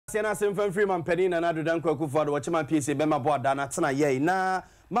Siena Simfan Freeman Penina and Adudanko Kuford, Watchman PC, Bema Boadana, Tana Ye, na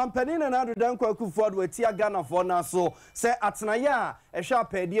Mampenina and Adudanko Kuford, with Tia Ghana for Naso, say Atnaya, a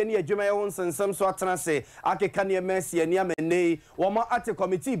sharp Pediani, Jumayons, and some Swatana say, Ake Kanye Messi and Yamene, one more at a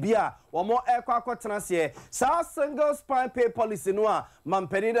committee beer, one more aircraft Sa single spine pay policy noir,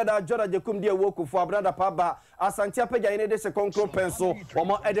 Mampenina da Joda Jakum dear Woku for Brother Paba, Asantia Pega in a second pencil, one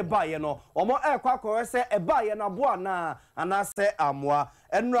more at the bayano, one more aircraft or say a bayan a buana, and I say Amwa.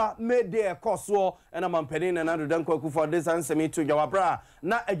 Enra made their coswo and a Mampenina and Adudanko for this answer me to Yawabra.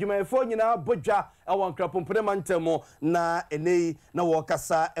 Na ejumefo nyina boja e won krapom premantemo na enei na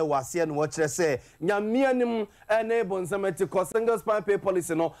wokasa e wase no kire se nyamianim ene bonsamati ko single span pay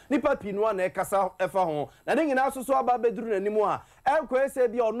policy no nipa pinu na e kasa efa ho na de nyina so aba beduru nanimu a enko ese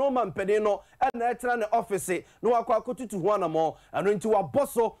bi ono Mampeni no na etra ne office no akwa akotutu ho anamo ano nti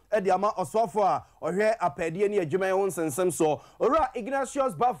waboso e de ama osofo a ohwe apade ne adwuma ho nsensem so ora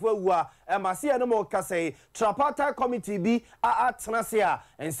Ignatius Bafo awua e mase no mo kasa Tripartite committee bi atenase a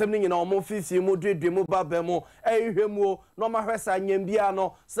ensem ni nyina omo fisi mu dwedwe mu babemu ehwemu no mahwesa nyambia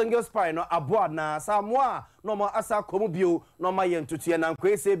no single spine no aboa na samoa no ma asa komu bio no ma yentutie na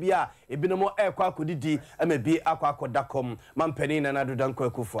nkwese bia ebinomo ekwa akodidi amabi akwa akodakom Mampenina na Adudanko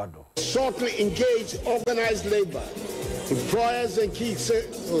Akufo-Addo shortly engage organized labor, employers and key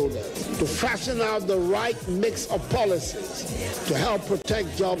stakeholders to fashion out the right mix of policies to help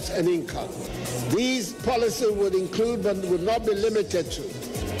protect jobs and income. These policies would include but would not be limited to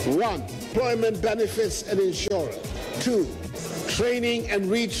 1. Employment benefits and insurance. 2. Training and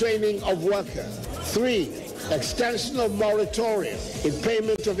retraining of workers. 3. Extension of moratorium in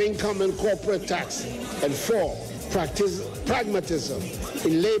payment of income and corporate tax. And 4. Pragmatism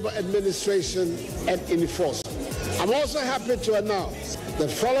in labor administration and enforcement. I'm also happy to announce that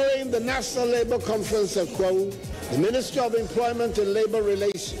following the National Labour Conference at Kwawu, the Ministry of Employment and Labour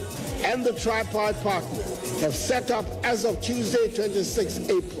Relations and the Tripartite partner have set up, as of Tuesday, 26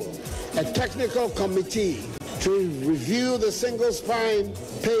 April, a technical committee to review the single spine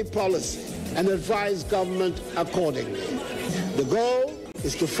pay policy and advise government accordingly. The goal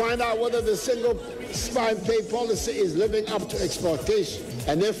is to find out whether the single spine pay policy is living up to expectation,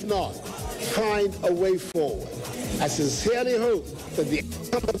 and if not, find a way forward. I sincerely hope that the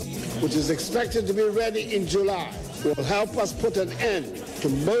outcome, which is expected to be ready in July, will help us put an end to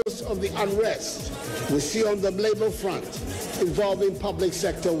most of the unrest we see on the labor front involving public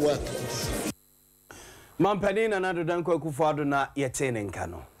sector workers. Mampenina and Adudanko Akufo-Addo na yetene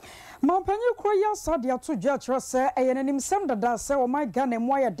nkano. Mampenyi Koya Sadia to judge say a yanim sendada say o my Ghana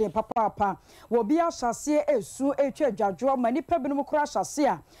moya de papa wo bia hyase esu etwa dwadwo mani pebinum kura hyase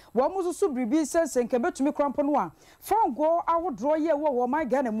a wo mususu bribi sense nke betumi krampo no a fango awodro ye wo my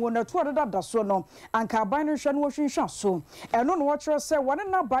Ghana mu na to dada so no anka ban no hwe no hwehwa so eno no wo kire say wone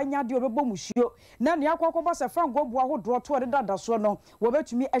na ban nya de obebo musuo na ne akwakoba se fango bo awodro to dada so no wo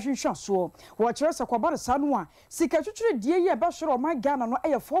betumi ahwehwa so wo kire say kwaba sa no a sika twetwere die ye be hwere o my Ghana no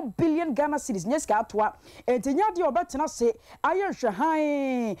eye 4 billion Ghana cedis nyeska atwa entinya de obetena se ayehwe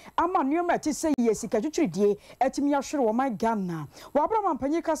han ama nneoma ti se yesika twetwedie etimi ahwere wo my Ghana wo abra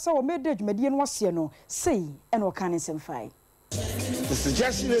Mampenyi kasa wo mede dwumadie no ase no sei eno kan semfai. The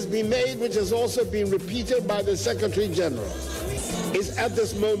suggestion has been made, which has also been repeated by the Secretary General, is at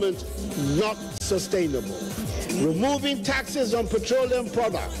this moment not sustainable. Removing taxes on petroleum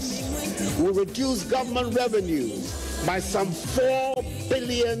products will reduce government revenues by some 4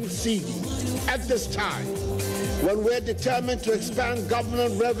 billion cedi at this time, when we're determined to expand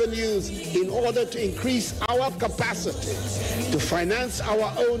government revenues in order to increase our capacity to finance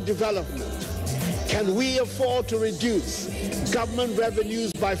our own development. Can we afford to reduce government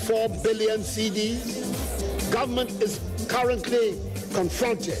revenues by 4 billion cedis? Government is currently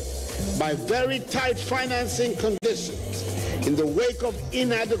confronted by very tight financing conditions in the wake of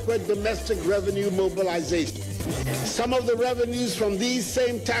inadequate domestic revenue mobilization. Some of the revenues from these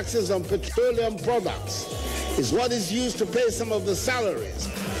same taxes on petroleum products is what is used to pay some of the salaries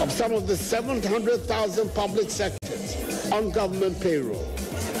of some of the 700,000 public sectors on government payroll.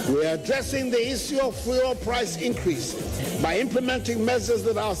 We are addressing the issue of fuel price increases by implementing measures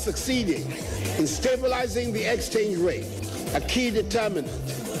that are succeeding in stabilizing the exchange rate, a key determinant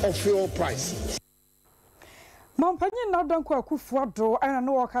of fuel prices. Mampenyi Mampenyin na danko akufuado ana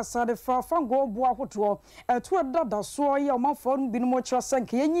no wakasa de fa fango bo ahoto eto dada so ye omafo no binom kire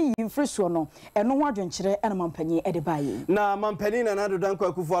senke yenyi yimfresuo no eno ho adwenkyere ana mampenyin ede baye na mampenyin na do danko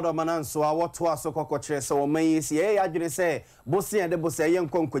akufuado mananso a woto aso kokokire se wo manyi si ye adwene se bosia de bosia ye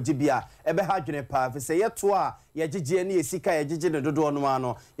nkonkogi bia ebe ha adwene pa fe se ye to a ye gigye ne ye sika ye gigye ne dodo no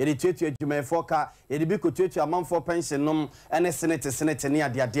ano ye de tuetu adwumayefo ka ye de bi ko tuetu amanfo pension nom ene senete ne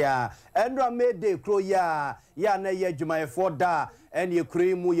ade a endra mede kro ya na ye adwumayefo da ene ye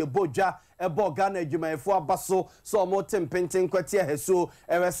kro mu ye bodwa ebo Ghana adwumayefo abaso so mo tempenten kwati aheso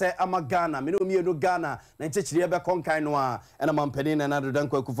ewese ama Ghana me no mienu Ghana na nchechiri ebe konkan no a ena mampeni na nado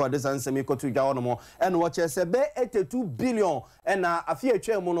danko akufo de sansemi kotu dwa wono mo ena wo chese be 82 billion ena afie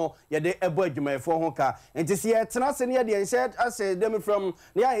atwa mu no ye de ebo adwumayefo ho ka ntisi ye tena se ne ye de ense ase dem from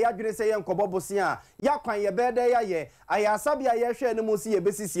ne ya adwene se ye nkobobosi a ya kwan ye be de ya ye ayasabia ye hwe ne mo si ye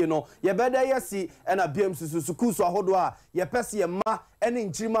besisie no ye be de ye si ena biem susu kusu ahodo a ye pese ye ma ene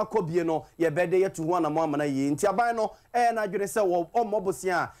nchirima kobie no ye bede ye tu ho na mo amana yi nti aban no na adwene se wo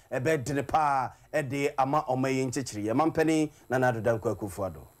omobosia a ebe dene pa ede ama omayi nchechiri ye mampani na nado danko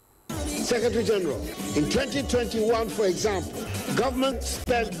akufuado. Secretary General, in 2021, for example, government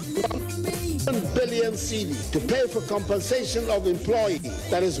spent 1 billion cedi to pay for compensation of employees,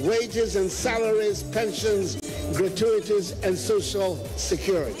 that is wages and salaries, pensions, gratuities, and social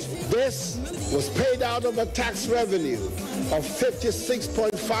security. This was paid out of a tax revenue of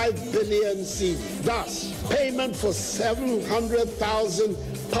 56.5 billion cedi. Thus, payment for 700,000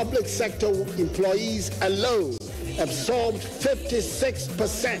 public sector employees alone absorbed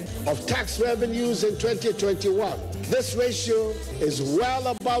 56% of tax revenues in 2021. This ratio is well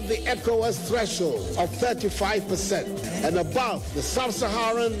above the ECOWAS threshold of 35% and above the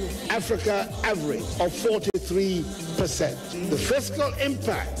Sub-Saharan Africa average of 43%. The fiscal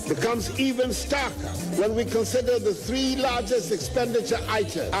impact becomes even starker when we consider the three largest expenditure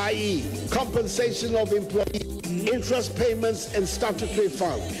items, i.e. compensation of employees, interest payments and statutory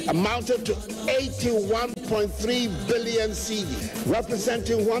funds, amounted to 81.3 billion cedi,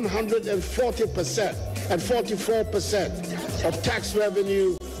 representing 140% and 44% of tax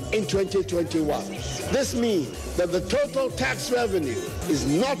revenue in 2021. This means that the total tax revenue is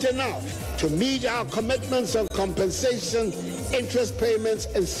not enough to meet our commitments on compensation, interest payments,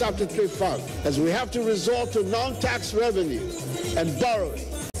 and statutory funds, as we have to resort to non-tax revenue and borrowing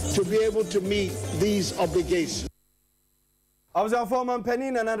to be able to meet these obligations. I was a former penny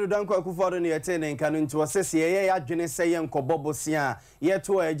and another danko akufo ne yetene nka no nto sese ye adwene se ye nkobobosia ye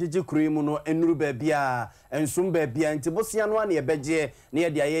to agigi kurimu no enuru ba bia ensum ba bia nti bosia no na ye beje ne ye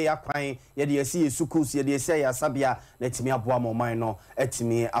de aye yakwan ye de yesi yesukus ye de yesi yasabia na timi aboa moman no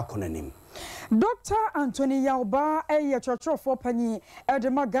atimi akonanim. Dr. Anthony Yaw a church for Penny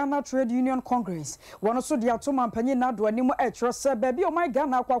Edema Ghana Trade Union Congress. One also the Atoma Penny Nado animo trust baby o my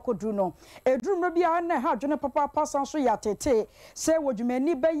Ghana kwakodruno. A drum rabia and ha jona papa passan so yatete. Say what you may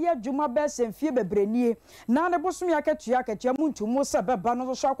need be ye juma best and fear bebrenie. Nana bosumi akatuaka jamuntu musa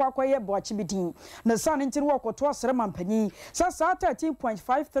bebano shakwa ye boachibidin. Na san intin walk or twas reman penny. Sasa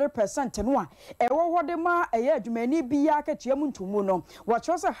 13.53% and one. A what de ma a ye jumeni be yaka jamuntu muno. What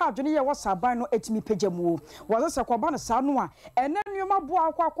was a hajuni was a no etimi pejemu was a kwabana sanwa and then you ma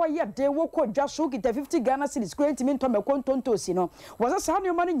boa kwa ye de wo ko dwaso kita 50 Ghana cedis ko etimi ntome kontonto si no was a san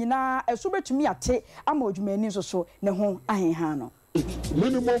you money nyina eso betumi ate ama odwumani so ne ho ahenha no.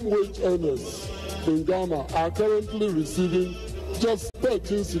 Minimum wage earners in Ghana are currently receiving just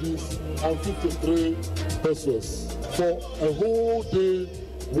 13 cedis and 53 pesos for a whole day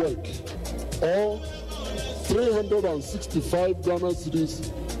work, or 365 Ghana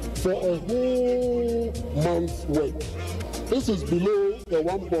cedis for a whole month's work. This is below the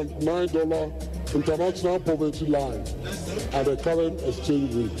 $1.9 international poverty line at the current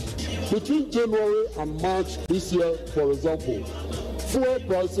exchange rate. Between January and March this year, for example, fuel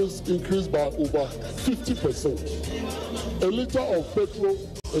prices increased by over 50%. A liter of petrol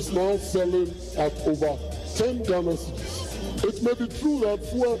is now selling at over 10 Ghana cedis. It may be true that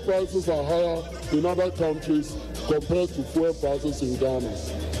fuel prices are higher in other countries compared to fuel prices in Ghana.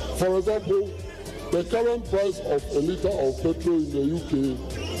 For example, the current price of a liter of petrol in the UK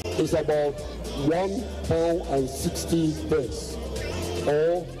is about £1.60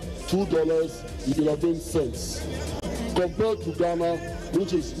 or $2.11, compared to Ghana,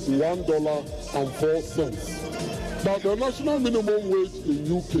 which is $1.04. But the national minimum wage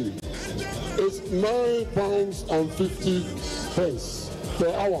in UK is £9.50 per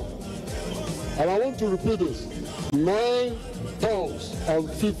hour. And I want to repeat this.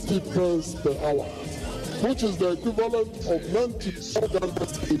 £9.50 per hour, which is the equivalent of 94 Ghana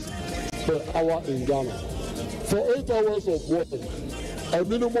cedis per hour in Ghana. For 8 hours of work, a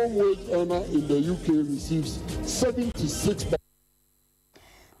minimum wage earner in the UK receives 76 pounds.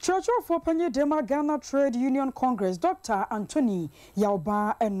 Church of Penny Dema Ghana Trade Union Congress, Dr. Anthony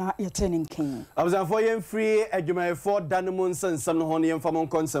Yaw and Yetenin King. I was a free Edumay for Danamun's and Son Honey and Famon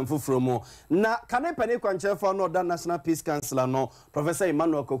Consent for Fromo. Na can I penny quancher for no National Peace Councillor no Professor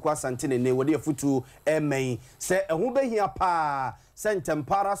Emmanuel Kokwa Santini, ne would futu May say a who be here pa. Sentem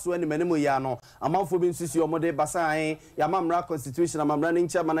para so any menemu ya no amanfo bi nsusi omode basan ya mamra constitution amamra ni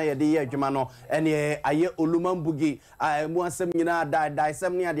chairman na yede ye adwuma no ene aye olumambugi mu asem nyina da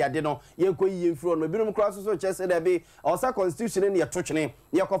sem ne ade no ye koyi mfiro no binum kra so chese da bi osa constitution ne ye totwene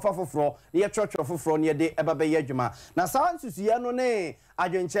ye kofa foforo ye twotwo foforo ne yede ebabe ye adwuma na sa nsusi ya no ne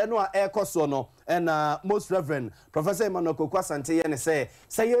adwenche no a ekoso no and most reverend Professor Emmanuel Kokwa Sante ye ne say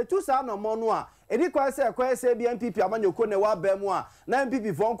ye tu sa no mo no a edi kwa se bi MPP amanyoko ne wa ba mu a na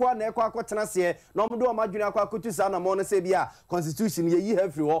MPP fo nko na ekwa akotena se na omdo o madwene akwa akotu sa na mo no se bi a constitution ye yi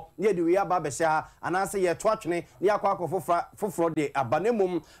hafri ho ne de wi aba be sha anase ye twatwene ne akwa foforo de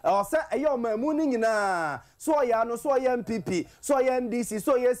abanemum o se eye o mamu ni nyina so ya no so ye MPP so ye NDC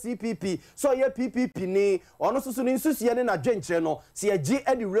so ye CPP so ye PPP ni ono susu ni nsusu ne na dwenkyere no se ye gi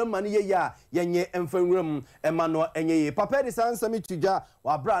edi wrema ne ye ya yenye emfanwram Emmanuel enye papa de sansami tudwa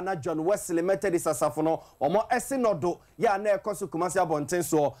wa bra na John Wesley Methodist asafo no omo esinodo ya na ekoso kumasi abonten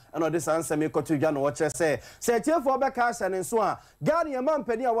so eno de sansami kotudwa no wo kire se tiefo be ka hye ne so a Ghana ye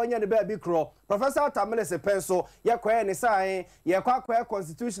mampani a wanya ne ba bi kro Professor Tamale se penso ye kwae ne sai ye kwakwa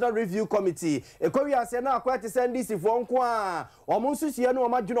constitutional review committee ekowi ase na akwa te send this fo nko a omo nsusie no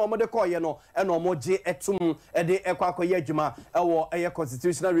omadwene omo de koye no eno omo je etum de ekwakwa ye adwuma ewo eye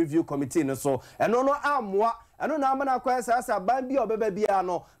constitutional review committee no so eno no amwa eno na amana kwa sasa ban bi obeba bia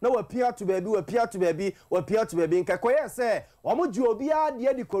no na wapia to baby nka koye se omo ji obi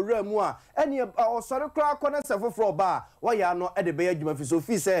ade di kowura mu a ene osore kra akọ se foforo ba wo ya no de be adwuma fi so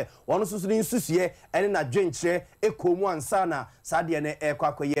fi se wono susu ni nsusuye ene na dwenkyere ekomu ansa na sade ne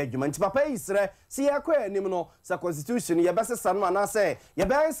ekwakọ ye adwuma nti papa isre si ye kwa anim no sa constitution ye besesa no ana se ye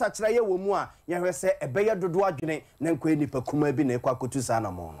be nsakira ye wo mu a ye hwese ebe ye dodo adwene na nkwa nipa kuma bi na ekwakotu sa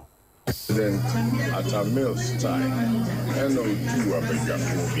na mo no President at a mill's time, and on two of the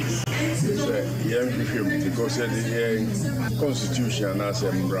because the Constitution as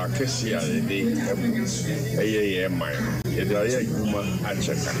a Brakesia, a mine, a Yuma, a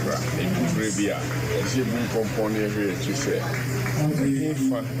Chakra, a Trivia, a Zibun component here to say,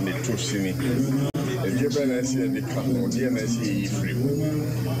 the Tusini, a Japanese, the Cambodian, free,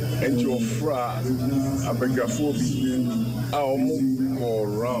 and your fra, a Begaphobia, our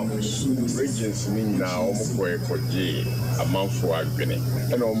rounds. Regions mean now almost for a month for agony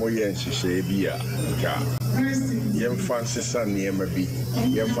and almost yen she be a young fancy son near me,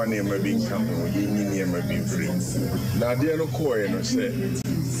 young funny may be coming, yen may be free. Now, dear no coy and say,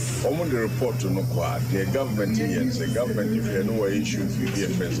 almost the report to no quad, the government here, the government if you know issue, be a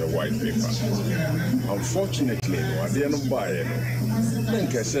fence of white paper. Unfortunately, they are not buying. I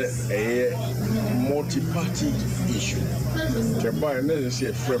think I said a multi-party issue. The buyer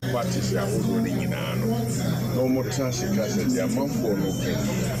necessary free parties are holding in our no more transit as a month for no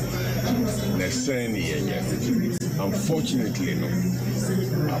unfortunately, no.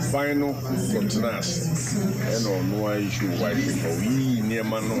 A final contrast and on no issue white people. We near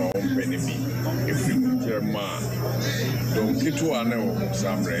man no penny if we tell man don't get to our know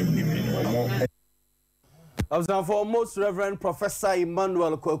some people or more. As now for most Reverend Professor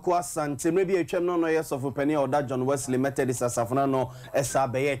Emmanuel Kokwa Sante, maybe a chairman no yes of opinion or that John Wesley Methodist asafuna no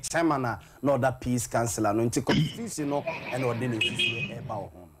esabe chairman no that peace councillor no into constitution no and ordinance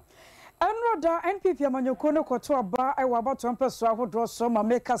about Enroda NPP amanyoko no kwoto aba ewa abato ampeso ahodro so ma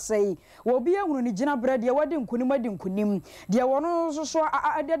meka sei wo bia hunu ni gina brede ya wadi nkunim de wono so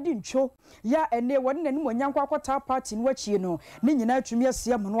adadi ntwo ya ene woni nanim onyankwa kwata party no achie no ni nyina atwumi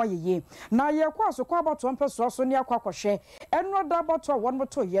asia mo no ayeye na ye kwa so kwa abato ampeso so ne akwakohwe enroda abato won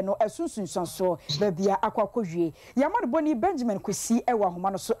moto ye no asunsun so babia akwakohwe ya madboni Benjamin Kwesi ewa homa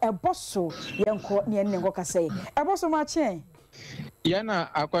no so eboso yenko ne enne ngoka sei eboso ma chie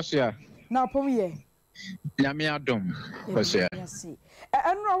yana akwasua na pomiye nyame adom kwasua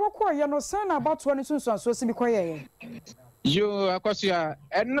enra wokọ ye no sen na abato ne sunsun so sibi koye yo akwasua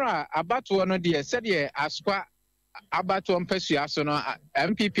enra abato no de se de askwa abato mpasua so no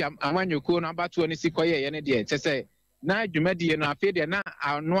MPP amanyoko no abato ne sikoye ye ne de tese na dwumadie no afi de na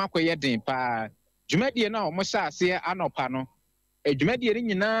ano akoye den pa dwumadie na o mo sha ase anopa no edwumadie ni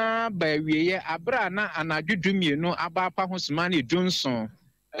nyina ba wieye abra na anadwudwumie no abapa hosema ne dunson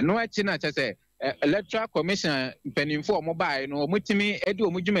no achi na chese electoral commission mpanimfo o mo bae no omutimi edi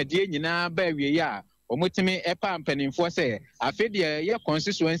omudwumadie nyina ba wieye a omotimi epa mpanimfo se afede ye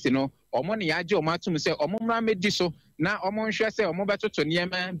constituency no omo ne yaje omatum se omo mra medi so na omo nhwe se omo betoto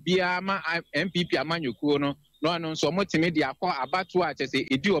niema bia ma MPP amanyokuo no no no so omotimi de akọ abato a chese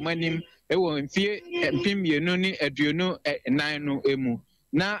edi omanim ewo mfie mpimienu ni aduonu nan no emu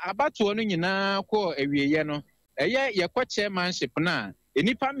na abato no nyina kọ ewieye no eye yekọ chairmanship na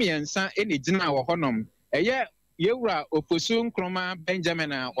enipa miensa eni gina wo honom eye yewura Oposu Nkrumah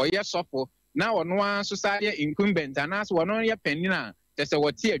Benjamin a oye sofo na ono an so sare incumbent anas wono ye penina tese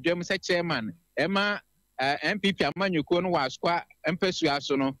wote adwam se chairman ema MPP amanyuko no waskwa empesu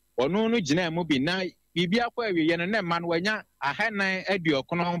aso no ono no gina mu bi na bibia kwa awiye no na ma no wanya ahanan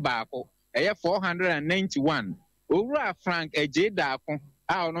aduokono baako eye 491 owura Frank Ejeda ako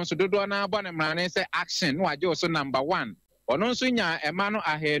a ono so dodo na abo ne mrane se action no waje so number 1 ono so nya ema no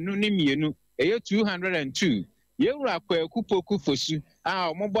ahanu ni mienu eye 202 yewura kwa kupoku fosu a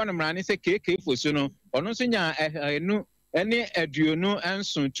ombo no mrane se KK fosu no ono so nya ahanu ene aduonu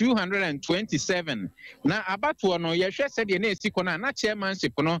enso 227 na abato no yehwe se de na esiko na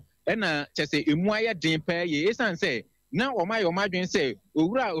chairmanship no ena chese emu aye din pa ye esan se na omadwen se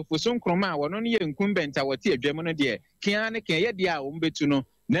owura Oposu Nkrumah wono ne ye incumbent a wote adwam no de kian ne ken ye de a ombetu no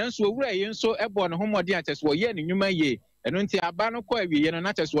nanso owura ye nso ebo ne homode a chese wo ye ne nwuma ye eno nti aba no kwa awiye no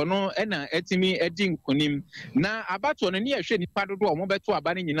na chese wono ena etimi edi nkunim na abato no ne yehwe nipa dodo omobeto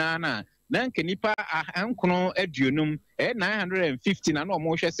aba ne nyina na nke nipa ankono aduonum 950 na omo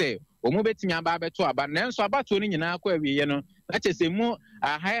hwe se omo betimi aba beto aba nanso abato no nyina kwa awiye no na chese mu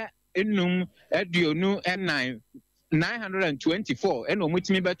aha enum aduonu 924 eno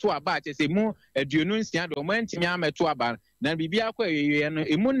mutimi beto aba chese mu aduonu nsia do mo ntimi ameto aba na bibia kwa awiye no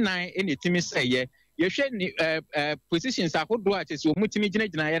emu nan ene timi seye yehwe ni positions akodo a chese omutimi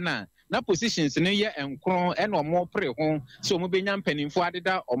gina ye na positions no ye enkron eno omo pre ho so omo benya mpanimfo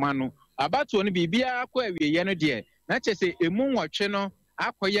adeda omano abato no bibia kwa awiye no de na chese emu nwotwe no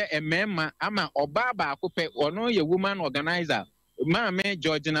akoye emema ama oba ba akope ono ye woman organizer Maame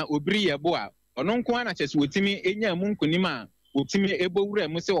Georgina Obiri yebo a ono nko ana chese wotimi enya mu nkonim a wotimi ebowura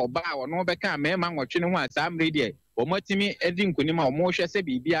mu se oba a ono beka mema nwotwe no ho asamre de omotimi edi nkonim a omo hwe se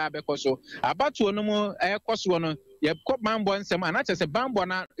bibia bekoso abato no mu ekoso no ye kọ bambo nsem ana chese bambo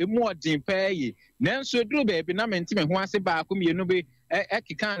na emu odin payi nanso duru beebi na mentime ho ase ba akomienu be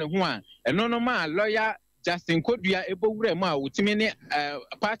ekika ne ho a eno no ma lawyer Justin Kodua ebowura mu a wotimi ne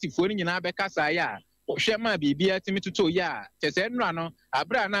party fo ni nyina bekasa ya hwema bibia timi tuto ya chese nra no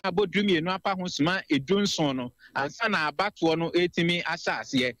abra na abodrumienu apa ho suma edunson no ansa na abato no etimi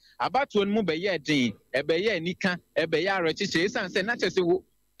asase abato no mu be ye din ebe ye nika ebe ya rechiche sanse na chese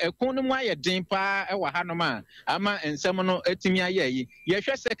ekunu mu aye din pa ewa hanoma ama ensem no etimi aye yi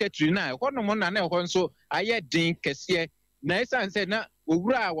yehwe secretary na hono na na ho nso aye din kese na sanse na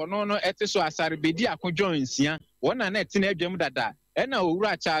owura wono no etiso asare bedi akodwo nsia wona na eti na adwam dada ena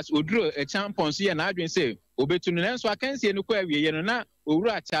owura Charles Oduro champion so ye na adwen se obetunu nanso akansie no kwa awiye no na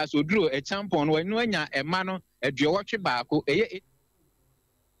owura Charles Oduro champion no anu anya ema no aduowotwe baako eye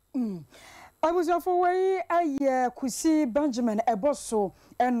Abuzafo wei aye Kusi Benjamin Eboso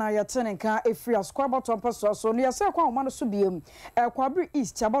ena yetenenka efri askwa bato mpaso so no yese kwa oma no so biem kwabri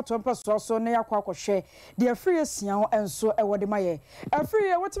east abato mpaso so no yakwa akohwe de efri asian enso ewode maye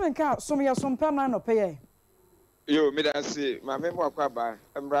efri wotemenka som ye Sompa na no peye yo me da se ma me mo akwa ba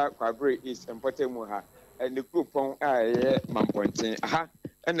emra kwabri east empotemu ha ne groupon aye mamponten aha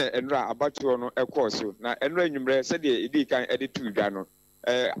ena enra abato no ekoso na enra nwumre se de edi kan editu dwa no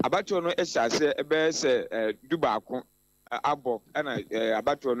abato no ehase ebe se dubaako abo na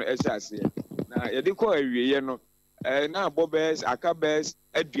abato no ehase na yedi ko awieye no na abo bes akabes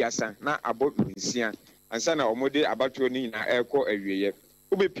aduasa na abo nsia ansa na omode abato ni na eko awieye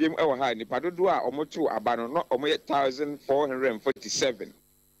obepiem ewo ha ni padodo a omoto abano no omoye 1447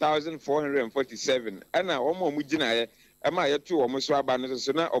 ana omo mugina ye ema yeto omoso abano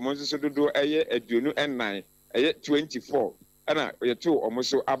so na omonso so dodo eye aduonu ennan eye 24 ana yeto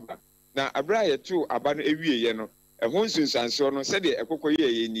omoso aba na abra yeto aba no ewieye no ehon sunsanso no se de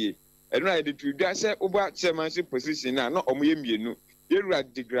ekokoye ye nie enura ye de tudwa se oba chairmanship position na no omoye mienu yerua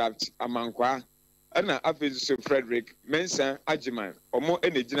degraft amankwa ana afezo Frederick Mensa Ajiman omo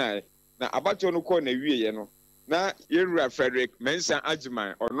enegina na abato no ko na wieye no na yerua Frederick Mensa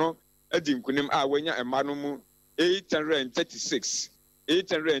Ajiman ono adi nkunim a wanya ema no mu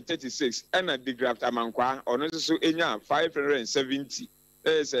 836 ana degraft amankwa ono so enya 570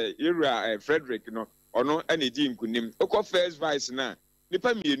 say yerua Frederick no ono enedi nkunim okọ first vice na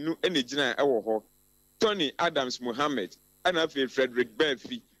nipa mienu enegina ewo ho Tony Adams Mohammed ana Frederick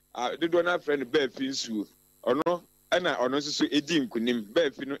Befi the donor friend Befi nsu ono ɛna ɔno nso so edi nkunim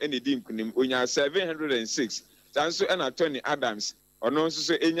bɛɛfi no ɛna edi nkunim onya 706 sanso ɛna Tony Adams ɔno nso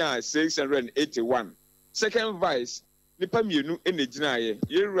so enya 681 second vice nipa mienu ɛna gyinaeɛ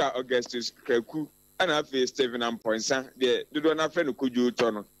yɛwura Augustus Kraku ɛna afei Stephen Amponsa deɛ dodo na afɛ no kodwo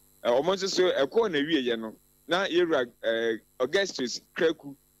tɔ no ɔmo nso so ɛkɔɔ na wieyɛ no na yɛwura Augustus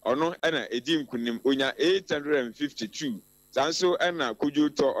Kraku ɔno ɛna edi nkunim onya 852 sanso ɛna kodwo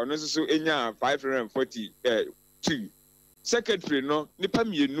tɔ ɔno nso so enya 542 secretary no nipa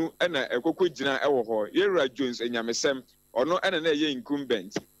mienu ɛna ɛkɔkɔ gyina ɛwɔ hɔ yɛwura Jones Enyamesɛm ɔno ɛna na ɛyɛ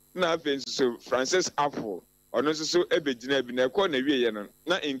incumbent na afei nso so Francis Afo ɔno nso so ɛbɛgyina bi na ɛkɔɔ na wieyɛ no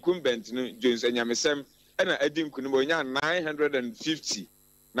na incumbent no Jones Enyamesɛm ɛna ɛdi nkunim onya 950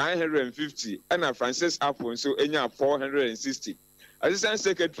 ɛna Francis Afo nso enya 460 assistant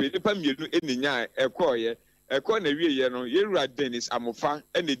secretary nipa mienu ɛninya ɛkɔɔ na wieyɛ no yɛwura Dennis Amofa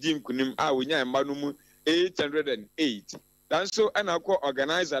ɛna di nkunim a onya mma no mu 808 danso ɛna akɔ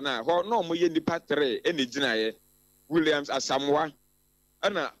organizer na hɔ na ɔmo yɛ nipa 3 ɛna gyinaeɛ Williams Asamoah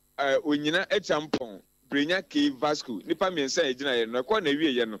ɛna onyina Echampon Brenya K Vasco nipa mmiɛnsa gyinaeɛ no ɛkɔɔ na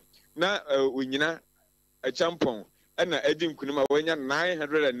wieyɛ no na onyina Echampon ɛna ɛdi nkunim a wɔnya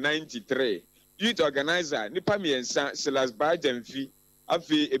 993 youth organizer nipa mmiɛnsa Silas Bajamfi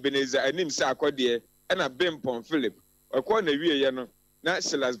afei Ebenezer anim sɛ akɔdeɛ ɛna Bempon Philip ɛkɔɔ na wieyɛ no na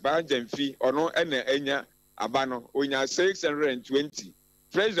Silas Bajamfi ɔno ɛna enya aba no onya 620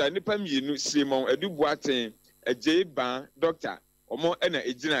 treasurer nipa mienu Simon Edubuaten Ejeba doctor ɔmo ɛna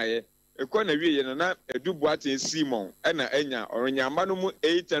egyinaeɛ ɛkɔɔ na wieyɛ no na Edubuaten Simon ɛna enya ɔnyamba no mu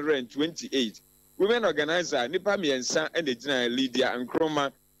 828 women organizer nipa mmiɛnsa ɛna gyinaeɛ Lydia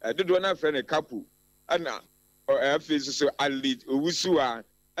Nkroma dodoɔ na afrɛ ne Kapu ɛna afei so Alid Owusu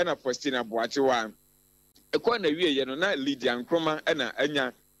ɛna Faustina Boakye ɛkɔɔ na wieyɛ no na Lydia Nkroma ɛna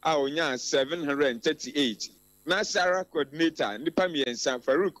enya a onya 738 na Sarah coordinator nipa mmiɛnsa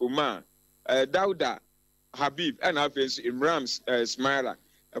Farouk Umar Dauda Habib ɛna afei so Imrams Smaila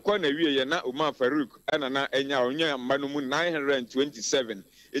ɛkɔɔ na wieyɛ na Umar Farouk ɛna na enya onya mma no mu 927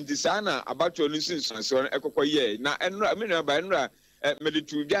 nti saa na abatɔ no nsunsuanso no ɛkɔkɔ yɛ na ɛnura menua ba ɛnura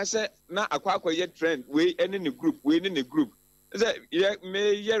meditu bia sɛ na akɔ yɛ trend wei ɛne ne group sɛ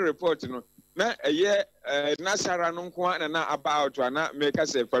yɛ report no na ɛyɛ Nasara no nko na aba out na meka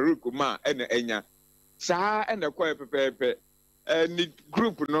sɛ Farouk ma ɛna enya saa ɛna kɔɛ pɛpɛɛpɛ ne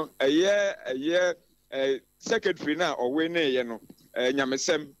group no ɛyɛ secretary na ɔwe ne yɛ no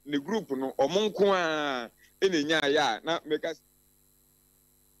Nyamesɛm ne group no ɔmo nko ɛna nya ya na meka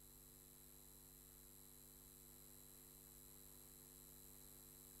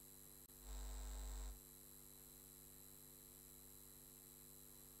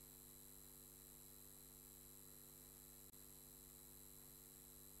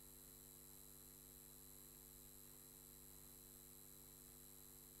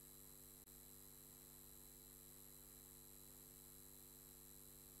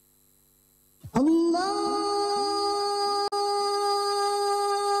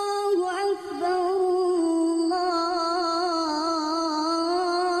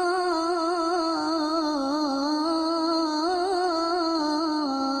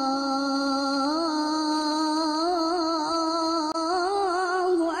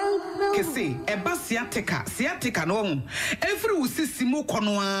Siatica no every usisimu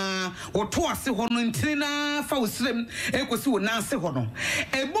konoa oto ase ho no ntini na fa usrem ekosi wo na ase ho no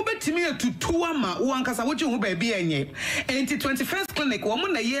ebo betimi atutu ama wo ankasa wo hu ba bia enye enti 21st clinic wo mo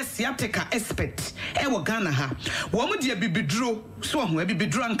na ye Siatica expert e wo Ghana ha wo mo de bibiduro so ho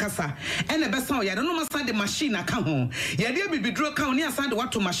bibiduro ankasa e na besa o ya no masa de machine aka ho ya de bibiduro ka ho ne asa de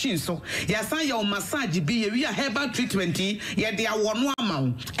wato machine so ya san ya o massage bi ye wi a herbal treatment ye de awono ama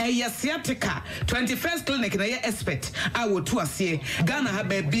wo e ye Siatica 21st clinic na ye expert a wo tu ase Ghana ha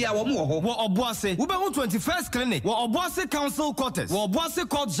ba bia wo mo ho wo Obuase wo be ho 21st clinic wo Obuase council quarters wo Obuase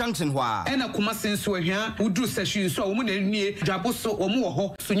court junction hwa e na kuma senso ahia wo duru session so wo mo na nwie dwabo so wo mo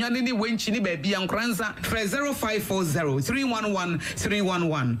ho sunyane ni wenchi ni ba bia nkranza 0540 311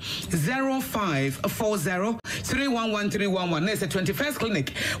 311 0540 311 311 na 21st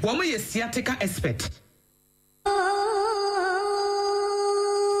clinic wo mo ye Siatica expert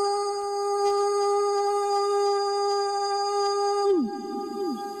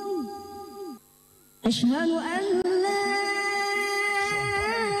أشهد أن لا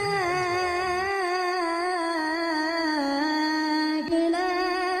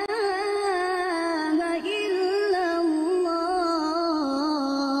إله إلا الله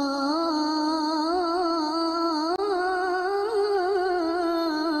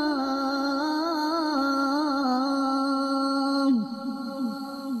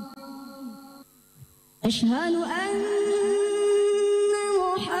أشهد أن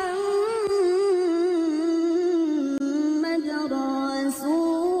محمد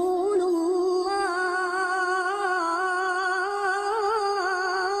رسول الله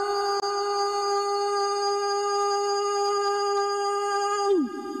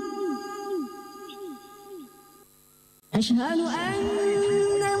أشهد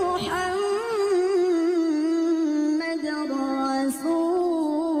أن محمد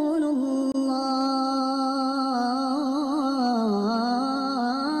رسول الله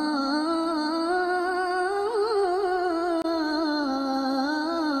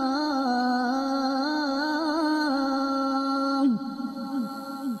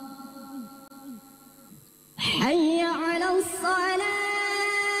حي على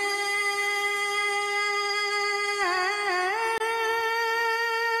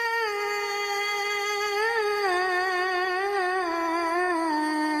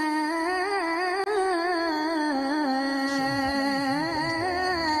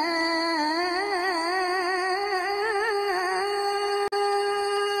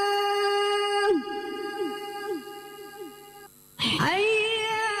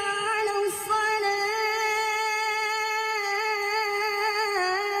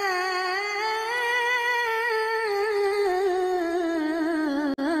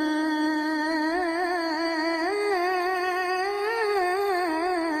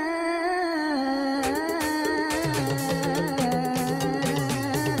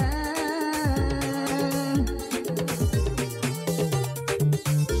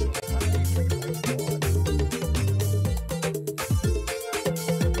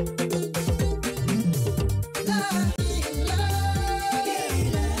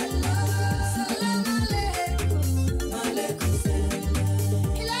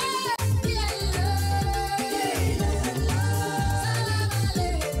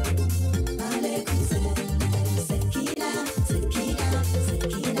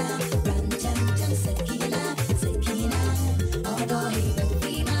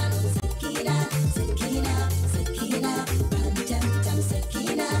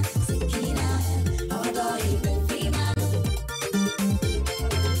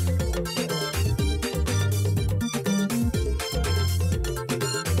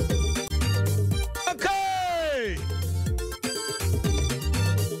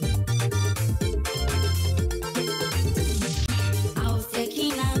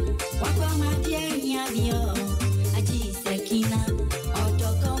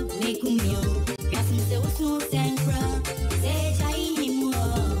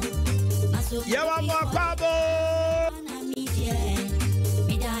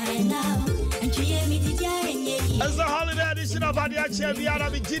As a holiday edition of Adea Akye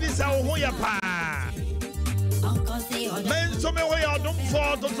Abia, we did this our hoya pa. Men so me way out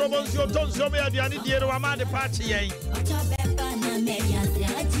for to trouble your don't show me at the idea of my party. Hey,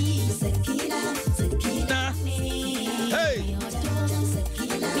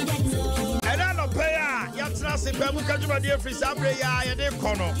 and I don't pay Yatsna Sepamuka dear free Sabre ya and then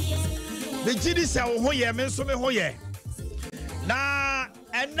Kono. The Gidis our hoya men so me hoye. Na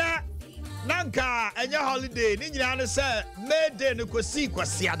and na Nanka and your holiday, Ninja say, made then you could see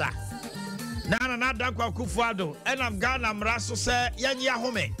Quasiada. Nana Nadakwa Kufado, and I'm Ghana Mrasso say, Yanya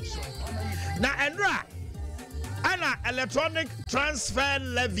Home. Na Andra Anna Electronic Transfer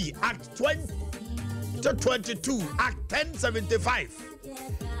Levy Act 2022, Act 1075.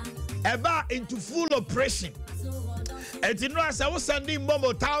 Eba into full operation. And in Rasa was sending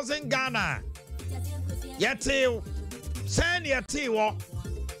Momo 1,000 Ghana. Yeti, send Yeti.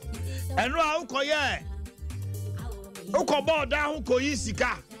 And now, Koye, Ukobo down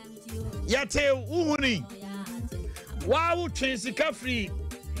Koyisika, Yate Uhuni. Wow, Chinsika free.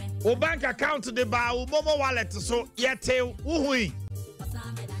 O bank account to the bar, Momo wallet, so Yate Uhui.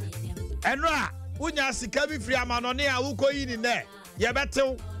 And now, Unya Sikabi free Amanonia, Uko in there.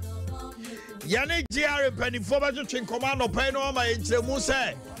 Yabeto Yannick GR penny for Chin Commando Peno, my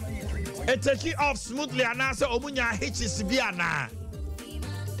Muse. It take it off smoothly and answer Omunya HCBana.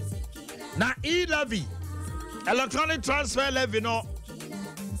 Na e-levy, electronic transfer levy no.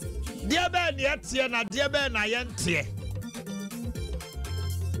 Dear Ben yet na dear Ben na yentie.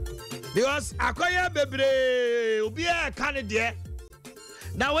 Because akoya bebre obi e kan de.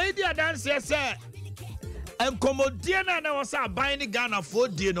 Na we dia dance say enkomodie na was aban Ghana for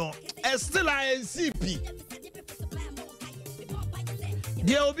die no. Still a NCP.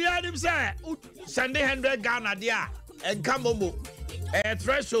 The obi adim say send 100 Ghana dia and come momo. A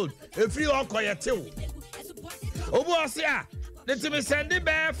threshold, a free or coyatil. Obosia, let me send the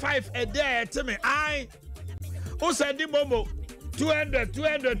bear 5 a day to me. I who send the momo 200,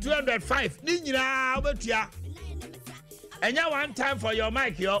 205. Ninyina obetua. Enya one time for your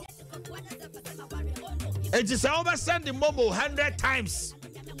mic yo. It is over send the momo 100 times.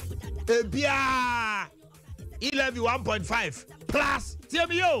 Ebia E-Levy 1.5 plus. Tell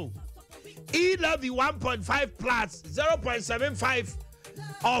me yo. E-Levy 1.5 plus 0.75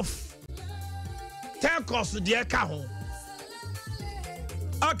 of 10 cost to the account.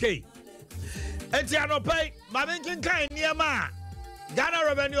 Okay. Etiano pay. Maminkin kind near ma. Ghana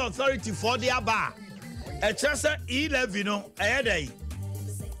Revenue Authority for the aba. A chasa E-Levy no a day.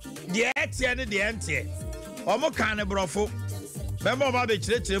 The Etienne the Ente. Omo kane brofo. Member Baby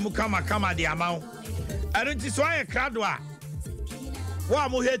Chile Mukama the amount. I don't just why a cradwa.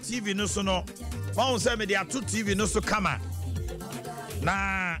 One more TV no so no. One say me there are 2 TV no so come.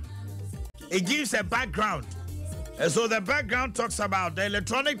 Nah, it gives a background. And so the background talks about the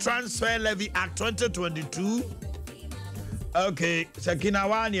Electronic Transfer Levy Act 2022. Okay, Sakina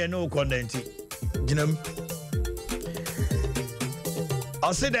Wani no condenti.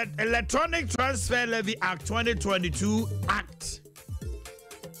 I'll say that Electronic Transfer Levy Act 2022 Act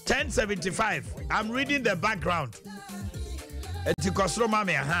 1075. I'm reading the background.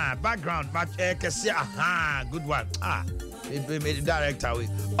 Background, but good one. Director.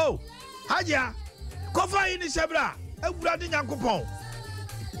 Oh, Haja, Kofa in the Shabra, a bloody Yankupon.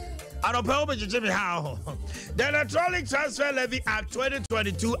 I don't know how. The Electronic Transfer Levy Act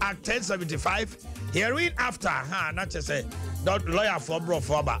 2022, Act 1075, herein after, not just say, not lawyer for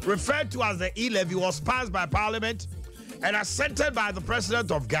Brofoba, referred to as the E-Levy, was passed by Parliament and assented by the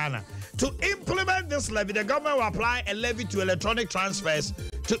President of Ghana. To implement this levy, the government will apply a levy to electronic transfers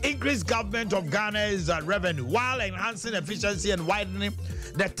to increase government of Ghana's revenue while enhancing efficiency and widening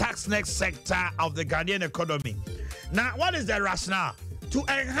the tax net sector of the Ghanaian economy. Now, what is the rationale? To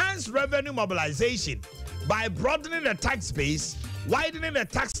enhance revenue mobilization by broadening the tax base, widening the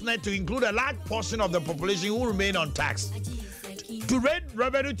tax net to include a large portion of the population who remain untaxed. To raise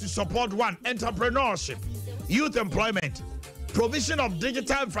revenue to support one, entrepreneurship, youth employment, provision of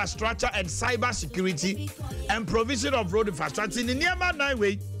digital infrastructure and cyber security, and provision of road infrastructure. In the near 9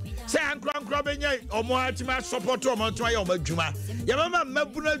 way, say Ankran Krabenya or Moatima support or Montway or Juma. Yamama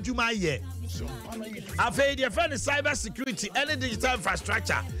Mabuna Juma ye. After the friend cyber security and digital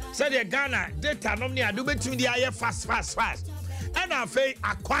infrastructure, said the Ghana data nomnia do between the air fast. And after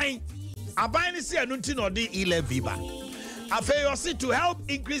acquiring a binary and Nuntino de E-Levy. After you see to help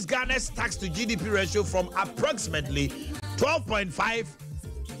increase Ghana's tax to GDP ratio from approximately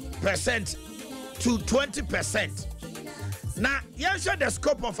 12.5% to 20%. Now, here's the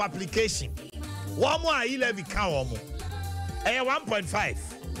scope of application. One more E-Levy count 1.5.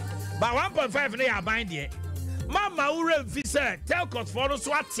 But 1.5 they are binding. Mama ure visa telcos for no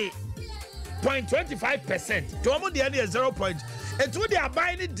swati 0.25%. To almost the end 0. It would they are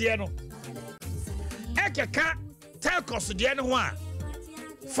binding the no. Ekeka telcos the end one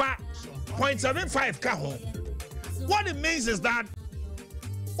for 0.75 ka home. What it means is that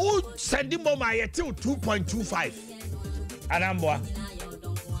who sending mama till 2.25 Anambwa.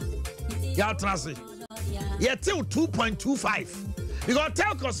 Y'all translate. Yeah, till 2.25. Because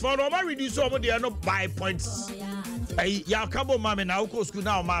telcos for no reduce over the end by points. Hey, y'all come on, mommy. Now, go school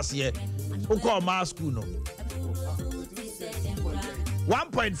now, mass here. Who call mass school no?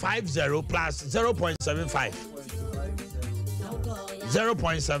 1.50 plus 0.75.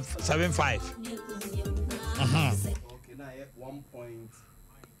 0.75. Okay, now I have 1.8.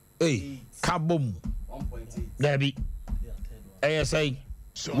 Hey, kaboom. 1.8. Debbie. ASA.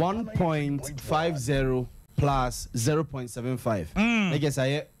 1.50 plus 0.75. I guess I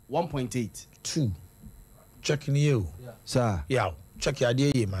have 1.8. 2. Checking you. Yeah. Sir. Yeah. Check your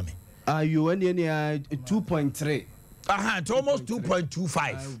idea, mommy. Are you any 2.3? It's almost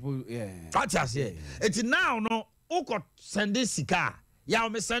 2.25. Yeah. That's just it. It's now no. Oko send this sika. Yeah,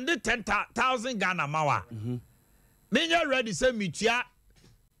 me send it 10,000 Ghana mawa. Me you ready say me tia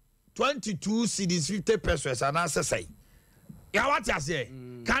 22 cedis 50 pesos and answer say. Yeah, what you say?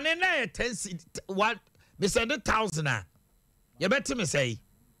 Can I 10 cedis? What? Me send 1,000 ah. You better me say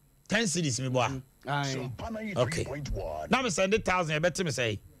 10 cedis me boy. Okay. Now me send 1,000. You better me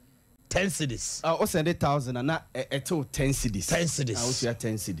say 10 cedis. Oh, send 1,000 and not 10 cedis. 10 cedis. I will say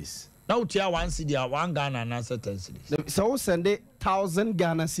 10 cedis. Now tia 1 cedi, 1 Ghana and answer 10 cedis. So send 1,000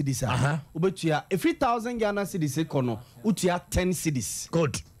 Ghana cedis. Ubetia every 1,000 Ghana cedis ekono. Utia 10 cedis.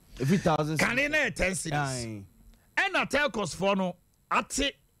 Good. Every 1,000. Can I 10 cedis? And a telcos for no at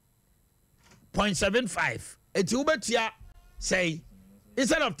 0.75. It's ubetia say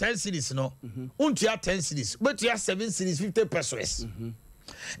instead of 10 cedis no, untia 10 cedis, but you have 7 cedis 50 pesos.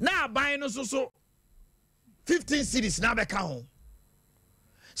 Now buying so 15 cedis now back home.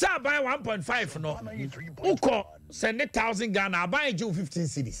 So I buy 1.5 no. Uko send 1,000 Ghana. I buy you 15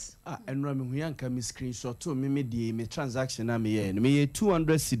 cedis. And Rami Huyanka me screenshot to me me transaction na me me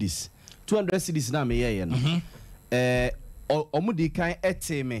 200 cedis. 200 cedis na me ye no. Omudi kan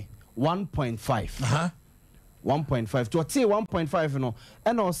ete me 1.5. 1.5 to say 1.5 no.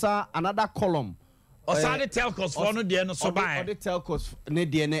 And also another column. Osa the telcos for no dey no so buy. The telcos ne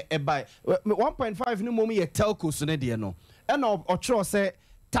dey ne e buy. 1.5 no mo ye telcos ne dey no. And o say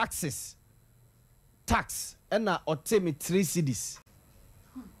tax and na o tell me 3 cedis.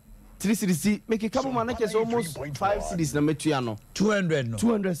 3 cedis make it come man like almost 5 cedis na metua no. 200 no.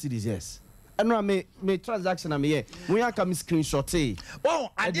 200 cedis yes. And no me transaction am here. We are come screenshot eh.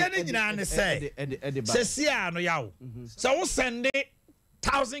 Oh, ade ne nyina ne say. Se sia no yaw. So we send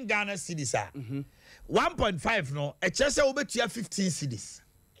 1,000 Ghana cedis a. 1.5 no, a chese obetua 15 cedis.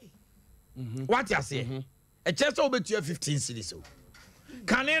 What you say? A chese obetua 15 cedis.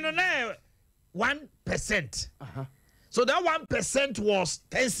 Can you know 1%? So that 1% was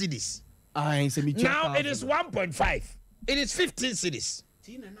 10 cedis. Now it is 1.5. It is 15 cedis.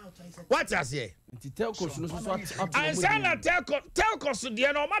 What you say? And say na telco so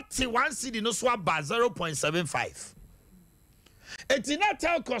dey no mati 1 cedi no swap by 0.75. Etina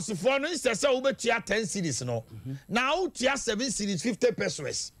telco for no instead say obetua 10 cedis no. Now tia 7 cedis 50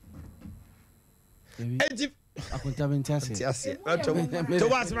 pesos. Akunta bentiase. To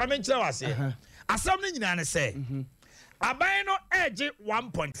was ramenche was here. Asam ni nyina ne say. Aban no edge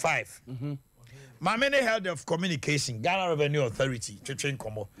 1.5. Mamene Head of Communication, Ghana Revenue Authority, Chichen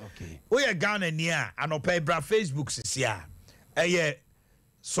Komo. Okay. We are Ghana near and opay bra Facebook sisia.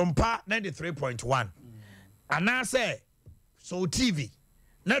 Sompa 93.1. And I say so TV.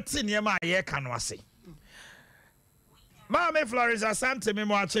 Let's see near my ear canwasi. Mame Flores Asante me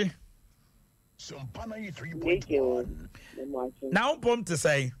moachi. Sompa 93.1. Now pom to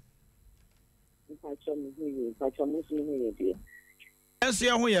say.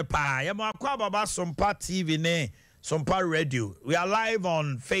 Sompa TV ne Sompa Radio. We are live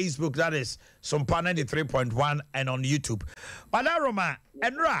on Facebook, that is Sompa 93.1, and on YouTube. Padaroma,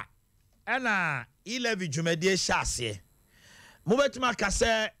 Enra, Anna, 11 Jumedie Shasye. Mubetuma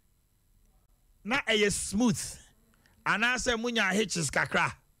Kase na eye smooth. Anase munya hitches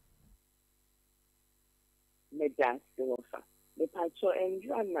kakra. Medas wofa. The pacho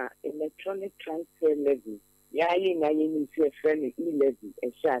enjana electronic transfer levy. Yayi na yini se friend e-levy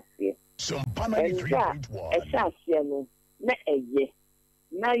eshasye. Sompa 93.1. Eshasye no na eye.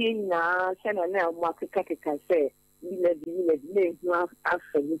 Na yina sena na mwakika kika se e-levy ne hu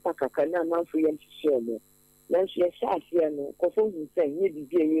afa nipa kaka na manfo yem hye no. Na eshasye no kofo hu se nye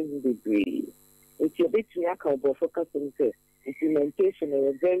bibie ye hu bebre. Eti obetumi aka obo focus on se implementation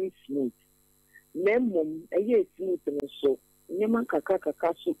is very smooth. Nemum eye smooth no so nyema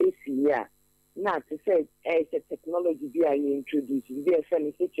kaka so efiya. Na to say a technology be I introduce be a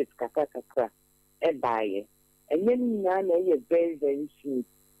friend is kaka e buy and then na very very smooth.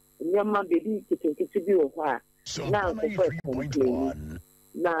 Nyama baby to be over now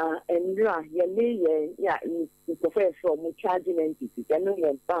na endra ya you prefer from charging entities and no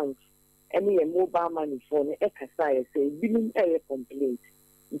your bank any mobile money phone e kasa say billing a complaint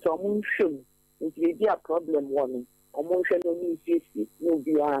so mun show it be a problem one omo hwe no ni safety no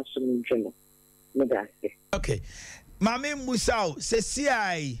be a so okay. Mami Musau, se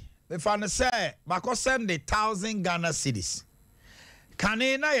CI, me fan say, bako send 1,000 Ghana cedis.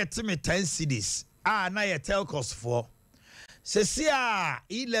 Kane na yetime 10 cedis. Na ye telcos for. Se CI,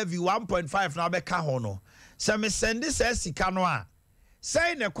 e-levy 1.5 na beka hono. Se me send this sika no a.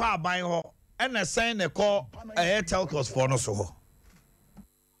 Say ne kwa aban ho, ena say ne ko telcos for no so ho.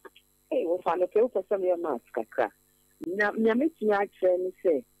 Hey, wo fan pe wo person your mask kakra. Na metimi a kire ni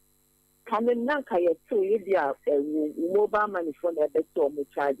say can na ka ye to ye dia mobile money phone e be to mo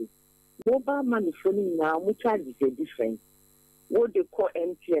charge. Mobile money phone na mo charge is different. What they call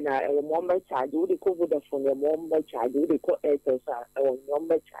MTN a mo charge, what they call Vodafone a mo charge, what they call Airtel a mo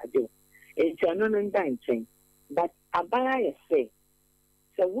charge. It's no ndan. But abaya ye say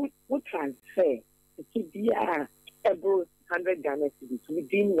so we transfer to be every 100 Ghana cedis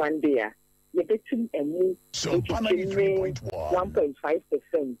within 1 day. You bet him a move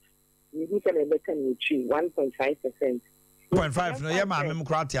 1.5%. You can make a 1.5%. 1.5 no yeah mama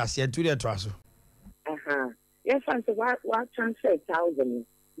mkrati ase to the traso. Yes, and so what transfer 1,000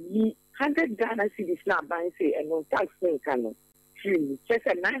 100 Ghana cedis now buy say and no tax can free just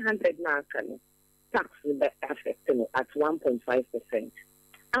a 900 now can tax the affect at 1.5%.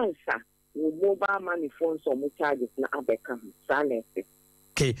 Answer mobile money phones or charges na abeka silence.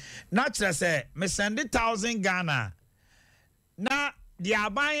 Okay, naturally say me send 1,000 Ghana na the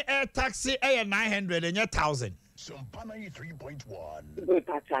aban air taxi air 900 and 1,000. Sompa 93.1. Good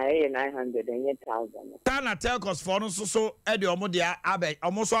taxi 900 and 1,000. Tana telcos for no so Eddie Omodia Abe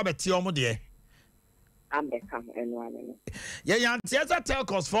almost Abe Tiomodie. Become and one. Yeah, theater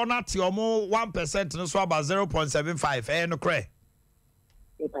telcos for not Tiomo 1% no so about 0.75 and no cray.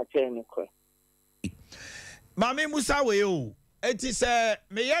 Mami Musa we it is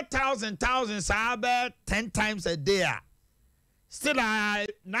me 1,000 sabe 10 times a day. Still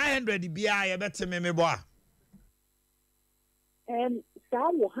 900 BI better me boy.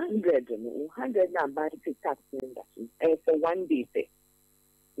 Some 100 number to tax for 1 day.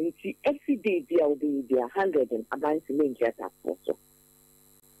 Every day there will be 100 and about to make that tax also.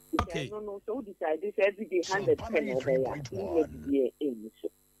 Okay. No, so decided every day 100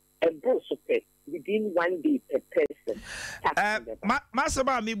 and both within 1 day per person.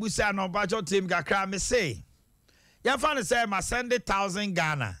 Masaba mi busa no budget team gakra me say. Ya fan say ma send 1,000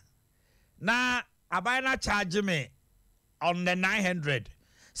 Ghana. Na abaina charge me on the 900.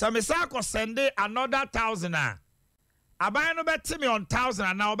 So me say ko send another 1,000 a. Abaina no bet me on 1,000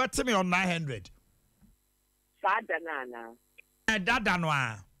 and now bet me on 900. Father nana. Dada no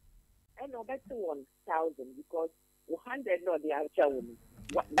a. And no bet 1,000 because 100 no the actual woman.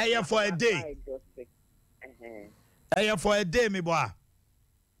 Hey, for a day. Hey, for a day, me boy.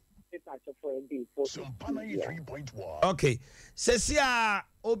 Okay. Sesia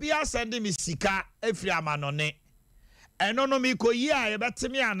Obia sending me sika every amanone. And no me ko ya bet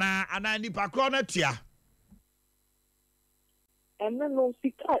me ana nipa krona tua. And no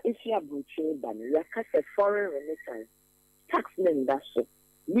sika if you are butchering ban like a foreign remittance. Tax men that's so.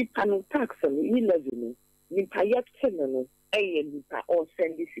 Nipa no tax on 11. Nipa yet 10 nipa or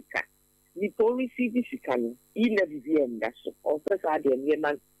send this sika. Nipa receive this sika no. 11 that's so. Also say the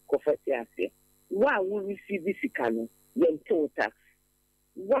man kofeti ase. Why will receive this sika no? Yen toll tax.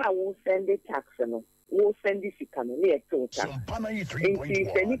 Why will send the tax no? Will send this sika no near toll tax.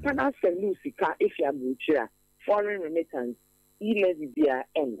 If any can send new sika if you are butcher foreign remittance. 11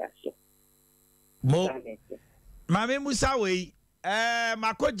 and that's so. Mo Mami Musa we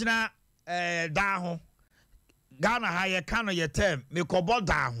makojina da ho Ghana ha ye ka no ye term me kobo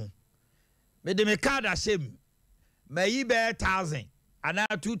da ho me de me card asem me yi be 1,000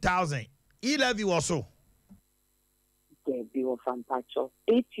 and 2,000 11 was so be of pacho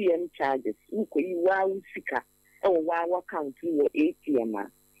ATM charges uko yi wa usika e wa account wo ATM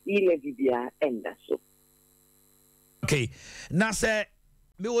a 11 and that's so. Okay na se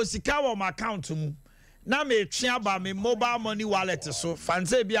me wo sika wo my account mu na me twa ba me mobile money wallet so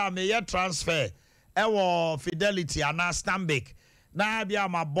fancy bia me ye transfer ewo Fidelity and Stanbic na bia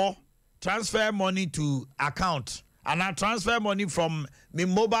ma bo transfer money to account and I transfer money from me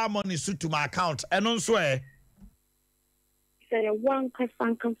mobile money to my account and also say one kasa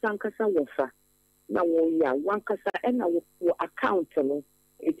wofa na wo ya one kasa and wo account no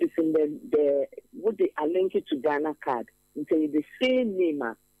it is in the what they are linked to Ghana card until the same name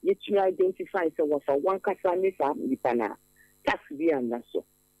yet you identify so one kasa ni sa nipana tax be and so.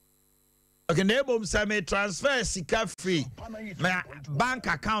 Okay, neighbor say me transfer sika free my bank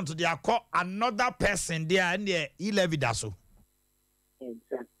account they call another person there and there 11 da so.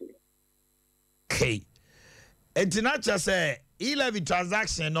 Exactly. Okay. And not just say 11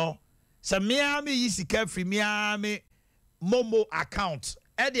 transaction no. So me sika free me Momo account.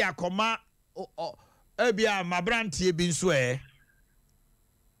 Edi akoma ebia mabrantie bi nso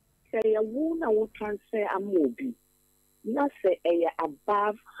Say you na wo transfer amobi. Na say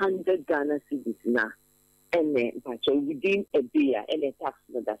above 100 Ghana cedis na. Ene pacho within a day ene tax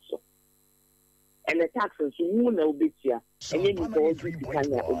na that so. Ene tax so you na obetia. Ene ni go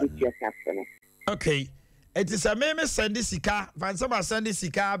Ghana obetia tax na. Okay. It is a meme send sika, van some send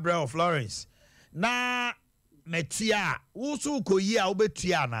sika bro Florence. Na metia wusu ko yi a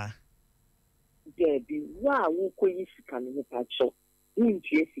obetua na debi wa wo ko yi sika no pacho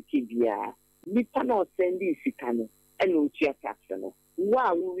untie sika bia nipa na send sika no e no tia tax no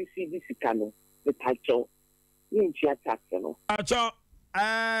wa wo receive sika no pacho untie tax no pacho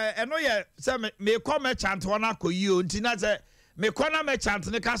eno ye se me ko merchant wona ko yi o nti na se me ko na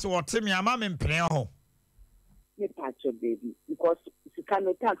merchant ne ka se wote me ama me mpene ho me pacho baby because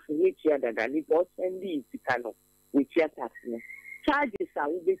Sikano tax which year that I was sending Sikano which year tax charges are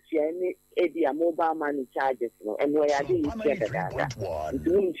with any Adea mobile money charges and where I didn't share that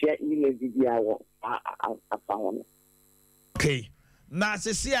doing share email video okay now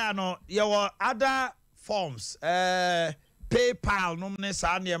Sisiano your other forms PayPal no ne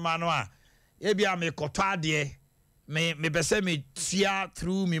sa ne manoa e bia me kotade me pese me tia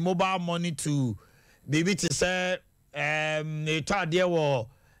through me mobile money to baby to say to ade wo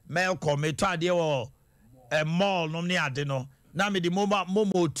Melcom to ade wo mall no ne ade no na me di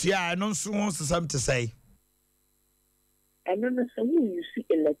momo tua no nso ho sesam te say and then you see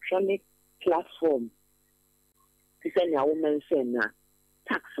electronic platform to send your woman say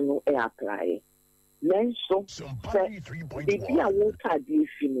tax no apply then so baby I won't have this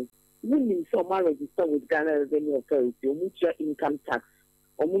you women so register with Ghana Revenue Authority much income tax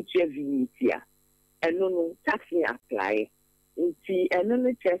or much VAT and no tax may apply and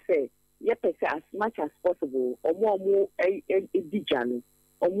no say as much as possible or more a dijan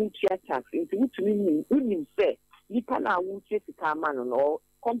or much tax into which women say you can now chase the car man or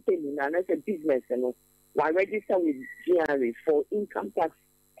company and as a business and why register with GRA for income tax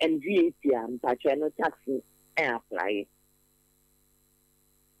and VAT and channel tax and apply.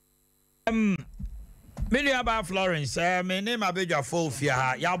 Milliaba Florence, my name Abeja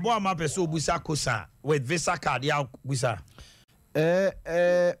Fofia, ya boa ma peso busa kosa with Visa card ya busa.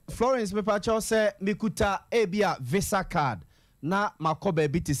 Florence me pacho say mikuta ebia Visa card na makoba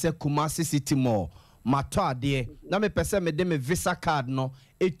biti se Kumasi City Mall. Mato ade na me pese me de me Visa card no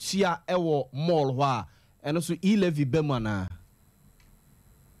etua ewo mall ho a eno so e-levy bemu na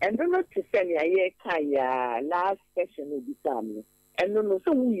and don't know to send ya kaya last session of the time and no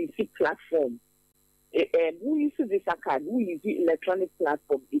so we see platform we use Visa card we use electronic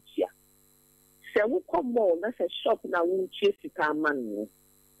platform each year so we come more that's a shop now we chase the car man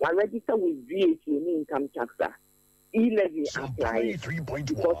we register with VAT income tax e-levy apply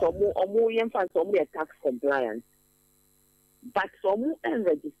because more infants some tax compliance but some and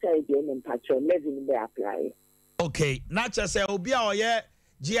register again and patron levy they apply. Okay, not just say obi a oye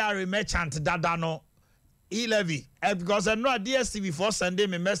GRA merchant dada no e-levy because I know DSTV before sending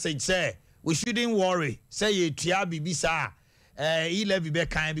me message say we shouldn't worry say you tia bibi sa e-levy be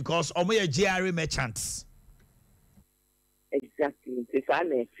kind because omo ye GRA merchants. Exactly, it's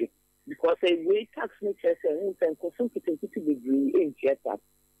an because a way tax makers and consume to degree in theater.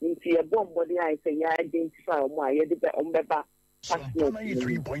 Into a bomb body, I say, I identify why you did on Beba tax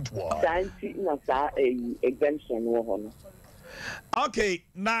 3.1 exemption. Okay,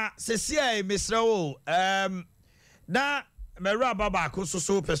 now, Cecilia, Mr. O, now, Mera Baba,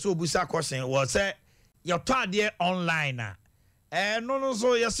 so pursue Busa question was your tardy online. No,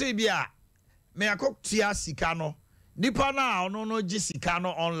 so you see, Bia, may I cook Tia Sicano. Nipa na no Jessica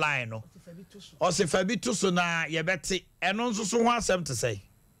online no. O se fabi to so na ye beti eno nso so ho asem te say.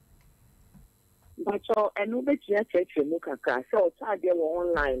 But eno be tia church mu kaka so o ta de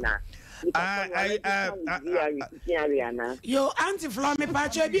online na. Yo anti flow me pa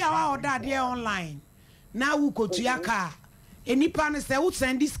cho bi a wa order de online. Na wu kotua ka. Enipa ne se wo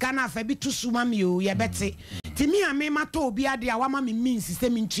send this scanner fabi to so ma me o ye beti. Timi a me mato obi ade a wama me mean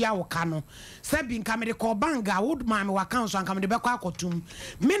system ntua wo ka no se bi nka me de ko banga wood ma me wa kan so nka me de be kwa akotum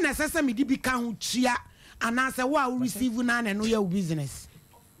me na sese me di bi ka ho tua ana se wo a receive na na no ya business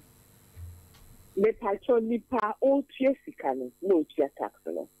me pacho nipa o tua sika no no tua tax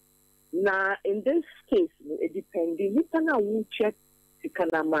no na in this case it depends nipa na wo tua sika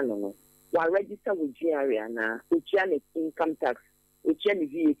na ma no wa register with GRA na o tua income tax o tua ni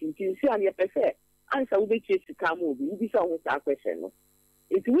VAT nti si an ye pese answer we be chase to come over. You be so that question.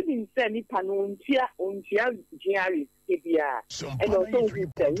 It wouldn't say any panon on GRA and also we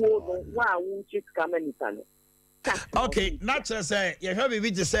say, wow, won't just come any panel. Okay, not just say, you heard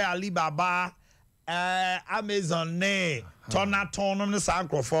me to say Alibaba, Amazon, Tonaton on the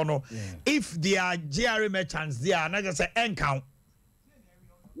Sancrofono. If they are GRA merchants, they are not just say count.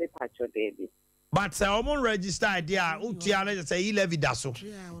 Let's patch your baby. But say omo register idea utiale say e-levy daso.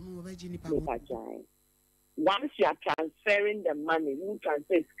 Once you are transferring the money, you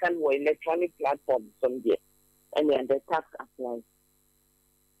transfer scan or electronic platform from there, and then the tax applies.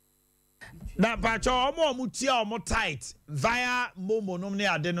 Na pacho omo mutia omo tight via momo no ne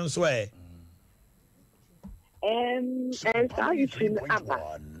ade no so e. And how you feel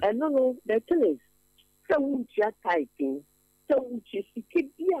about? And no, the thing is, so mutia tight. So which is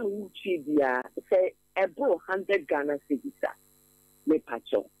Kibia Uchibia say about 100 Ghana cedis. Me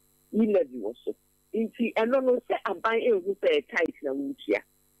pacho. E-levy also. Inti and no say I buy who say a tight na Uchia.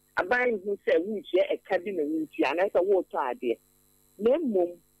 I buy who say Uchia a cabin and Uchia and that's a water idea. Name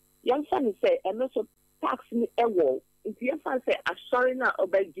mum, young son say and also tax me a wall. If your son say a sorry now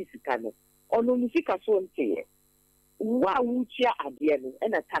about Jessica or no Nisika so say. Wa Uchia idea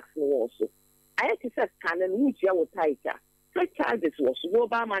and a tax me also. I had to say canon Uchia was tighter. Charges was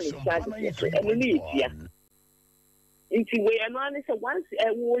mobile money charges and need ya. If you were not once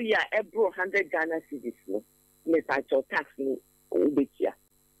a warrior, a bro 100 Ghana cedis, let I tax me.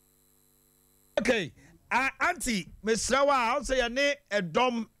 Okay, Auntie, Miss Rawa, I'll say a ne a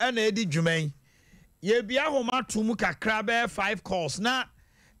dom and Eddie Jumain. Ye be a homa to muka crabbe 5 calls. Na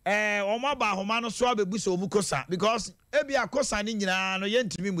Omaba Homano Swabe Buso Mukosa, because Ebia Kosa Nina no yen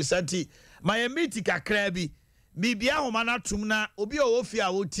to me Musanti, my emitica crabby, be be a homana tumna, Obio Ofia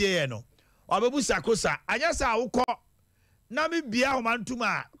Utieno, or Bebusa Kosa. I just I will call Nami Bia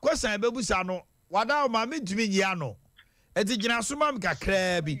Homantuma, Kosa Bebusano, Wada Mami Jimiano. Eti jina suma mka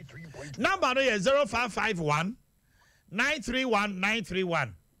krebi. Number no 0551 931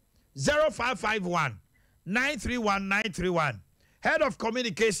 931. 0551 931 931. Head of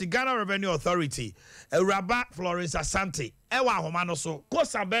Communication, Ghana Revenue Authority, Rabat Florence Asante. Ewa homano so.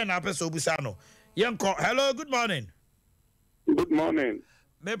 Kosa ben apeso busano. Yanko, hello, good morning. Good morning.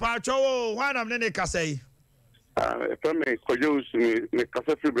 Me pacho wan am nene kasei. From me Kojo me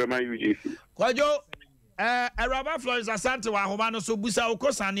kasa fi brema UGC. Kojo Rabba Florence Asante wa homano so busa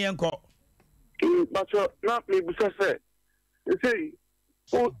okosa ne enko. But not me busa say. Say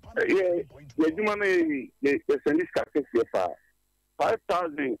oh yeah juma me the sendis ka se fa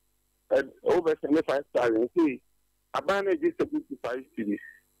 5,000 over 75,000 see abana just 75 cities.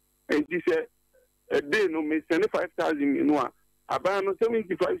 And she said a day no me 75,000 you know abana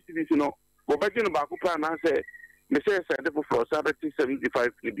 75 cities you know but back in back plan I say me say for 75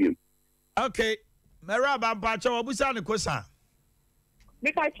 billion. Okay. Meraba mpacha obusa ne kosa.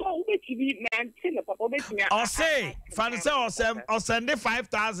 Me ka cho ubetimi maintain papa obetimi. O say fan say o send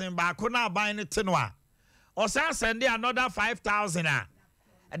 5,000 ba ko na ban ne te no a. O say send another 5,000 a.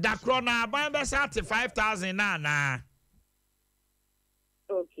 Da kro na ban be sa 5,000 na.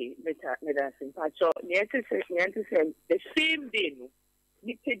 Okay, better mpacha. Niente say the same day no.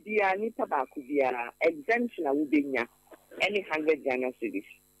 Nipa dia nipa ba ku bia exemption a wubenya any 100 Ghana cedis.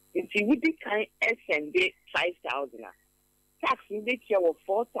 If you would kind send 5,000, tax in the year of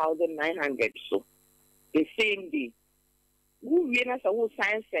 4,900. So the same day, who winners will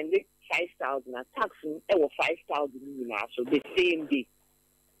sign send 5,000, tax in 5,000. So the same day,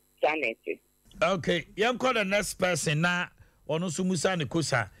 Janet. Okay, you call the next person now. Onosumusa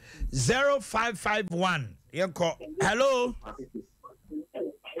Nikosa 0551. You call. Hello.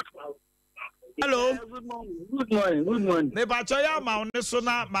 Hello. Good morning. Me ba choya ma one so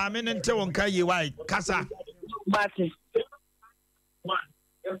na ma me nte wonka yi wai kasa. Bati.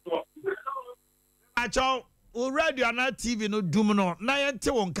 Acho o radio na TV no dum no na ye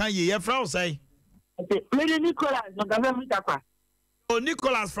nte wonka yi ye fra o say. Me Nicholas no ga me takwa. Oh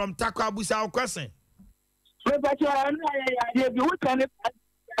Nicholas from Takwa Busa question. Me ba choya na ya bi wo tane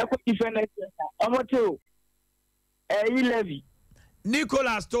ko different omoto. Levy.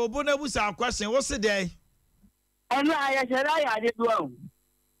 Nicholas to busa question what's the day? And I did wrong.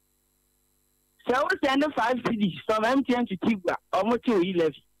 So we send 5 cities from MTN to Tigwa, almost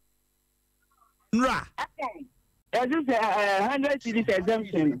 11. Ra. That is 100 cities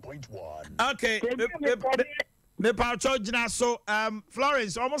exemption. Okay. Me pa charge na so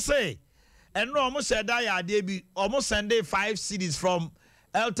Florence almost say and no almost said I be almost send 5 cities from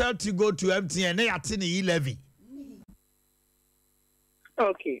Eltel to go to MTN they at 11.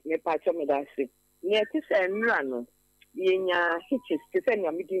 Okay, me pacho me dasi. Nye ti se nra no. Yenya hitches ti se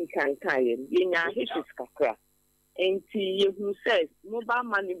nya midin kan yenya hitches kakra. Enti yehu se mobile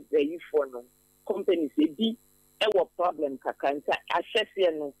money be for no. Companies e bi wo problem kakra nta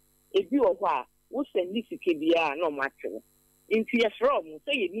ahwese no. E bi wo ho a wo send sike bia na o matwe. Enti ye from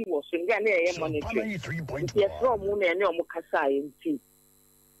say ye ni wo so nga na ye monitor. Enti ye from na ene o mukasa enti.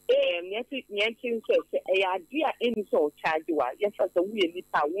 Niente say idea any so charge wa yes as we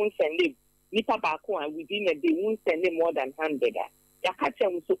nipa won send them nipa ba ko and within a day won send them more than 100 ya ka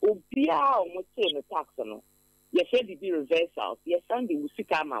chem so obia o mo say no tax no ye say the reversal ye send the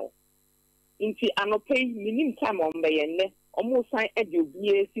usika ma wo nti anope minim time on be ne o mo sign e de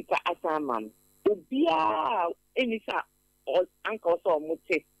obia sika asama obia any sa or anko so mo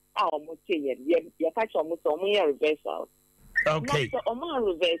say o mo say ye ka chem so mo ye reversal. Okay. So Oman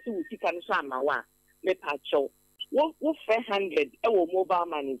reverse we see can shama wa me pacho. Wo 100 e wo mobile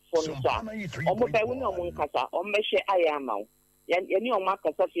money for no so. Omo pe we no mo nkasa o me hwe ayama wo. Ye ni o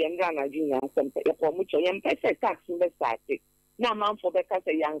makasa fi ndra na junior sempe e ko mo cho ye mpese tax be start. Na man for be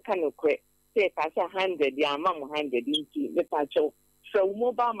kasa yan kan okre. Say kasa 100 ya ma mo 100 into me pacho. So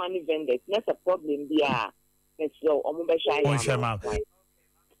mobile money vendors that's a problem bia. So omo be hwe ayama.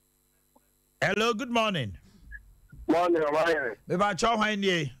 Hello, good morning. Morning, Omanhene. Me ba cho hwan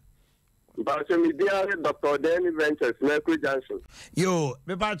nie. Ba so me dia Dr. Danny Ventures Mercury Johnson. Yo,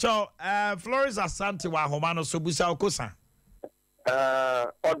 me ba cho Florence Asante wa homa no so busa okosa.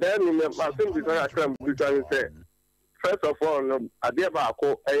 Odeni me ma so bi so akram busa ni say. First of all, no Adea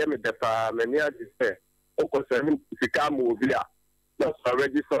Akye Abia me defa me ni adi say. 7 Sicamo Via. That's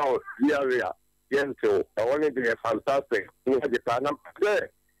already saw the area. Yento, I want to be a fantastic. We had the plan.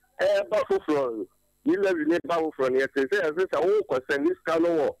 Buffalo from you live in a Buffalo from yesterday. As this, I will send this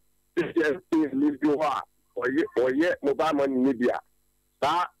canoe. Live you are, or yet mobile money media.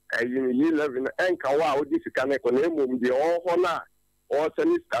 That you live in Ankawa, this can economic, the all honor, or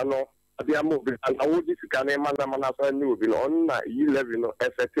Senis Cano. They are moving, and I would discuss a man moving on 11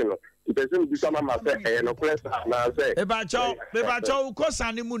 effective. It doesn't become a matter and a place. Bebacho,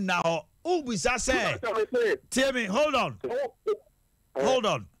 Kosanimun now. Ubisa say, tell me, hold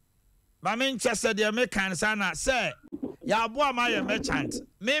on. My main chester, the American sana say, Yabua my merchant,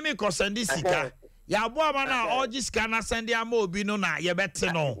 Mimi Kosendi Sika, Yabua mana, all this can send their mobile, na, you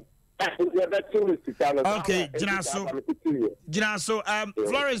better know. Okay, Jinaso,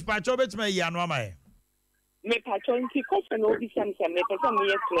 Florence Pachobet me yanwama. Me patron ki kofe no bi sam sam me pesa me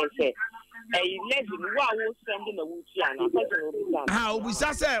yeklese. 11 wa wo send na wutia na pesa no bi sam. Ha,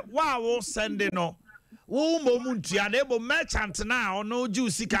 obisa say wa wo send no. Wo momuntua na ebo merchant na ono ju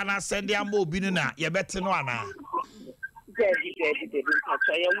sika na send ya mo obi no na ye bete no ana. Dedi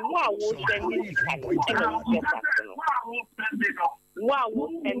patron ye wa wo send sika no. Wa wo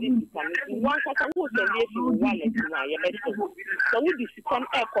send sika no. Wa kaka wo send e fi wallet na ye bete. So we di sika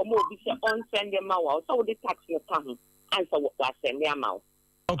e komo obi se on send ma wa. So we di tax no kan answer what send ya ma.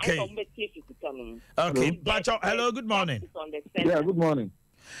 Okay. Okay. Pacho, hello, good morning. Yeah, good morning.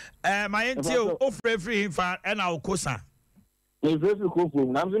 My NTO offer free him for an hour cosa. If very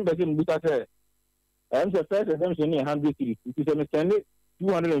cool, I'm in Beckham Buta. I'm the first exemption in 100 cities. It is a standard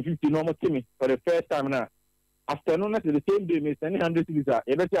 250 normal Timmy for the first time now. Afternoon at the same day, Miss 100 cities are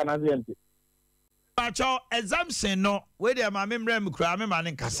every another empty. Pacho, exemption no, where the Mamim Krame man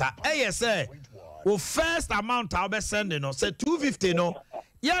in Casa. Eh, say, well, first amount I'll be sending, no, say 250 no.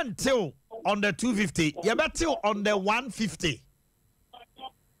 Yeah, until on the 250, yeah, but till on the 150.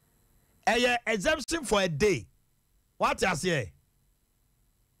 A exemption for a day. What you say?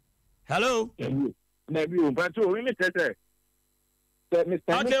 Hello? Okay,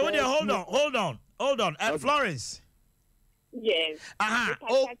 hold on. Florence. Yes.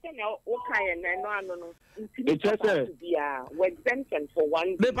 Oh. It's just exemption for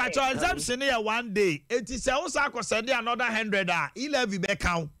 1 day. The exemption here 1 day. It is also send another 100. 11 back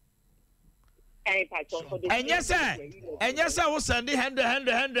count. And yes, sir. And yes, I will send 100,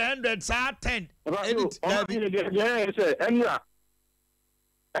 10. Yes, sir.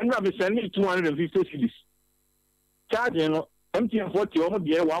 And I'll be sending 250 cities. Charging MTN 40 almost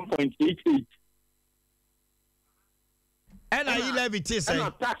 1.88. And I levy it say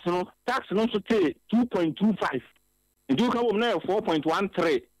tax no so take 2.25. You come now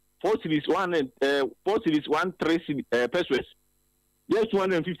 4.13. 4 series 13 pesos. Yes,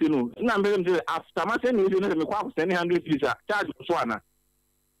 250 no. Now I'm going to after my sending you me kwa send 100 cities charge so ana.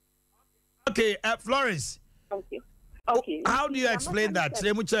 Okay, Florence. Okay. How do you explain that?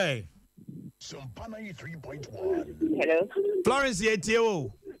 Sompa 93.1. Hello. Florence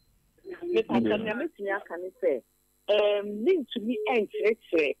yetio. Me patron na metumi aka ne say link to me entry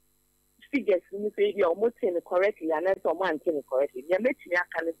figures ni say you almost saying correctly and so man saying correctly. Ya metumi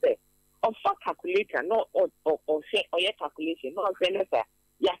aka ne say of calculator no or say or your calculation no say ne say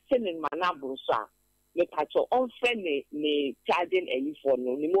ya sending manabro so me patron on friend ne charging any for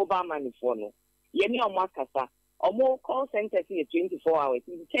no ni mobile money for no. Ye ni omo akasa omo call center in 24 hours.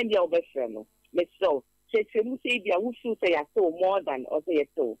 You can be our best friend no. Me so say mu say dia we feel say ya so more than or say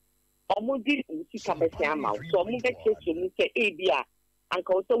so. Omo di usika bese ama so omo be cheche mu say ebia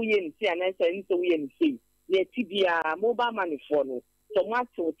anka o so we nti anansa ni so we nti ye tibia mobile money for no so ma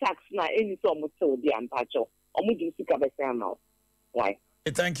to tax na any so omo to di ampacho omo di usika bese ama why.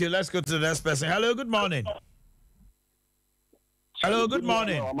 Thank you. Let's go to the next person. Hello, good morning. Hello, good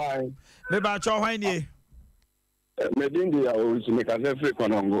morning. Beba cho hwani Medindi ya original kase free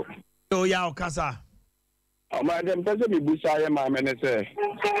konongo. Oh ya okasa. Ama dem pese bi busa ye ma me ne say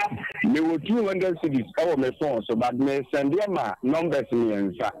me wo 200 cities awo me phone so but me send them ma numbers ni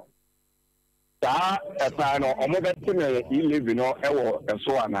ensa. Ta epa no omo beti me 11 no ewo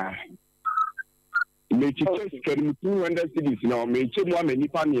eso ana. Me chi check 200 cities no me chi mo me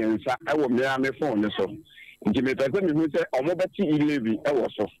nipa ni ensa ewo me phone so. Nti me pese me say omo beti 11 ewo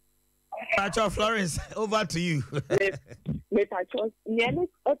so. Pacho Florence, over to you. Me Pacho, nyane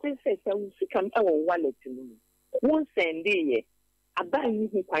ote say we come our wallet no. Won send ye. Abai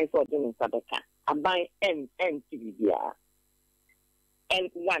ni kwan for dem sabeka. Abai TV dia. And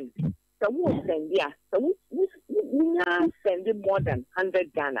one. So we send ya. So we send more than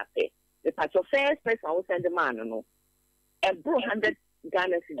 100 Ghana pay. The Pacho first person will send the man no. A bro 100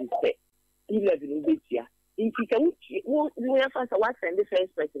 Ghana cedis pay. e-levy no betia. In Tika, we have to watch and the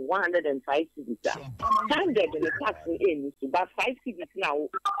first person 105 cities. 100 in the tax in but 5 cities now. You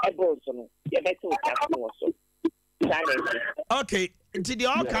better tax also. Okay, until the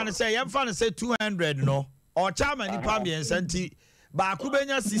all can say, I'm fine to say 200, no, or chairman, the Pamian Santi, but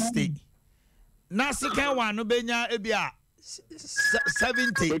Kubenya 60. Nasika one, Ubenya Ebia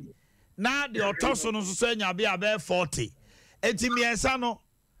 70. Now the autosono Susenya be about 40. Etimiasano,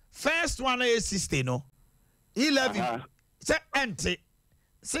 first one is 60, no. 11. Say empty.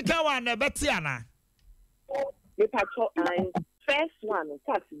 Second one, Betiana. The first one,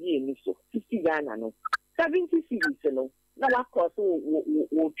 tax year, so 50 Ghana, no. 70 cities, no. Now, of course,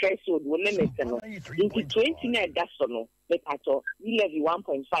 will threshold will limit, no. Into 29, that's no. The patrol, we levy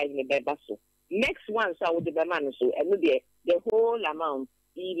 1.5 in the Bebasso. Next one, so with the man, so, and the whole amount,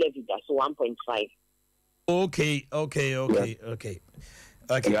 he levy that's 1.5. Okay.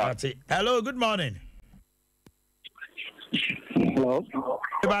 Yeah. Hello, good morning. Hello.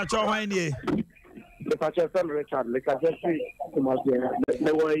 About your wine here. Richard, like I just say,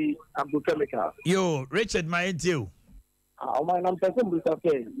 the way I'm to chemical. Yo, Richard, my you. My name is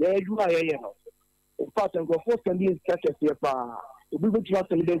okay. Yeah, you are here. In fact, I'm going to send these catches here. We will just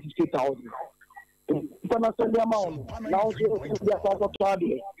send 60,000. If I'm not sending the amount, now we are going to try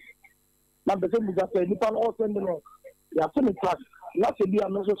it. Now, the same as I said, you can also send them. You have seen tax. Not to be a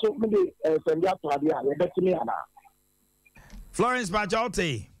measure so many send out to Adea. You bet me, Anna. Florence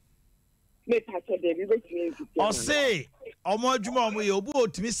Bajote. Or say, Omojuma, we will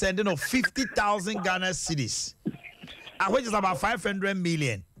to me sending of 50,000 Ghana cedis, which is about 500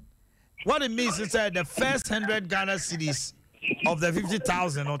 million. What it means is that the first 100 Ghana cedis of the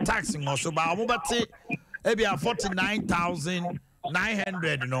 50,000 or taxing also, but I'm about to maybe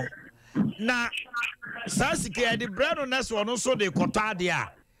 49,900, you know. Now, Sasiki, the bread on this one also the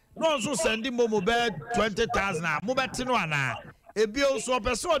Kotadia. No, also sending Momo 20,000. Mobatino. A bill so a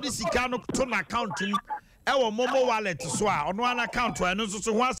person this cannot turn accounting our Momo wallet so on one account and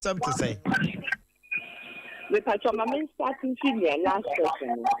also wants them to say. The Pachoma main starting senior last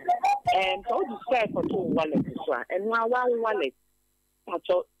person and all the fair for 2 wallets and one wallet.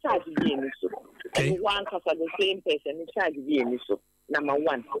 Pacho charge the and one because of the same person charge the number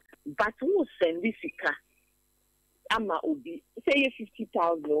one. But who send this car? Ama Obi say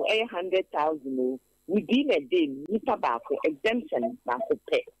 50,000 or 100,000 within a day, tobacco exemption tobacco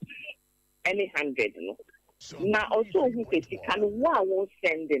pay any 100 no. Now also who can won't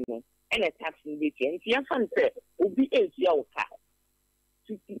send no and a tax in the and your fan say will be 8 year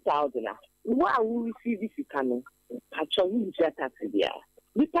 50,000. Why will we see this canon? Pacho will get tax there.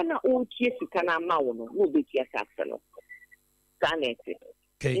 We cannot all chase can amount will be your tax no.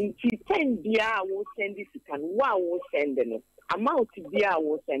 Okay. In 10 years will send this can why will send no amount there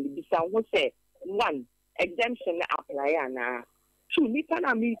will send this will say 1 exemption apply na 2 nipa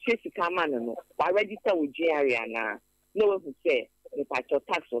na me chase kama no already say with GRA na no one who say the tax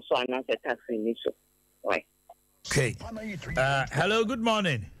also announce tax in so right. Okay. Hello, good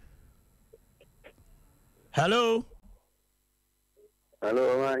morning. Hello,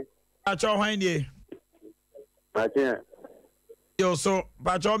 hi. Pacho Wine. Pacho. Yo, so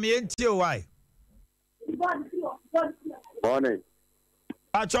Pacho me enti why? Morning.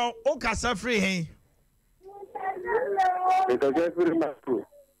 Pacho o kasa free hen. Because every man too.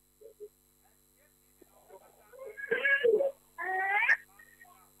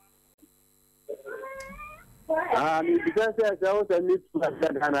 Because I was a need to have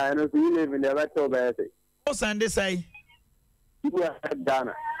Ghana and if you live in the retro base. What's Sunday say? 200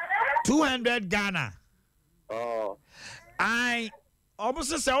 Ghana. 200 Ghana. Oh. I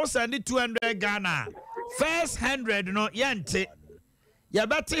almost say I was sending 200 Ghana. First 100 no yente. You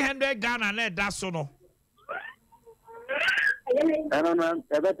bet 100 Ghana let that so no. I don't know.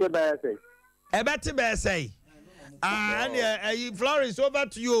 I bet you say. And Florence, over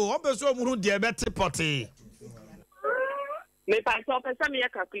to you. I'm so who diabetes potty. Me pass up some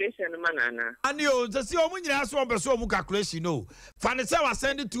calculation, manana. And you just see when you ask one person calculation. No, Fanny was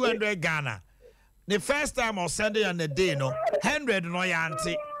sending 200 Ghana. The first time I was sending on the day, no 100 no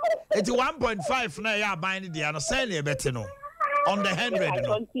yanti. It's 1.5 now. You are buying the other sending a better no on the 100.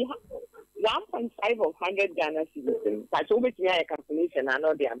 No. 1.5 of 100 Ghana citizens. But over to a calculation, I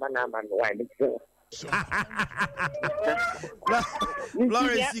know the amount why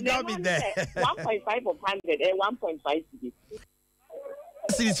Florence, you got me there. 1.5 of 100 and 1.5 cedis.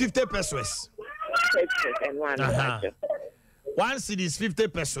 Cedis 50 pesos. And one. 1 cedis 50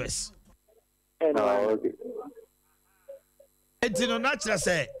 pesos. Okay. And you know, natural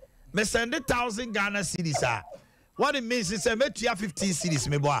say, me send 1,000 Ghana cedis. What it means is, I met you 15 cedis,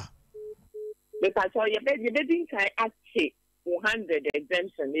 me boy. Because you bedding can actually 100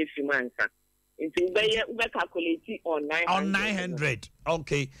 exemption if you man. If you calculate it on 900. On 900.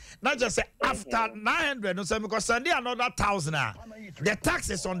 Okay. Not just say after 900, no, because Sunday another 1,000. The tax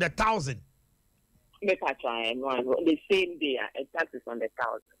is on the 1,000. Make a try and one the same day. A tax is on the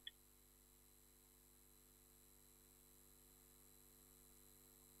 1,000.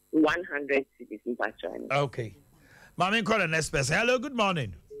 $100 citizens are trying. Okay. Mami, call the next person. Hello, good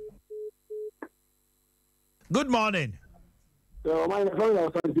morning. Good morning. My phone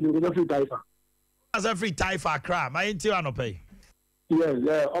is free Taifa. As a free Taifa crab, I ain't you pay. Yes,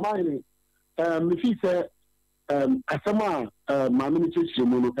 Omanhene. If he say, Asama, my ministry,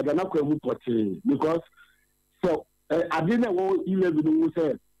 and then I could move because so I didn't know you live in the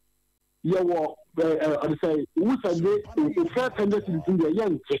say. You were, I say, who said the first 100 citizens are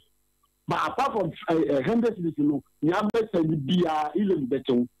young. But apart from 100 citizens, you have to send the BR 11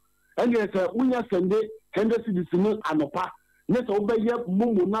 better. And yes, when you send it, 100 citizens and a pack. Let obey your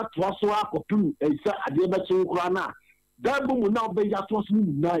mumu not to us or two, and say, I did not say, Grana. That mumu now be your toss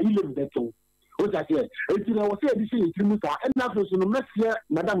now 11 better. What I say, it's in our say, this is and nothing to next year,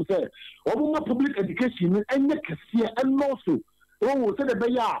 Madame said, over public education and next year, and also, oh, said the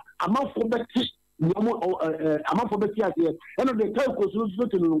Bayer, amount for the amount for the year, and of the telco, so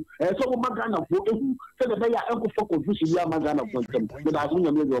Magana for said the Bayer, Uncle for confusion, Magana for them, but I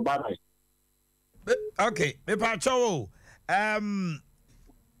wouldn't make your bad. Okay, me pacho.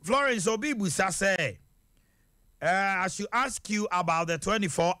 Florence Obibusa say, I should ask you about the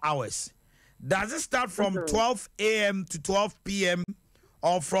 24 hours. Does it start from 12 a.m. to 12 p.m.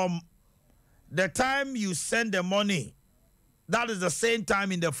 or from the time you send the money? That is the same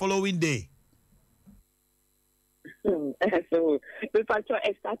time in the following day. So, the factor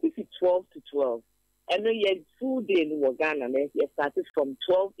started from 12 to 12. And then you had full day in Ghana, and it started from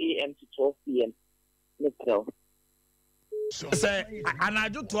 12 a.m. to 12 p.m. Say, and I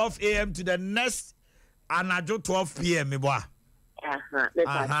do 12 a.m. to the next, and I do 12 p.m. Me boy. I'm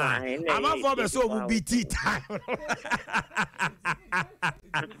not for the so will be tea time.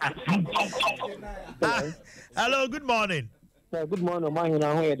 Hello, good morning. Good morning, Omanhene.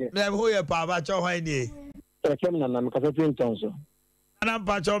 How are you? Who you Papa Chow Haini? I'm Casatin Tonso. And I'm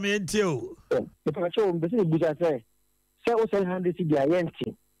Pacho me and you. The Pacho, Bessie Buja say, 700 CDI.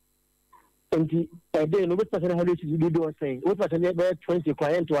 And the day, no person how you do say, what was a 20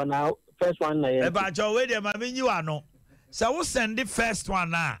 client to now, first one. About your way, I mean, you are no. So we'll send the first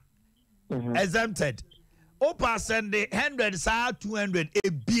one now. Exempted. Opa send the 100, 200, a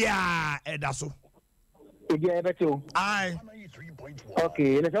beer, and that's all. Aye.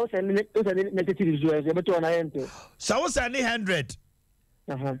 Okay, and I was sending it to the negative. So we'll send the 100.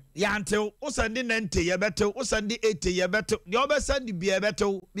 Yeah, until we send the 90, you better, we send the 80, you better, you better send the beer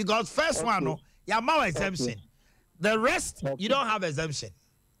better because first one, no, you have more exemption. The rest, you don't have exemption.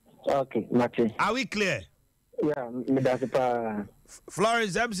 Okay, nothing. Are we clear? Yeah, that's a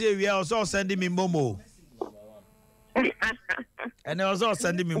Florence MC, we are also sending me Momo. And they also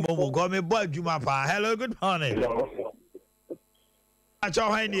sending me Momo. Go me boy Juma pa. Hello, good morning. Hello. Acho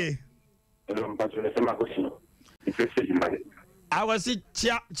Haini. I was see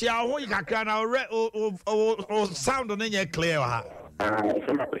chia ho ikakra na o sound on your clear ha.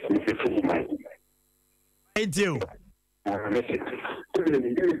 Thank you.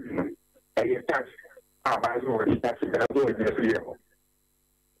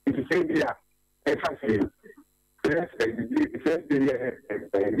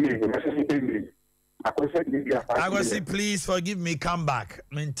 I was say, please forgive me, come back.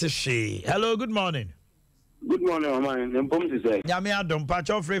 Hello, good morning. Good morning, man. I'm going to say, Yami Adam, patch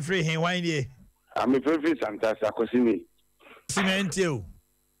off free, he wine ye. I'm a very fantastic. I see me. Cement you.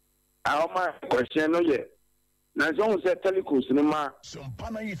 Our question, no, yet. Now, someone said telecom cinema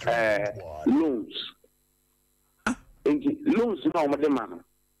loans. Loans, no, madam.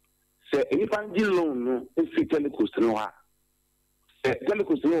 Say, if I do loan, no, it's telecom cinema.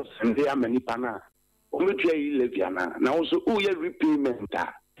 Telecom cinema, and they are many pana. Which way you live, Yana. Now, also, who you repayment,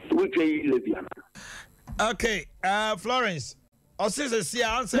 which way you live, Yana. Okay, Florence. Osisi see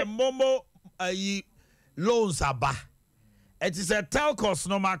answer Momo loans aba. It is a telcos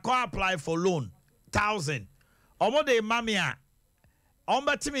no ma can apply for loan 1,000. Omo de mamia.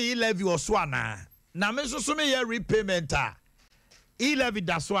 Omba timi levy oswana. Na me so me ye repayment levy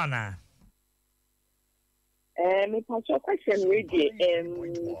daswana. Me pacho question ready.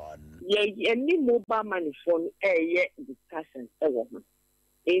 Any mobile money phone discussion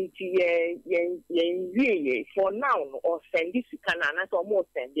for now or send this can and almost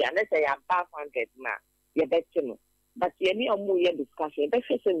send the unless I have 500 now. You bet you know. but any more discussion. That's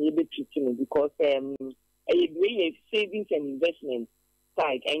just a little bit tricky because a savings and investment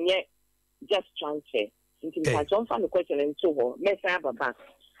side and yet just transfer. I don't find the question and so on. Let's have a back.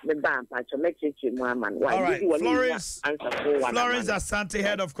 All right, Florence Asante,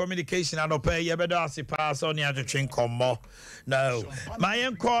 head of communication, and Opay, you better ask pass on your train come. No, my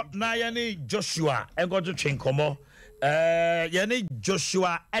uncle Nayani Joshua, and got to train come. Yani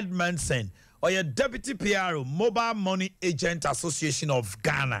Joshua Edmondson, or your deputy PRO, Mobile Money Agent Association of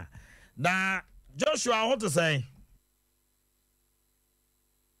Ghana. Now, Joshua, I want to say,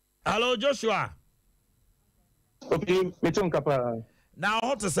 hello, Joshua. Okay, now,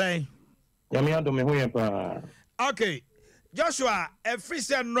 what to say? Okay, Joshua, a free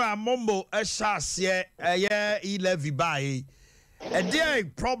send no mombo a shasye a year 11 by a day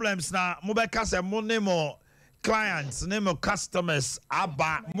problems now. Mobekas and money clients, name of customers,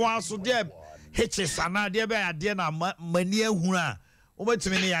 abba, more so dear hitches and idea by a dinner mania huna. What's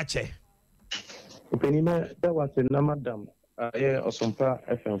many ache? That was a madam. Yeah, Sompa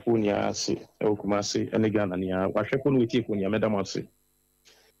FM Funia, Okumasi, and again, and ya, what happened with you when you madam was it?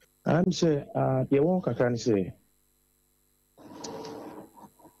 I'm say, you won't can say,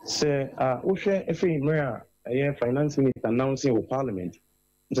 Usha, if you financing is announcing of Parliament,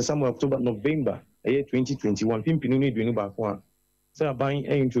 the summer October, November, 2021, Pimpini doing back one. So, buying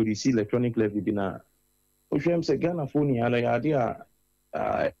into the electronic levy dinner. Usha, say, Ghana Funia, and the idea,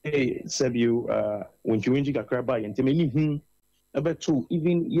 said you, when you win a crab by and to about two,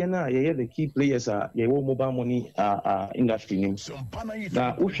 even Yena, the key players are your mobile money industry names.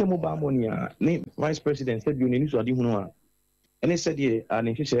 Now, Usha mobile money, name Vice President said you need to do and he said, yeah, and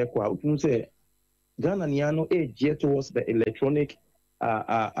if you say, Ghana Niano age yet towards the electronic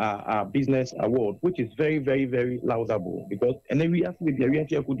business award, which is very, very, very laudable because, and then we asked with the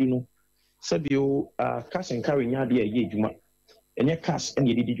reality could know, said you cash and carry Yadia Ye Juma, and your cash and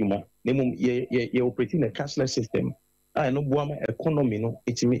ye did Juma, you're operating a cashless system. I know Buama economy, no,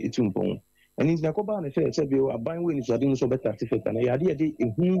 it's me, it's and in Nakoba, and said you are buying when you are doing so better, and the idea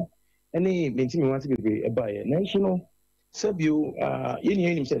in whom any maintaining wants to be a buyer. National said you,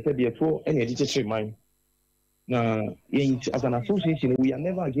 himself said before any editorial mind. Now, as an association, we are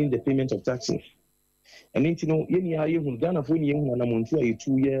never against the payment of taxes. And you know, any are Ghana for you, and I'm on 2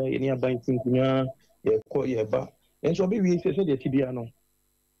 year, any buying things, call your back. And so we said the Tibiano.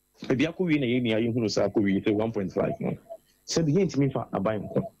 Maybe I could win a year, who say 1.5. No, said the hint me for a buying.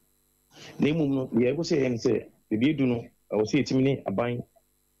 Name, we ever say and say, the beer do know, I will say it to me a buying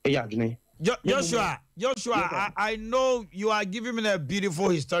a yard. Joshua, I know you are giving me a beautiful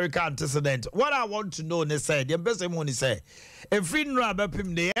historical antecedent. What I want to know, they said, the best one is say, a free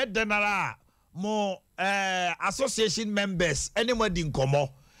rabapim, the head general, more association members, anybody in Como.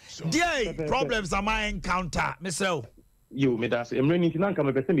 Dear problems am I encounter, Mr. You made us a running to come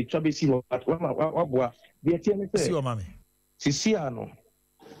a better chubby see what the TMS. Mammy. Siciano.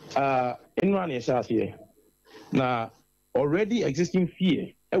 In one year here. Now, already existing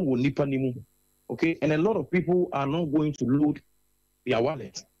fear, I will nip okay, and a lot of people are not going to load their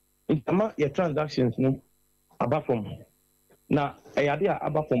wallet. In your transactions, no, about from now, I idea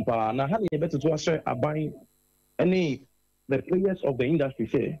about from power. Now, how you better to us buying any the players of the industry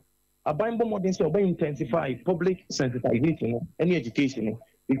say. A buying more than so intensify public sensitization, any education,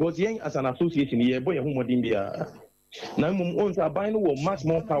 because young as an association, yeah, boy, whom would India now owns a buying much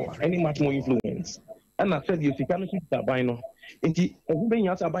more power, any much more influence. And I said, you see, can that buying into being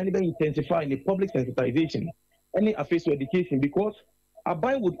as a buying intensify the public sensitization, any affairs to education, because a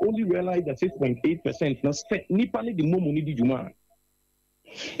buy would only realize that 6.8% now nipping the more money did you man.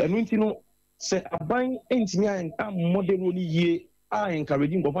 And when you know, say a buying engineer and I'm modern ye. I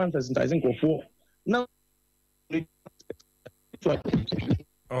encouraging government sensitizing for now.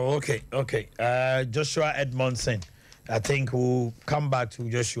 Oh, okay. Joshua Edmondson. I think we'll come back to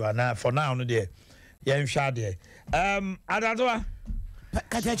Joshua now. For now, no dear. Yeah, I'm sure there. Adadwa.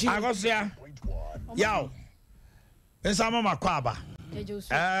 Agosia. Yaw. Ensama makwaba.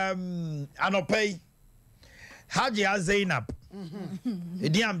 Anopay. Adea Zainab.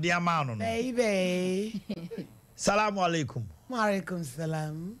 Idiam diamano. Baby. Salamu alaikum. Alaikum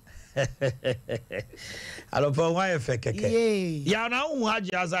salam. Alopo wa efe keke. Ya na hu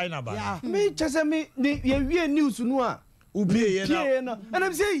Adea Zainab. Ya. Me chese me ye news nu a. Ubie ye na. And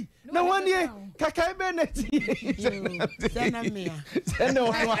I'm say na one year kakai be na ti. Send me. Send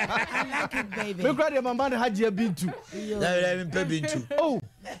no. I like it baby. Me grade mama na Adea Bintu. Na me pe Bintu. Oh.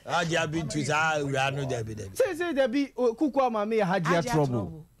 Adea Bintu sa we are no there be there. Say there be kuku ama me Adea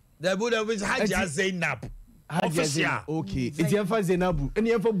trouble. There be Adea Zainab. official. Okay. It's your first Zenabu.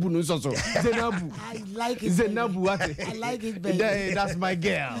 Any ever bonus also. Zenabu. I like it. Zenabu, what? I like it, baby. That's my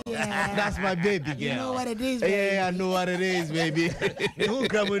girl. Yeah. That's my baby girl. You know what it is, baby. Yeah, I know what it is, baby. Who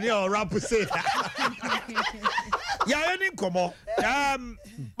come with your rap say? Yeah, I didn't come on.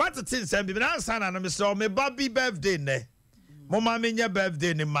 But the thing said, "But I'm saying, I'm so my baby birthday ne. Mama minya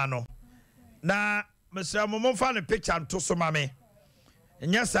birthday ni mano. Na, Mr. Momo found a picture and to so mami.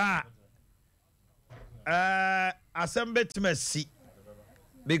 And yes, sir. Assemble to me see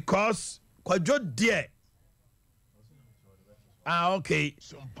because kwajo dear. Okay.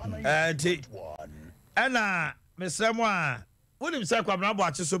 And Mr. Moa, what him say kwam na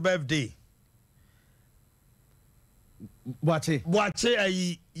boache so birthday. Boache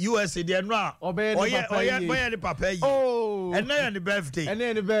ayi USA the no oye the papa yi. Oh, and na the birthday. And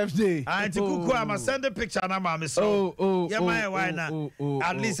then the birthday. Auntie Kuku, I'm send a picture na mama so. Yeah, my why na.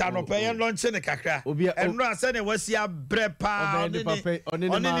 At least I no pay launch ne kakra. And no send e was ya brepa on the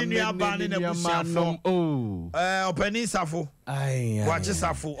new ban in a bushafo. Oh. Opening safo. Aye. Watch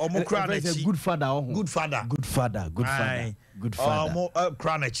safo. Omo kranachi. Good father. Good father. Good father. Good father. Good father. Omo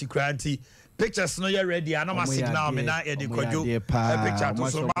kranachi kranti. Pictures no you ready. I know my signal me na e de kojo. A picture to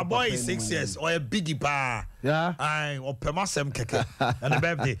so my boy is 6 years or a biggie pa. Yeah. Aye, or pemasem keke and the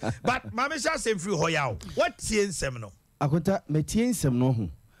birthday. But mama shall say free hoya. What tien sem no? Akonta me tien sem no ho.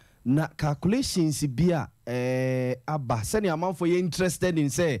 Na calculations bia aba send your man for you interested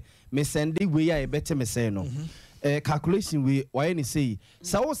in say me send we ya better me say no. Calculation we why ni say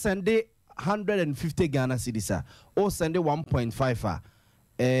so send 150 Ghana cedis or send 1.5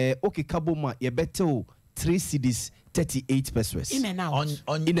 okay kaboma ye better 3 cedis 38 pesos in and out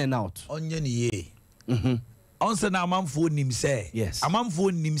in and out onye ni ye onse na amamfo nim say yes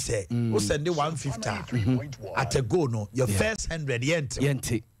amamfo nim say o send 150 at a go no your first 100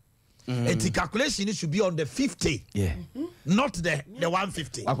 yente and the calculation should be on the 50 not the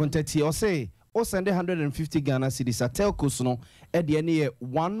 150 akontati o say o send 150 Ghana cedis at telcos no e de ne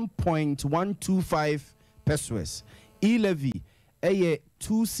 1.125 pesos e-levy 2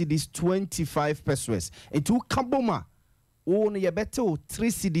 cedis 25 pesos. And 2 kaboma. Oh, you better 3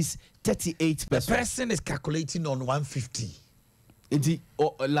 cedis 38 pesos. The person is calculating on 150.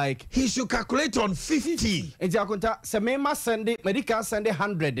 Like he should calculate on 50. And Jaconta, Samema send it, Medica send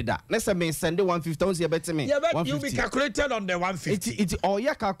 100. Let's say me send 150. You better me. Yeah, but you'll be calculated on the 150. It's all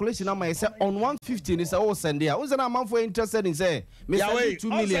your calculation. I say on 150 is all send there. Who's an amount for interested in say? Me send 2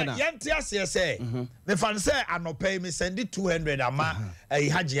 million. Yantias say. Me fan say I no pay me send it 200 ama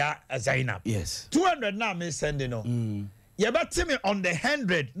Hajia Zainab. Yes. 200 now me send no. You better me on the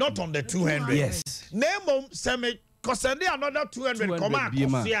 100, not on the 200. Yes. Name send me. Cause send another 200 come out.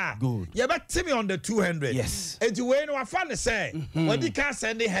 Good. You better me on the 200. Yes. And you when I find say when you can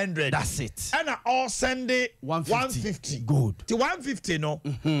send 100. That's it. And I all send it 150. Good. The 150 no.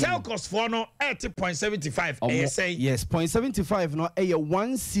 Tell cost for no 80.75. Say yes, 0.75 no.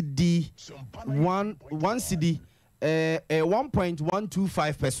 1 CD 1 CD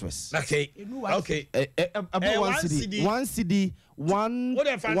 1.125 pesos. Okay. Okay. 1 CD 1. What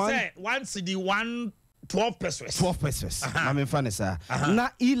if I say 1 CD 1 12 pesos. 12 pesos. I'm funny, sir. Na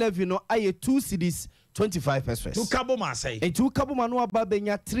e-levy no aye 2 cedis 25 pesos. 2 kaboma say. And 2 kaboma no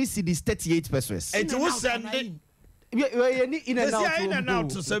ababenya 3 cedis 38 pesos. And you send it. In and out. In and out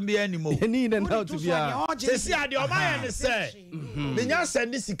to send me anymore. In and out to be. They see the Omanhene say. The nya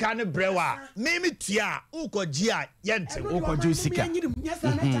send this kind brewa. Mimi tia uko jia yente. Uko jusika.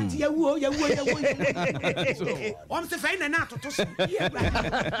 I'm the fine and out to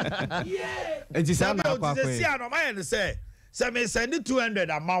And this is the see Omanhene say. Say send it 200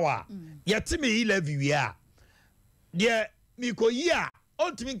 amawa. Yet me e-levy ya. Yeah, me ko ya.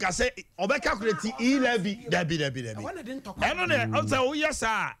 Ultimately, can say over calculate e-levy. Debbie. I don't know. Also, yes,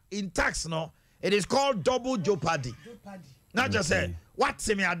 sir. In tax, no, it is called double jeopardy. Not just say what's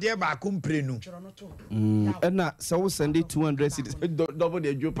me idea by comprenu. And now, so send it 200 cities. Double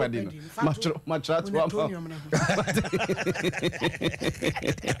the jeopardy. Much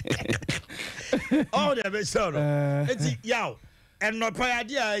Oh, the best son. It's Yaw. And no pay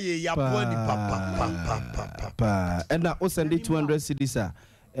idea ya papa. And now send it 200 cities.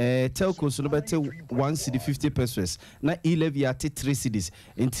 Telco so no better 1 cedi 50 pesos. Na e-levy at 3 cedis.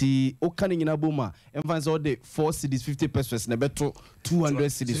 Enti o kanin na boma. Enfans all the 4 cedis 50 pesos. Na better 200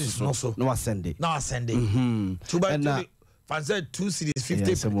 cedis. No send it. No send it. 2 cedis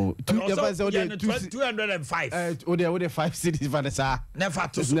 50. 205. Oh, there 5 cedis for the sir. Never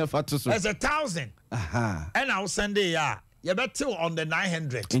to. There's 1,000. And I'll send it. Yeah. You better on the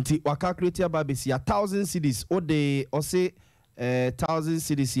 900. Inti wa calculate about 1,000 cedis. Or say 1,000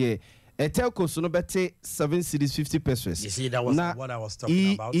 cedis here. telco so no bete 7 cedis 50 pesos. You see, that was what I was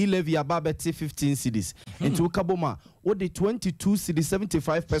talking about. E-levy aba bete 15 cedis. Into ukaboma, what the 22 cedis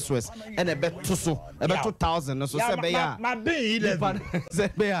 75 pesos and a bet to so about 2,000. So say beya. My be e-levy. Say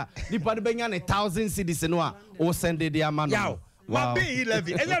beya. The pan benya 1,000 cedis no o send the amount. My be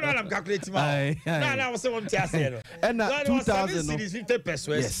e-levy. And then I'm calculating. No, I was saying what I said. And 2,000 cedis 50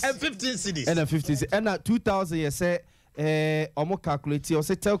 pesos and 15 cedis. And 15 and 2,000 you say omo calculate or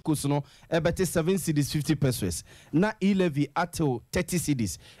say telco so no ebete 7 cedis 50 pesos na e-levy ato 30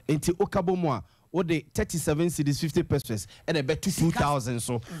 cedis enti okabomo o de 37 cedis 50 pesos and ebete 2,000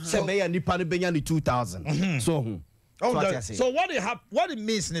 so say me ya nipa ne benya ni 2,000 so so what it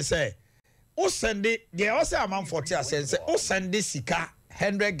means ne say o send it there also amount 40 say o send sika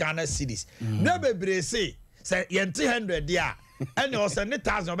 100 Ghana cedis na bebre say yenti 100 dia and you send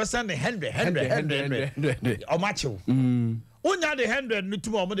 1,000 or send 100 or macho unya the 100 no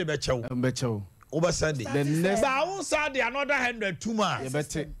tuma omo de bechew over Sunday the next ba won sa the another 100 tuma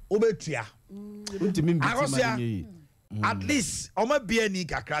obetua at least omo bia ni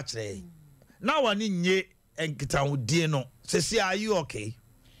kakra kire na wani nye enkita wodie no sesi are you okay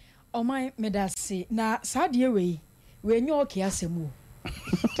my medasi na sadie we nye okay asemu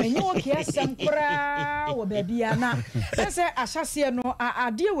enyo okay asem kra wo babia na say ahyase no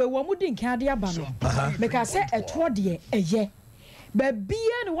ade we wo mu di nkan ade aba no meka say eto de eye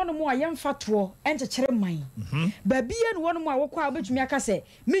babia ne wono mu ayemfa to enkyekere man babia ne wono mu awokwa obetumi aka say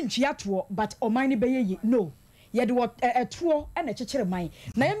mentwia to but oman ne beye no ye de eto na kyekere man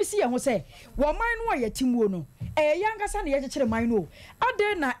na yemisi ye ho say wo man no ayetimuo no yangasa na ye kyekere man no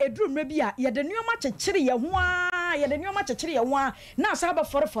ade na eduru mra bia ye de nuoma kyekere ye ho a ye de nuoma kyekere ye ho a na asaba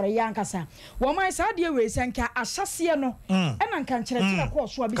forefore yankasa wo man sa de we senka ahyase no na nka nkyerɛkyerɛ kɔ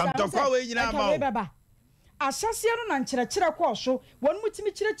so abisa kam tokwa we nyina ma ahyase no na nkyerɛkyerɛ kɔ so won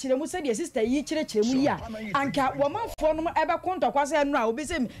mutimi kyerɛkyerɛ mu sɛ de sister yi kyerɛkyerɛ mu yi a anka wo manfo no ebe kontokwa sɛ no a obi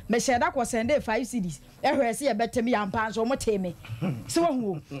sɛ me hyɛda kɔ sende 5 cedis ehwɛ sɛ ye betem ya mpa so mo teme sɛ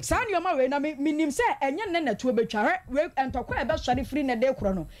wo hu saa ne ma we na minim sɛ enye ne na to betwa we entokwa ebe sɔre free ne de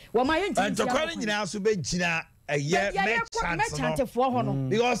korɔ no wo ma ye ntimi entokwa ne nyina so be gyina eye merchant fo ho no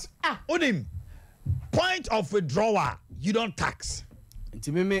because onim point of withdrawal you don't tax.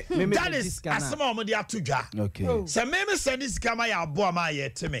 That is asema omo dia tudwa. Okay. Se me send this kama ya abo ma ye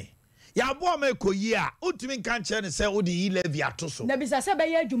teme. Ya abo ma ekoyi a utumi nka nche ne se odi e-levy ato so. Na bisa se be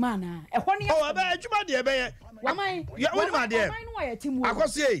ye adwuma na. Ehwo ne oh be adwuma de be ye. Waman. Ya woni ma de. Waman no ya timu.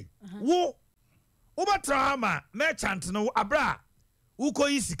 Akosie. Wo betra ma merchant no abra. Wo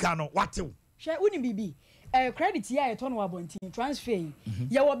koyi sika no watew. Hwe woni bibi. Credit ya eto no abontin transfer.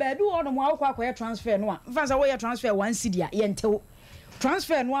 Ye wo ba bi wo no mo akwa akwa transfer no a. Mfansa wo ye transfer 1 cedi a ye ntew.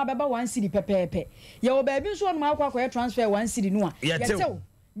 Transfer no abeba 1 cedi pepepe ye wo ba bi so no akwa transfer 1 cedi no a ye tew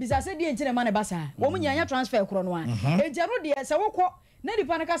bisa se die ntine ma ne basa wo munyanya transfer kro no a ejaro de se wokọ na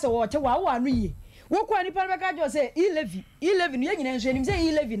dipa ne ka se wo che wa anu yi wokọ nipa ne ka jo se e-levy no ye nyina nso enim se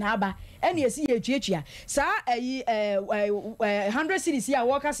e-levy na aba ene esi ye tuatua sa 100 cedis ya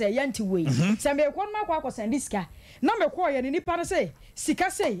wo ka se ye nti we se me kọ no akwa send diska na me kọ ye ni nipa ne se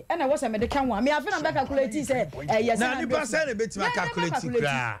sika sei ena wo se me de kan wa me afi na be calculate se yes na nipa se ne betima calculate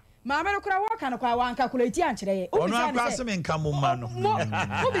kra ma me kra wo kan kwa wa calculate an kire ye ono akwa se me nka mo ma no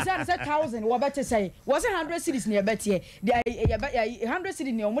wo bi say 1000 wo bete say was 100 cedis ne bete de 100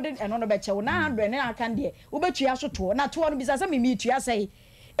 cedis ne o mo de eno no be che na 100 ne aka de wo betua so to na to no bi say me tua say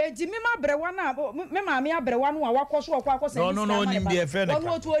enti me ma brewa na me ma me abrewa no a wakoso okwa say no nim de fe ne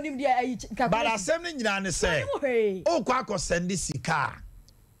ka to nim de but asem ne nyina ne say o kwa ko send sika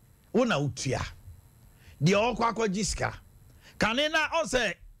wo na utua de o kwa ko gisika kanena o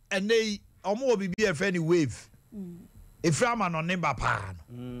say enei omo obibi e fe ni wave efra ma no ne ba pa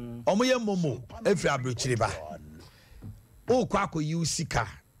no omo ye momo efra abrochiri ba o kwa ko usika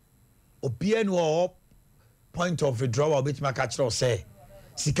obia no o point of withdrawal bit ma ka kire o say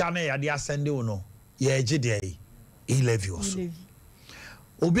sika na ya de asende wo no ye age de e-levy oso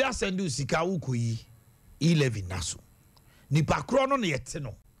obi asende sika wo koyi e-levy naso nipa kro no na yete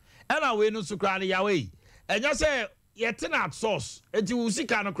no ena we no so kra na ya we enya se yete na source enti wo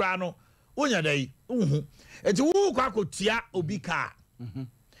sika no kra no wonya dai enti wo kwa kotua obi ka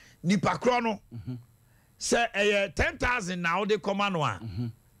nipa kro no se 10,000 na wo de koma no a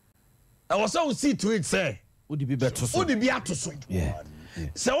e wo so see to it say odi bi beto so odi bi ato so yeah.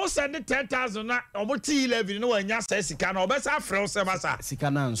 So we send 10,000 na omo T11 no wanya say sika na obesa frɛ se masa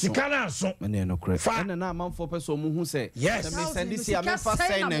sika na nso ene no kre ene na amanfo person mu hu say yes me send this ya me fa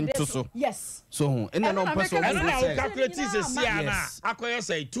say na nto so yes so ene no person mu say calculate say sia na akoye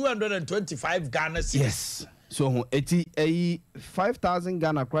say 225 Ghana cedis yes So 5,000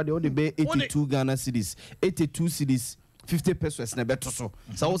 Ghana crowd only be 82 Ghana cedis, 82 cedis, 50 pesos na beto so.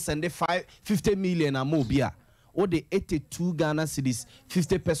 So send 50 million a mobia. Or the 82 Ghana cedis,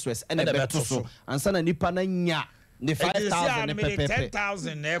 50 pesos and a beto so. And sana nipa na nya. The 5,000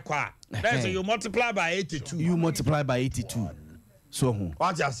 10,000 that's you multiply by 82. You multiply by 82. So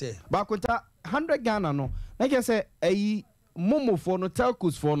what you say? Bakwenta 100 Ghana no. Like I say, momo for no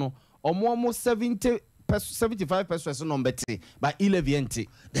telcos for no or more 75 pesos on betty by 11.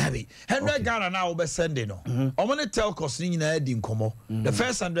 Dabi 100 Ghana now be sending no. Omone telcos ni na edi nkomo. The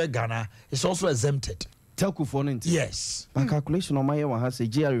first 100 Ghana is also exempted. Telco for no. Yes. By calculation on my one has a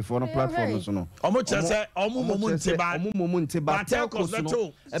GRE for no platform so no. Omo chese omo momunte ba telcos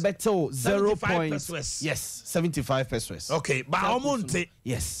beto beto 0. Yes, 75 pesos. Okay, but omunte.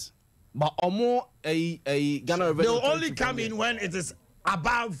 Yes. But omo a Ghana revenue. They'll only come in when it is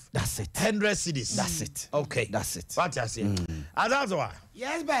above 100 cedis. That's it. Okay. That's it. What you say? And that's why.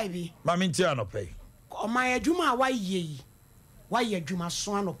 Yes, baby. Mami no pay. My adwuma why adwuma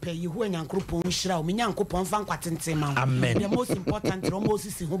so no pay you when yankropon hira o menyankopon fa nkwatente ma. Amen. The most important almost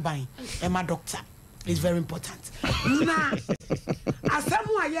is ho ban. Emma doctor is very important. Na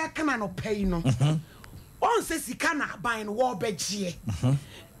asemu aye kana no pay no. On se sika na ban no wo begye.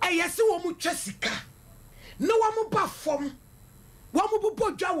 Yes, woman Jessica. No one ba from one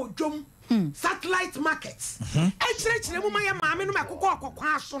more dwa wo dwom satellite markets. Echire mu ma ya maame no makoko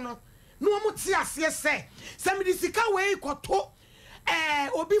akokwa aso no. No one ti ase se. Se me sika we koto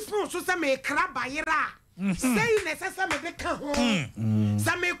obi fun so se me kra bayira. Say necessary me de ka ho.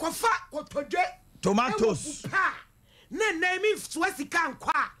 Se me kofa kotodwe tomatoes. Na mi sika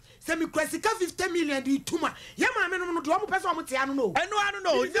nkwa. Se mi kwasika 50 million di tuma ya ma me no do mo pese o mo tia no no eno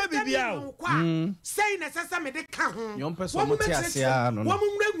no ya bibia o say necessary me de ka ho yo pese o mo tia sia no wo mo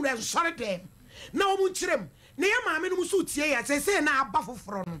nwura nsore dem na o mo nkirem na ya ma me no so tie ya say na aba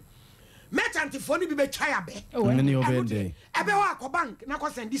foforo no merchant phone bi be twa ya be many obende ebe wa ko bank na ko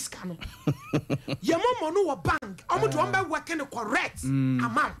send diska no ye mo no wo bank o mo do on be work no correct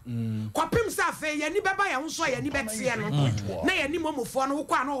amount ko pim sa fe ye ni beba ya nso ye ni betie no na ye ni momofo no wo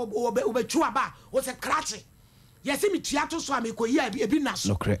kwa no obetu aba wo se crash ye se mi tua to so am ko yi ebi na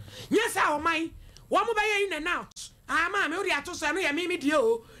so nye sa o man wo mo be ye in and out ama me ori ato so no ye mi die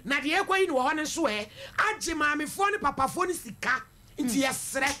o na de e kwa yi no wo ne so age ma me fo ne papa fo ne sika nti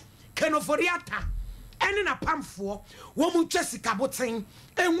yesre kenoforiata ene na pamfo wo mu twa sika boten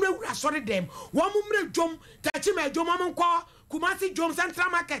enwura sori dem wo mu mre dwom tachi ma dwom am nko Kumasi dwom Central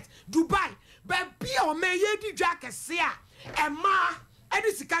Market Dubai ba bia o me ye di dwa kese a ema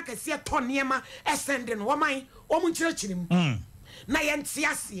ene sika kese to niema esende no wo man wo mu nkirekirim na ye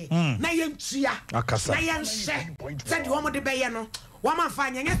ntiase na ye ntua na ye nhye said wo mu de be ye no wo man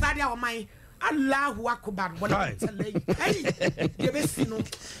fa nyanye sade a wo man Allahu akbar wala tsalai hey ye be sino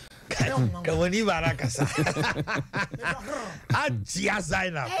Kawani barakasa. Adea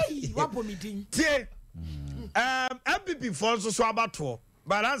Zainab. Hey, what me ding? Tie. MPP for so abato.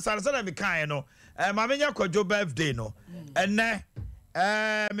 But answer say me kan no. Mamenya Kojo birthday no. Ene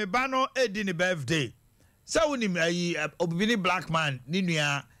me ba no edi ni birthday. Say woni obibini black man ni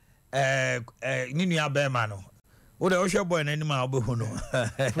nua be ma no. O de ohwe boy na anima obehu no.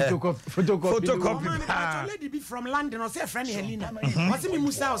 Photocopy. Man, lady be from London or say friend Helena. What me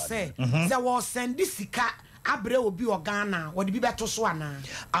Musa say? Say was send this sika abre obi o Ghana. What be beto so ana?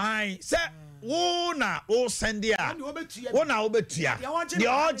 Ai say wo na o send dia. Wo na obetua. The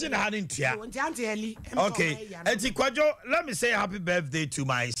origin hadn't tia. Okay. Eti Kojo, let me say happy birthday to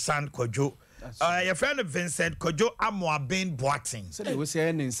my son Kojo. Your friend Vincent Kojo Amoaben Boating. So they will say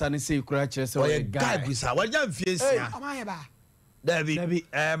any son say kura chese o guy bisa. Wanya mfiesia. Debbie,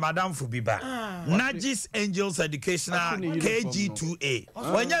 Madam Fubiba. Najis Angels Educational KG2A.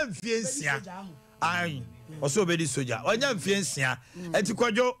 Wanya mfiesia. Ai. Also be soja. Wanya mfiesia. Eti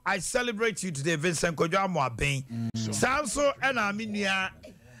Kojo, I celebrate you today, Vincent Kojo Amoaben. Samso ena minua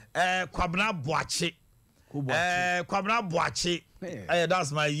Kwabna Boakye. Kwabna Boakye.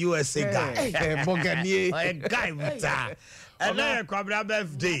 That's my USA guy. Boakye. Guy with that. And then Kwabna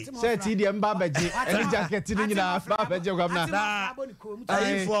birthday. Say TDM Babaji. Any jacket in Babaji Kwabna.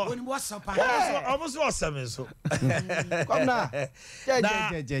 Almost awesome. So. Kwabna.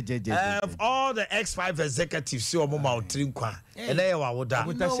 All the X5 executives see Omoma Otrinkwa. And then Wawoda.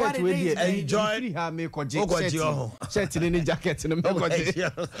 Enjoy. Shirt in any jacket in the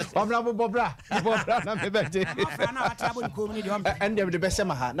Bobra. And the best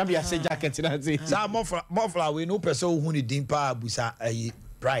summer. Now we are saying jackets in a Mofla, we know person who need dimpa busa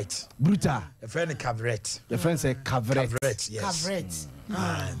bright. Bruta. A friend Cavret. Your friend say Cavret. Yes. Cavret.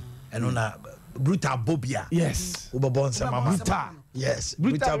 And on Bruta Bobia. Yes. Ubabonsa mama. Bruta. Yes.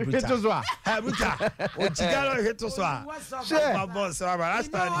 Bruta. Bruta. Bruta. Ochigalo Hitoswa. Sure. Ubabonsa mama. That's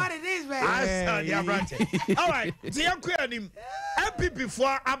You know what it is, man. All right. Tiyankuyanim. MPP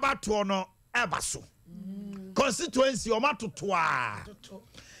for abatoɔ no ɛbaso. Constituency omatotoa.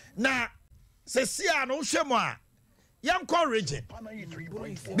 Na sesia no hwemu a yankɔ region.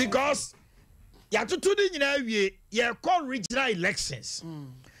 Because yatutu di nyina wie yɛkɔ regional elections.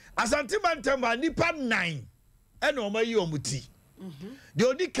 Asante Mantamba nipa 9 ɛna ɔmayi omuti. De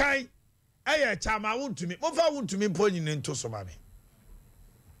odi kan ɛyɛ chama wontumi. Mofa wontumi mpo nyine nto so ma me.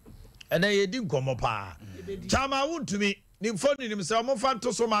 Ɛna yɛdi nkɔmmɔ paa. Chama wontumi ni mfoni ni msɛ mofa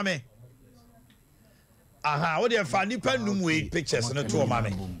nto so ma me. Aha, wo de fa nipa num we pictures no to ma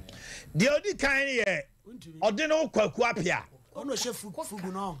me. De odi kan yɛ ɔde no kwaku apia. Ono hye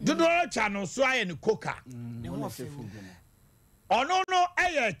fugu no. Dodo cha no so ayɛ ne koka. Ne ho fugu. Ono no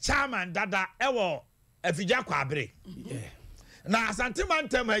eye chairman dada ewo afija kwabere. Na Asante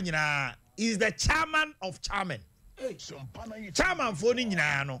Mantem ha nyina is the chairman of chairman. Chairman for ni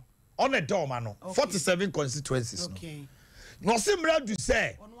nyina no on the doma no 47 constituencies no. Okay. No simra du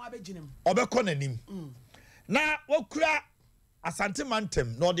say ono abeginem. Obekɔ nanim. Na wokura Asante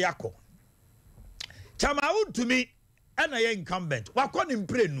Mantem no de akɔ. Chama wontumi ɛna yɛ incumbent. Wakɔ ne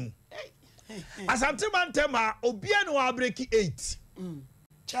mprenu. Asante Mantem a obia no abreki 8.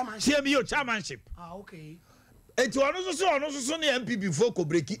 Chairmanship. Chairmanship. Ah, okay. Eti ono so ne MPP for ko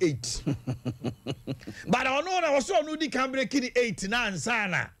breki 8. But ono na wo so ono di kan breki 8 na ansa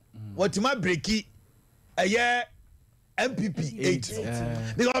na. Watima breki eye MPP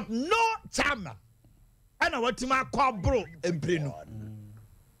 8. Because no chairman ana watima kwabro emprenu.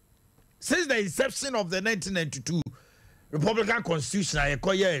 Since the inception of the 1992 Republican Constitution, I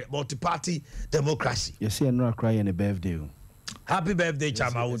call it multi-party democracy. You see, I'm not crying a birthday. Happy birthday,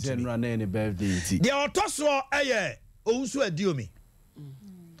 Chama. You see, I'm not a birthday. The Otoso, Ousu Adiomi,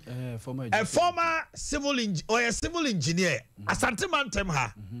 a former civil engineer, Asante Mantem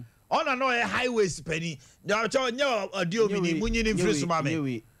ha. On and on a highways penny. The Adiomi, Munyin in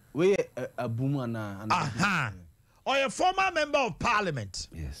Frisumame. We a boomer. Aha. Or a former member of parliament.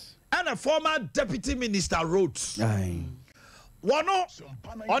 Yes. And a former deputy minister wrote. Wano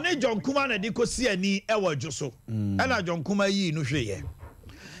one John Kuma na diko si ani ewa joso. Ena John Kuma yi no hweye.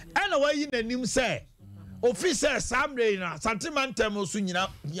 Ena wa yi nanim se officer Samre na Asante Mantem so nyina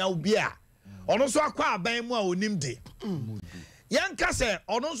nya obi a. Ono so akwa aban mu a onim de. Yanka se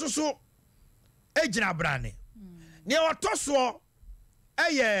ono so ejina brane. Ne otoso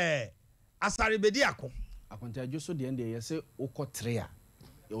eye asarebedi ako. Akonta joso de ende yese okotre a.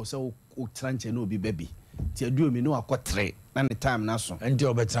 You say o tranche no be baby. Ti Adiomi no akotre. Na the time na so. Enti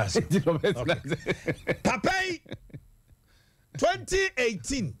obetrase. Papa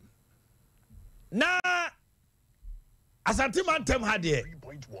 2018 na Asante Mantem ha de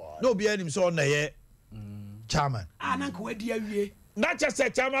no be anim so na ye chairman. Na ko wadi awie. Na chese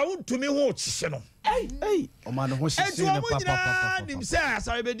chairman wontumi ho chihye no. Hey, o ma no ho chihye na papa. Nim say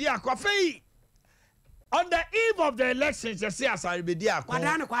asarbedi akofei. On the eve of the elections, you see asarbedi akofei.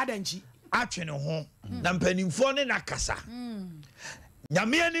 Kwadane kwadanchi. Atwe ne ho na mpanimfo ne nakasa.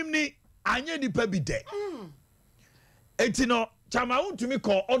 Nyame anim ni anye nipa bi de. Enti no chama wontumi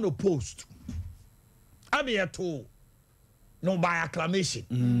call on a post. Abi eto no by acclamation.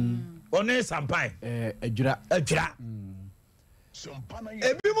 One Sompa. Adwira.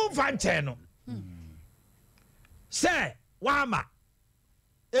 Ebi mu fanche no. Say wama.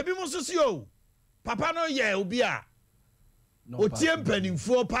 Ebi mu so si o. Papa no ye obi a. Otie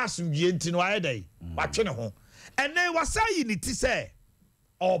mpanimfo pasumdie enti no ayedai. Watwe ne ho. Ene wasayi ni ti say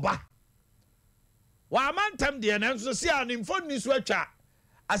oba. Wa Mantem de na nso si animfo ni so atwa.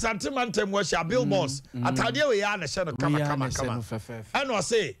 Asante Mantem wo sha billboards. Atade we ya na hye no kama. Eno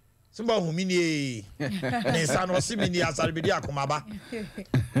say simba humini ne sa no si mini asarbedi akomaba.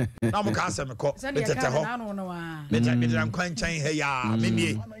 Na mo ka asem ko betete ho. Betete nkwanchan he ya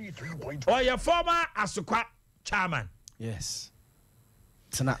menie. Oya former Asukwa chairman. Yes.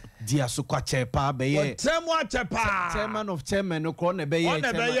 Tana dia Asukwa chepa be ye. Temwa chepa. Chairman of chairman no ko na be ye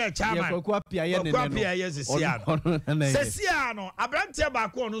chairman. Ye ko apia ye ne no. Apia ye sesia no. Abrante ba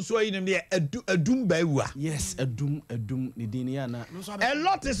ko no so yi ne adum baewa. Yes, adum ni dini ya na. A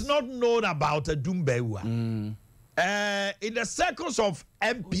lot is not known about adum baewa. In the circles of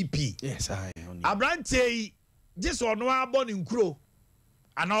MPP. Yes, I. Abrante this one no abon nkuro.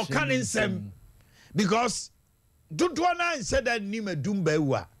 And all can in because dodo na said that ni medum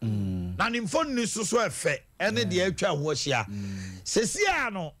baewa. Na nimfo ni so efe ene de atwa ho hia.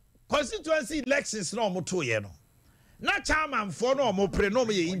 Sesia no constituency elections no mo to ye no. Na chairman for no mo pre no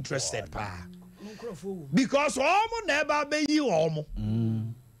mo ye interested pa. because omo never be you omo.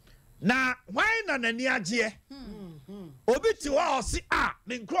 Na why na nani agye? Obi ti wa si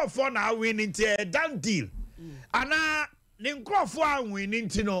ne nkrofo na winning ti done deal. Ana ne nkrofo a winning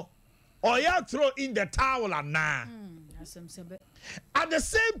ti no oya throw in the towel and na. At the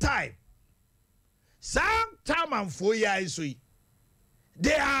same time, some time and 4 years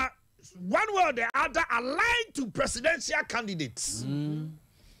they are one way or the other aligned to presidential candidates.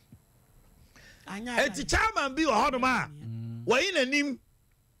 Eti chairman bi ohodoma wa yin anim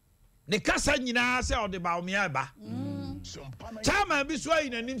ne kasa nyina se ode ba omi aba. Chairman bi so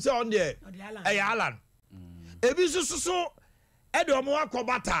yin anim se on de Alan. Ebi so e de omo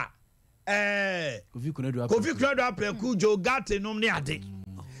akobata Kofi Kunadu apreku Jo Gate nom ne ade.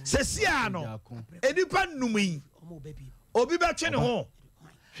 Sesia no edipa numi obi be twe ne ho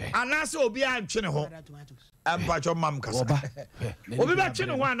anase obi a ntwe ne ho ampacho mam kasa obi be twe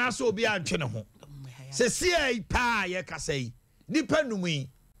ne ho anase obi a ntwe ne ho sesia pa ye kasa yi nipa numi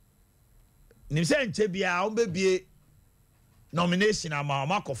nim se nche bia on be bie nomination ama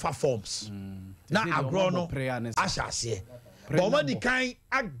makofa forms na agro no ahyase Boma di kan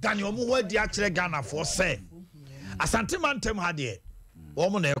agane omo ho adi akere Ghana for say asante mantem ha de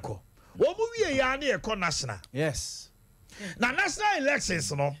omo na ekọ omo wie ya na ekọ national. Yes. Na national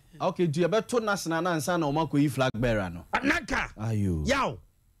elections no. Okay, do you better national na nsa na omo ko yi flag bearer no. Nanka. Ayo. Yaw.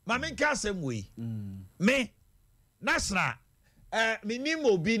 Ma me nka asem we. Me national me ni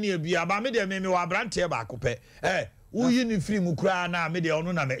mo bi ni ebia ba me de me wa brante ba akopɛ. Uyi ni free mu kura na me de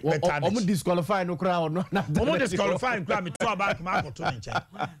onu na me better. Omo disqualify no kura ono na. Omo disqualify kura me to aba ma akoto nche.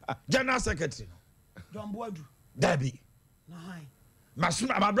 General Secretary. John Boadu. Dabi. Na hai.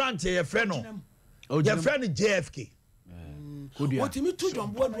 My branch your friend no. Your friend JFK. What you mean to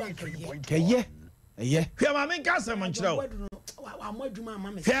John Boadu anke? Yeah. Hwe ma me nka am nchiro.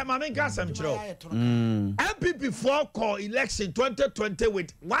 Hwe ma me nka am nchiro. MPP 4 call election 2020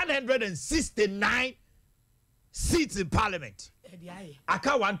 with 169 seats in parliament.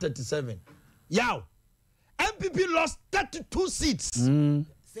 Aka 137. Yaw. MPP lost 32 seats.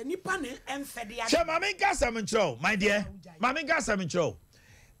 My dear, when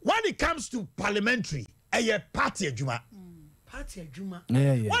it comes to parliamentary, a party juma.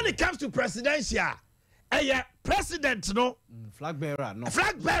 When it comes to presidential, a president no flag bearer no.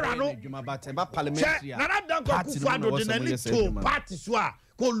 Flag bearer no. Parliamentary. Nana don't go kufuado de na party swa.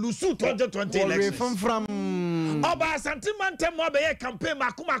 Go lusu 2020 elections. From Oba sentiment mo be campaign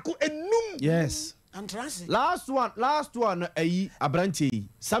maku enum. Yes. Last one abranche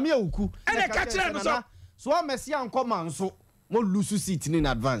Samia Uku and catch them so Messi and command so mo lusu seat in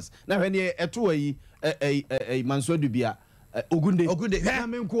advance na when e to a Manso Dubia Ogunde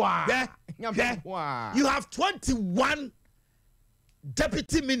you have 21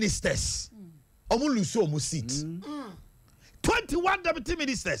 deputy ministers omo lusu omo seat 21 deputy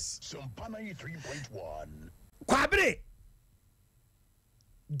ministers Sompa 93.1 Kwabre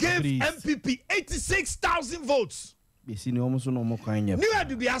gave MPP 86,000 votes. New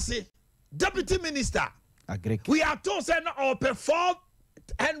Adubiase, deputy minister. We are told that our perform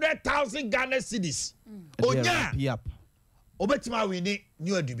 100,000 Ghana cedis. Onya. Obetima we need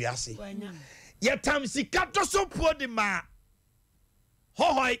New Adubiase. Yet time si kato so poor the ma.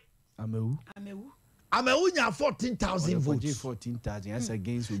 Hohoi. Ameunya 14,000 votes. 14,000. That's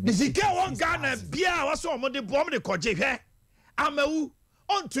against. The Sika one Ghana Bia was so on the bomb the Koje. Ameu.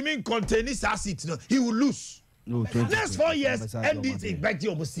 On to me contain this seat, no, he will lose. No, next 4 years, NDC back to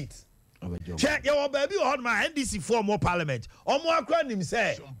your seat. Check your baby on my NDC for more parliament. Or more acronym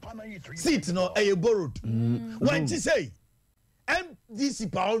say seat no a borrowed. When she say NDC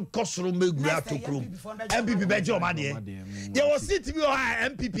pound cost room make grab to room. MPP bejo money. There was seat to be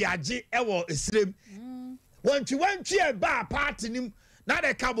MPP AJ ewo esrem. When you went to bar party nim na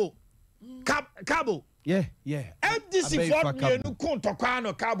the cabo. Yeah. MDC for me no konto kwa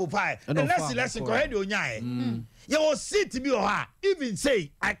no cabo pie. And let's lesson ko head onyae. You will see to be or even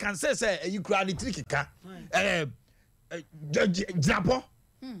say I can say you cry tricky ka. Japo.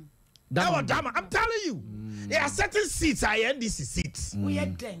 I'm telling you. There are certain seats I NDC seats.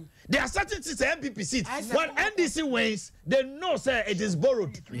 There are certain seats MPP seats. When NDC wins, they know say it is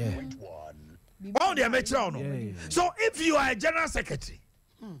borrowed. All the amateur. So if you are a general secretary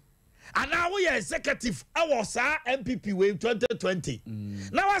and now we are executive, I was MPP wave 2020.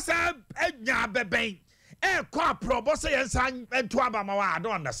 Now I say, I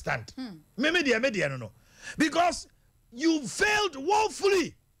don't understand. Media, no. Because you failed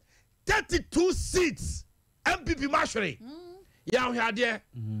woefully. 32 seats, MPP Mashari. Yeah, we are there.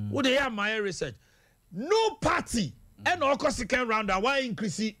 What they have my research. No party, and of course, second round, I want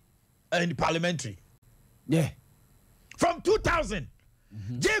increase in the parliamentary. Yeah. From 2000.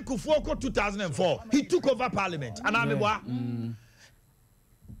 Jacob Foucault 2004. He took over parliament. And I'm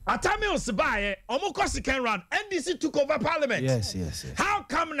Atami Osebaye, Omoko second round, NDC took over parliament. Yes. How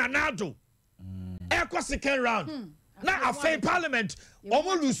come Nanado? Eko second round. Now a fair parliament.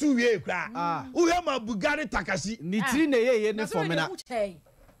 Omo lusu ye kra. Uhema Bugari Takashi. Nitri ne ye ne for mena.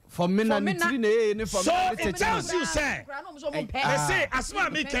 For mena nitri ne ye ne for mena. So it tells you say. They say asma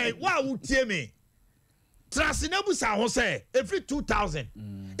me kai wa utie me. Trasinebu sa ho say every 2000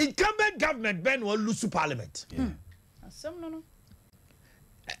 incumbent government ben will lose parliament. No.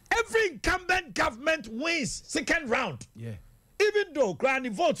 Every incumbent government wins second round. Yeah. Even though grand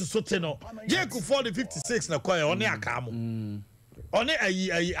vote to Soteno, Jacob for the 56 na koy oni akamu. Oni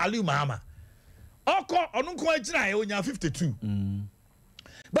Ali Mahama. Oko onunko agina e onya 52.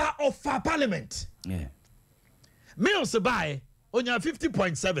 But of parliament. Yeah. Me Osebaye onya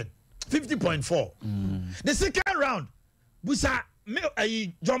 50.7, 50.4. The second round busa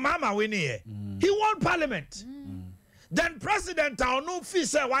John Mama win here. He won parliament. Then President no fee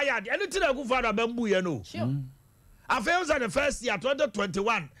say why anything I go for the bamboo you know. I feel the first year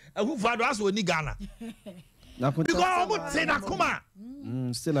 2021 who father as we Ghana. Because almost say nakuma.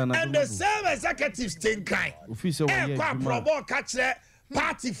 And the same executives think kind. Probo catch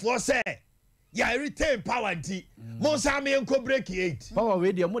party for say ya retain power nti. Monsa me enko break it. Power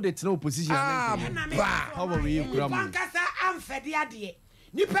we dey mo dey no opposition. Power we kura mo. Bankasa amfede ade.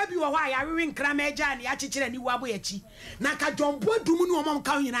 Nipa bi wo hɔ a yarewe nkrama agya ne yakyekyere ni wabo yachi na ka jombo dumu no omom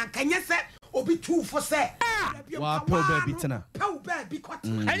ka nyina kanye se obi tu fo se wa pel ba bi tena pel ba bi kwat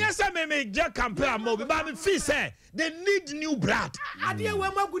anya se me je campaign mo bi ba me feel say they need new blood. Adea we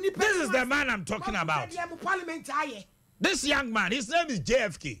magu nipa. This is the man I'm talking about. This young man, his name is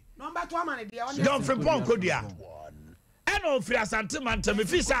JFK. Number 2 man dey John Frimpong Kodia. Eno free Asante Mantem, me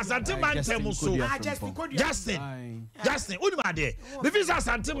feel say Asante Mantem so. Justin, unima de. Me feel say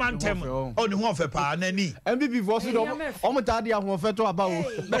Asante Mantem on ho fe pa nani. MBB for so omo ta de ho fe to aba o.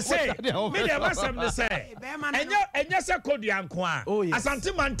 Me say, me dey masem dey say. Enya se Kodia nko a.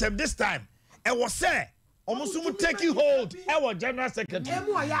 Asante Mantem this time. E was say omo so mu take hold. E was general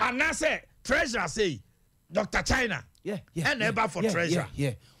secretary. And I say treasurer say Dr. China. Yeah. And ever for treasure.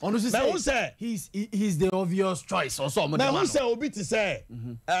 Yeah. Say he's the obvious choice or so. Now who say obi to say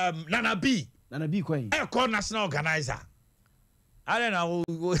Nana B kwai. Call national organizer. I don't know.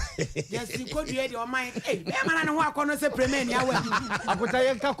 Yes, you could hear your mind. Hey, man, who are going to say premier ya we. Akota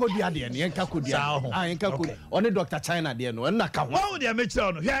yenka kodia de ne yenka kodia. Yenka kodia. Only Dr. China de no na ka ho. What would they make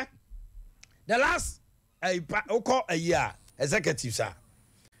sure no? Yeah. The last a year executive sir.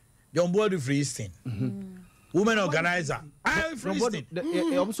 John Boyd Free Easton. Women organizer. I'm free.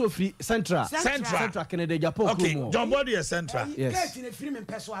 Also free Central Canada Japan. Okay, John Body is Central. Yes.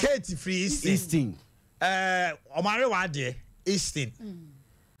 Kate free Easting. Omare Wade Easting.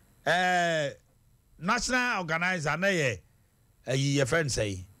 National organizer na ye friend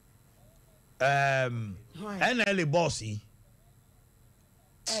say. NLA bossy.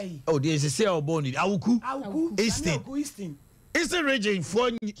 Oh, there's a sale boni. Awuku. Easting. Eastern region for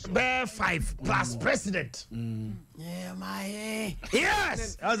bear 5 plus president. Yeah, my.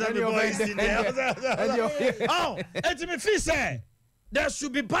 Yes. How's everybody in there? Oh, and to me, feel say there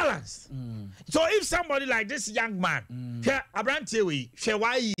should be balance. So if somebody like this young man,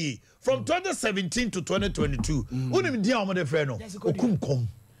 from 2017 to 2022, unim dia omo de frɛ no. Okumkom.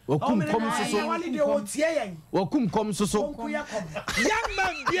 Wakum so. Young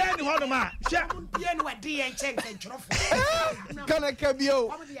man bien honoma.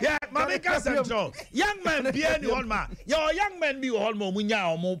 Yeah, mama Casemiro. Young man bien honoma. Your young man be honoma munya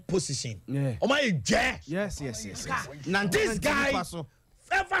omo position. O my yes. This guy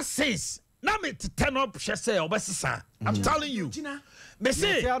ever since na me turn up say obesisa. I'm telling you. Me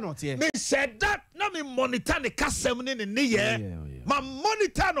say me said that na me monitor the kasem ni yeah. My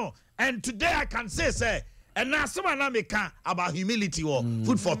monitor no, and today I can say and now someone na me can about humility or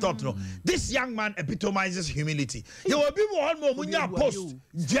food for thought no. This young man epitomizes humility. You will be one more munya post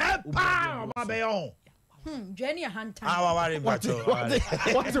jepa ma be on. Jenny Hunter. What? Could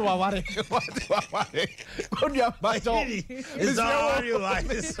you bato? It's all you like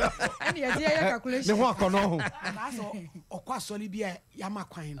this. And the idea calculation. The work on all. Okwasoli bia yama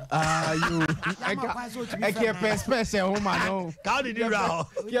kwan no. You. I can't perspect home man. How did you row?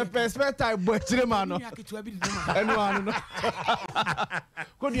 Can't perspect I butcher man. No. Anyone.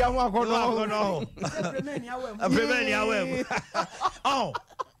 Could you walk on all? Oh.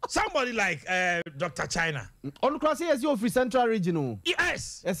 Somebody like Dr. China. On cross is your free Central Regional.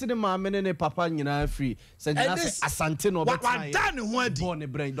 Yes. I see the man and papa nyina free. Send Asante no but Dr.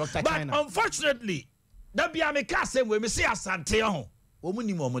 China. But unfortunately, that be a mekase we me see asante ho. Omu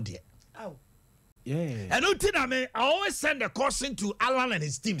ni mo de. Oh. Yeah. And I always send a caution to Alan and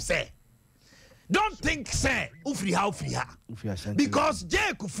his team say, don't think say ufriha. Because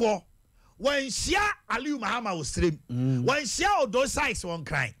Jay Kufo when Shia Aliu Mahama was stream, when Shia Odo Sykes one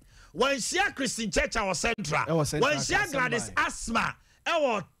crying, when Shia Christian Church was central, when Shia Gladys Asma,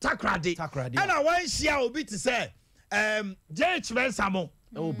 our Takradi, and I when Shia will be to say, JH Mensamo,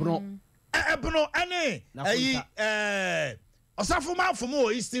 Bro, any, Osafuma for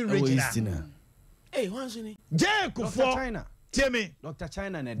more Eastern region. Hey, what's in it? Jay Kufo, China. Timmy, Dr.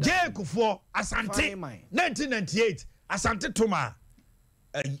 China, Jay Kufo, Asante, 1998, Asante Toma,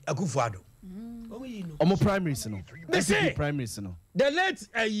 Akufo-Addo. Omo primaries no. They say primaries no. The late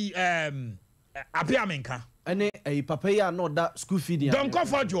Apia Menka. Ane papa ya no that school feeding. Don't go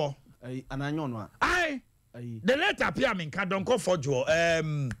for Joe. Ananyo no. Aye. The late Apia Menka don't go for Joe.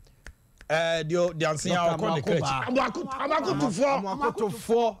 The answer I call the church.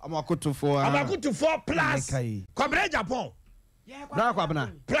 Amakutu 4 plus. Kwabena Japan. Bra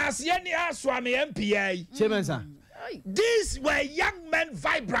kwabena. Plus yeni aswami MPA. Chemensa. These were young men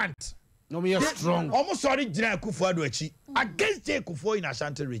vibrant. No me strong. Almost sorry General Akufo-Addo echi against Jay Kufo in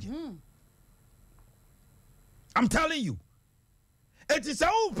Ashanti region. I'm telling you. It is a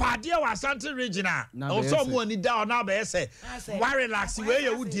party of Ashanti region. Also more ni down now be say why relax where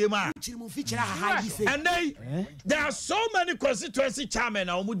you would ma. And there are so many constituency chairmen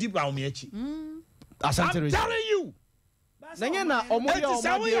na omu diba omu echi. I'm telling you. Nanya na omu ya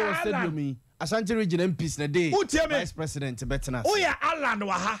omu de stadium Ashanti region MPs na day vice president betena. Oya Alan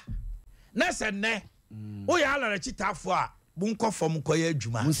wa ha. Na se ne. Oya Alan chitafo a bunko fom koye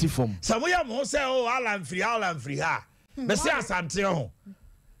adwuma. Munsi fom. Samoya mo say oh Alan free ha. Me say Asante ho.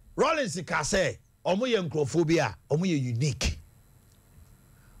 Rollins ka say omo ye nkrofobia, omo ye unique.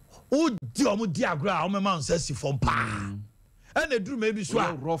 Udi omo di agra omo ma nsasi fom pa. And eduru me bi so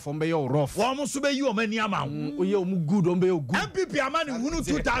a rough on be your rough. Omo so be yi omo ani ama. Oye omo good on be your good. MPP amani hunu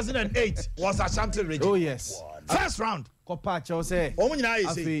 2008 was Ashanti region. Oh yes. First round. Kopa cho say omo nyina ye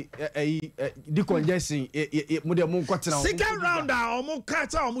say di congestion mo de mo kwatena. Second round omo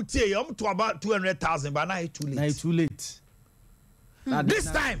catch omo tie omo to about 200,000 but now it's too late. Now it's too late. This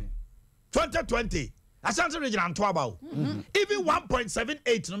time 2020 Ashanti region and Twaba. Even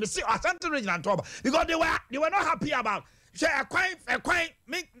 1.78 no me see Ashanti region and Twaba because they were not happy about a quite I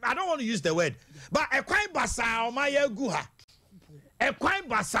don't want to use the word but a quite basa o my guha. A quite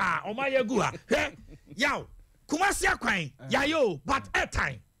basa o my guha. Yaw Kumasi akwan yayo but at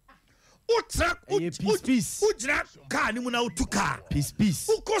time utra ujra ka ni mu na utuka peace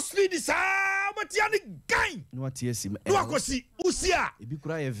uko speed sa but ya ni gan no atiesi no akosi usia ebi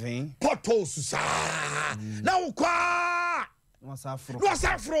kura ye ven potos sa na ukwa no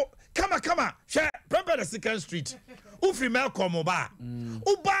asafro kama she remember the second street ufri Malcolm oba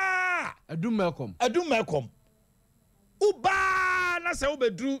uba adum Malcolm uba na se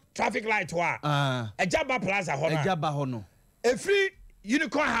obedru traffic light wa ejaba plaza ho no every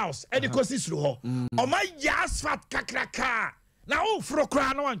unicorn house and the cosis ho o my asphalt kakraka na o fro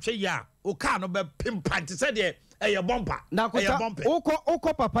kra na wantwe ya o car no be pimpa nti se de e bumper na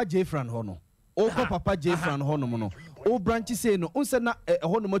okọ papa Jeffran ho no okọ papa Jeffran ho no no o branch say no unse na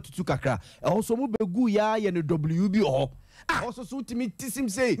ho no matutu kakra e ho so mu begu ya ye no WB ho also so timi tisim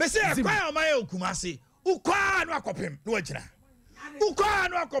say me say kwa o my okumase ukwa no akopem no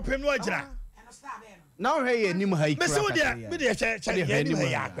agira now hey nim ha ikra me say we dey che nim ha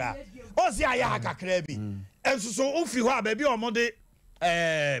ya akra o si aya kakra bi enso so ofiri ho a ba bi o mo de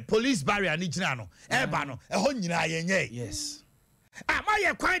police barrier ni gina no e ba no e ho nyina ye nye yes ma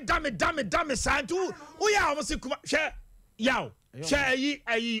ye kwan dame santu o ya o mo se kuma hwe yaw hwe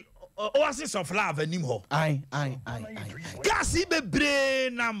ayi oasis of love anim ho ai gas bebre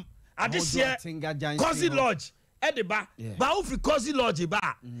nam adehye Cozy Lodge edeba ba ofri Cozy Lodge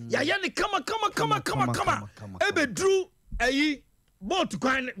ba ya ye ni kama ebe dru ayi boat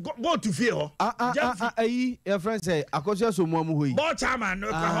fie ho ayi your friend say akosia so mu ho yi boat chairman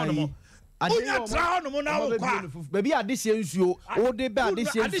no ka ho no mo onya tra ho no mo na wo kwa baby adehye nsuo o de ba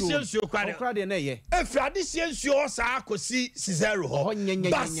adehye nsuo kwa de na ye efri adehye nsuo sa akosi 0 ho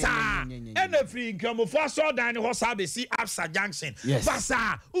basa ena free nkramofo so dan ho sa be si Absa Junction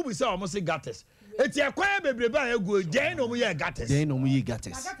basa ubi say almost gates eti ekwan bebrebe a egu den no mu ye gates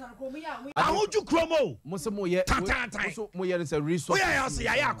ahoju kromo mo se mo ye mo ye se resource o ya se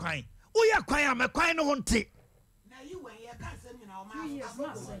ya kwan o ya kwan a mekwan no ho nte na yi wen ye kan se nyina o ma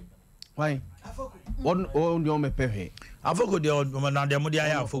why on me pehe afoko de o na de mo de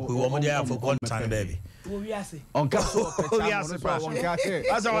aya afoko wo mo de aya afoko on time baby On caso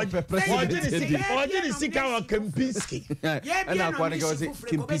Ojini sika wa Kempinski. And I want to go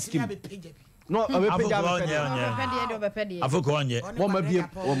Kempinski. No, Afoko onye. One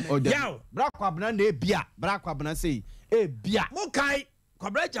be Yaw. Brakwabna na bia. Brakwabna say, bia. Mokai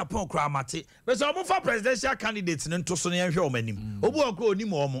Kwabra Japan kramate. But so mo for presidential candidates nto so ne hwe omanim. Obu okro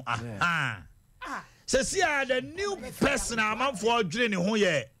onim omo. Se sia the new person amanfo odwene ne ho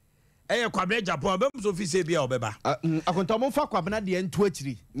ye. Kwabra Japan bem so fi se bia obeba. Akontomo fa kwabna de nto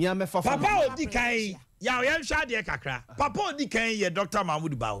akiri. Nia me fa. Papa odi kan. Yaw ye hwa de kakra. Papa odi kan ye Dr.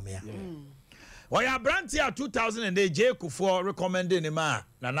 Mahmoud Baumia. Oya Brantia 2008 J Kufuor recommending him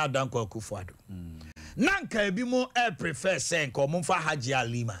Nana Danko Kufuor. Nanka ebi mo prefer sen ko mo fa Hajia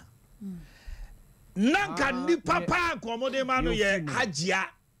Lima. Nanka ni papa ko mo de manu ye Hajia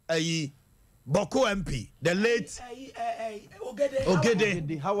Boko MP, the late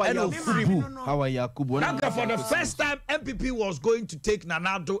Ogede. How are Yakubu? Nanka for the first time MPP was going to take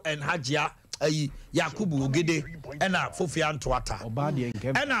Nanado and Hajia Yakubu Ogede and Fofian Twata.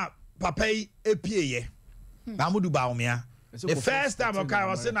 And Papa EPA Mahmoud Baumia. The first time I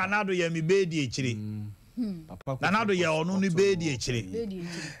was saying Nanado ye mi bedi echiri. Nanado ye onu ni bedi echiri.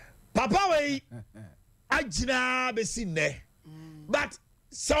 Papa we ajina besi ne. But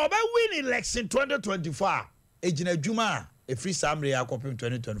so be win election 2024 ejina djuma e free samre akopim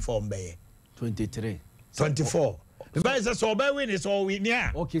 2024 mbeye 24. Because so be win is all we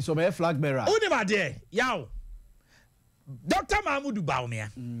near. Okay, so be flag bearer. Uni ma de yaw. Dr. Mahmoud Baumia.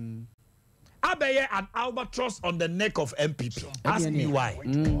 Abeye an albatross on the neck of MPP. Ask me why.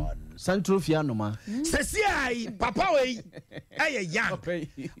 Central Fianoma. Sesiai, Papa way, young.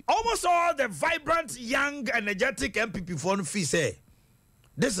 Almost all the vibrant, young, energetic MPP phone fee say,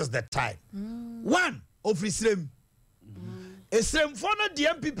 this is the time. One of Islam. Islam for the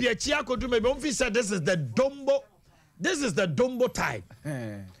MPP a Chiako do maybe said this is the Dumbo. This is the Dumbo time.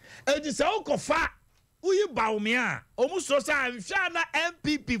 And it's a Okofa. Uyi Baumia, almost so I'm Shana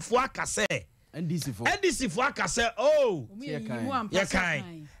MPP Fuakase. NDC Fuakase, oh, Yakai.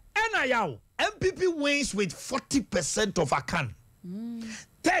 And Ayaw, MPP wins with 40% of Akan,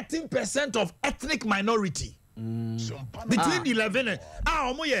 13% of ethnic minority. Between 11 and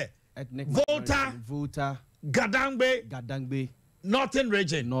ethnic Volta, Gadangbe, Northern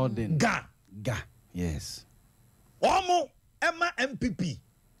region, Ga, yes. Omo, Emma MPP.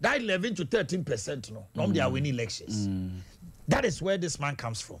 That 11 to 13% no. Normally they are winning elections. That is where this man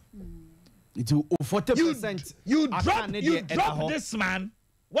comes from. It's 40%. You drop this man.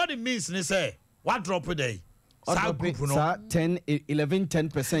 What it means is say what drop a day? 10, 11,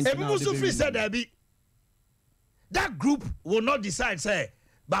 10%. That group will not decide say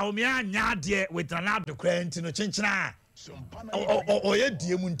Baumia nyadie with another crane no chinchina. Or ye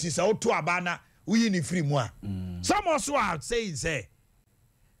diemuntisa or to abana we ni free moi. Some also are saying say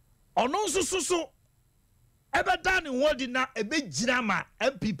ono so ebe dan wodi na ebe jinama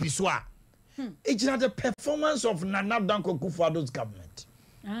MPP so a e jina the performance of Nana Danko Kufuor's government.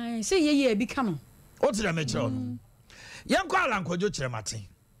 Say ye be come. What did I mention? Yanko Alankojo Chiremati.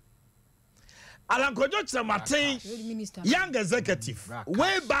 Alankojo Chiremati, young executive,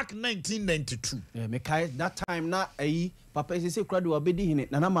 way back 1992. Yeah, me kai that time na Papa say krado obedi hine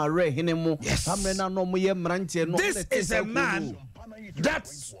na ma re hine mo. Amre na no mo ye mrantie no. This is a man that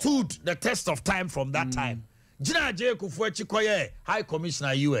stood the test of time from that time. Jina J Kufuor Chikoye, High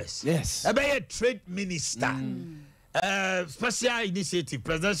Commissioner US. Yes. Ebe Trade Minister. Special initiative,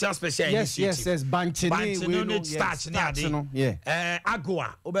 presidential special initiative. Yes. Banchini starch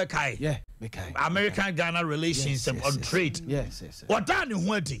Agua, Obekai. Yeah, Bekai. American Ghana relations on trade. Yes. What done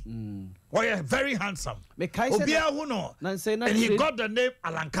Hueti? Very handsome. And he got the name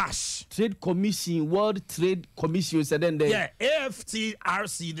Alan Cash. Trade Commission, World Trade Commission said then AFTRC,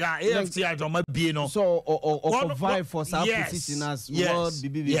 AFT I don't know. So or vie for South position as World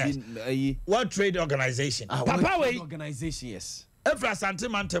BBB. World Trade Organization. Papa way organization, yes. Efra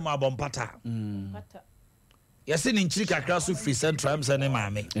Santimantema Bompata. Yes, in Chika Krasu free central ne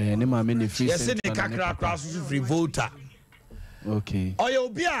mame. Ne mame ne free. Yes, in Kakra Krasu free voter. Okay.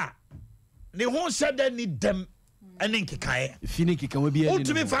 Oyobia. Ne won't say they need them and in Kikae. Finiki can we be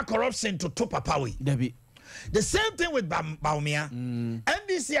ultimate for corruption to top a power. The same thing with Baumia. And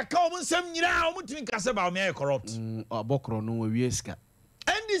this year, common some year, how much we can say Baumia corrupt. Bokro no weska.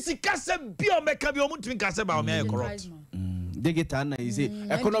 And this is Casa Biomeka, you want to think Baumia corrupt. The guitar is it?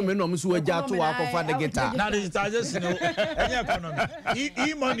 Economy no musu eja to work for the guitar. Now this is just any economy.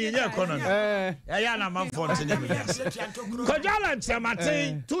 E money in economy. Yeah, na man for yes. Kojala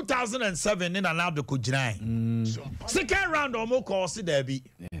Chamate 2007 in another Kujinai. Second round or more course there be.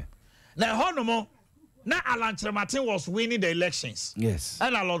 Now honomo Now Alan Chematin was winning the elections. Yes.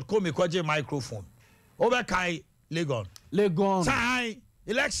 And a Lord Komi kwaje microphone. Over Kai Legon. Say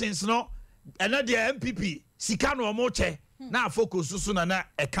elections no. And now the MPP Sikano Moche. Now focus susuna na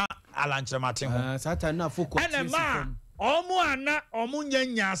eka Alan Chematin. Satan na focus. And ma omu ana omu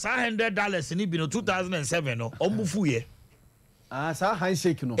nyanya $100 ni bino 2007 no. Omu fuye. Sa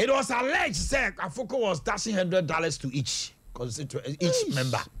handshake no. It was alleged that Afoko was dashing $100 to each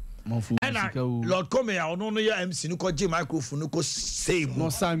member. And Lord Komea no ya MC no ko microphone no ko same no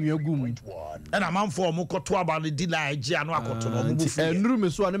sam yagum. And a man for mo ko to about the deal age anu akoto no mo bufu. Enru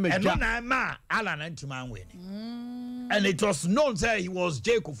me so na me and na ma Alan Antiman win. And it was known that he was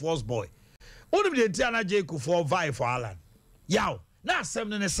Jacob Force boy. Only the Tiana Jacob for vie for Alan. Yaw. Na asem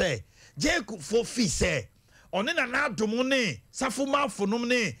ne say Jacob for fee say oni na na domone safuma fonum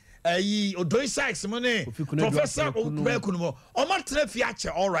ne Odoi Sykes money Professor Okunumo Omatna Fiache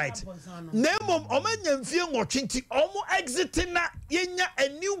all right name Omanya Mfie Nwotwinti omo exiting na yenya a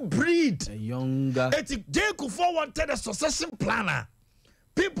new breed a younger Jacob for wanted a succession planner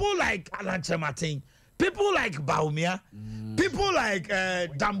people like Alan Chematin people like Baumia people like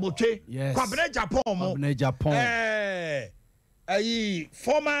Damboche Kwabene Japan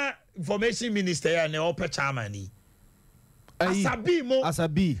former information minister and the upper chairman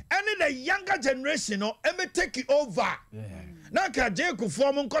Asabi and the younger generation no eme take it over na ka Jacob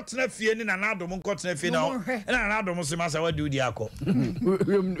form nkotena fie ni na nado nkotena fie na na nado mo se ma sa wadi udi akọ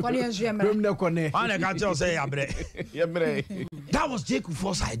that was Jacob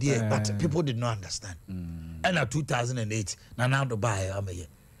Force's idea but people did not understand and in 2008 na nado buy ameye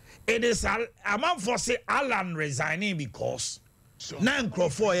it is a man for say Alan resigning because na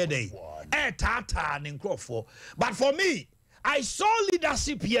nkrofo ye dey tata na nkrofo but for me I saw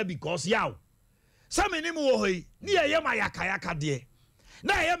leadership here because yaw. Some in him woy, near Yamayaka de.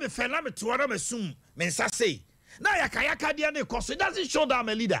 Now I am a fella to what I'm assuming, Mensase. Now Yakayaka de, because it doesn't show that I'm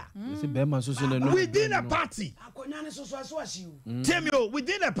a leader. Within a party. Tell me,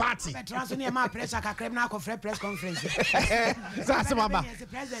 within a party. Press conference.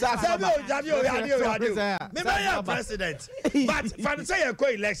 President. But Fancy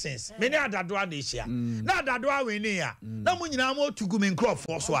elections. Many other do this year. Now that do I win here. No money now to go in crop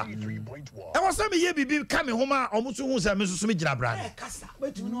for so. I was some year be coming home almost who's a Mrs. brand.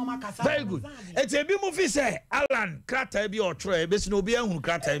 Very good. It's a bit movie say Alan Crata be or Troy, but no be a who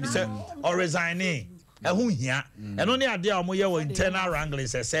Crata or resigning. Who here and only idea of more internal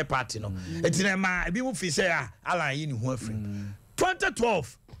wranglings as a party. No, it's in a man, a bit movie say Alan in who free.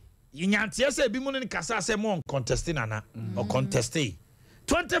 2012. In Yantia say Bimun Casa say more contesting Anna or contesting.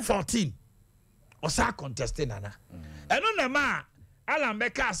 2014 or sa contesting Anna. And on the man, Alan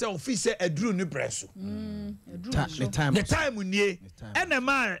Becca say officer a drew new press. The time we near and the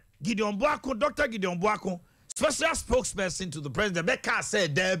man Gideon Boakye, Dr. Gideon Boakye, special spokesperson to the president. Becca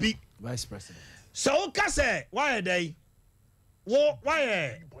said Debbie Vice President. So say why are they?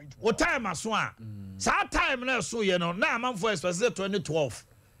 Why what time as one? So time now so you know now man for special 2012.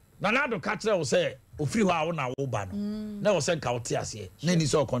 Nanado Catcher will say, "O free wa na wo ba no." Na will say Kautias here. Na ni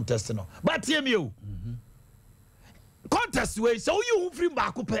so contest no. But hear me o. Contest way so you free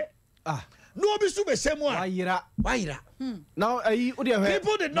back up. No be so be same one. Why now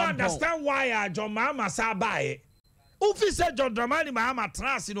people did not understand why John Mahama sa buy. Officer John Dramani Mahama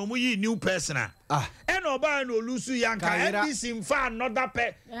trans no mu yi new person and oba no lusu yanka NDC in fa another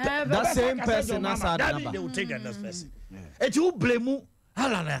that same person na sa they will take the next person. Et you blame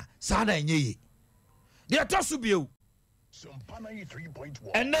Alana sada enye. They are tosu bio.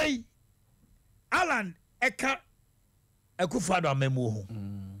 And they Alan Eka Akufo-Addo amemu ho.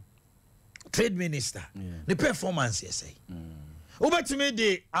 Trade minister. The performance you say. Obetime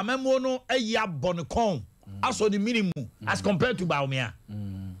de amemu no eya bonkon as for the minimum as compared to Baumia.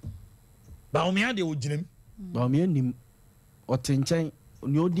 Baumia de ojinem. Baumia nim otenchen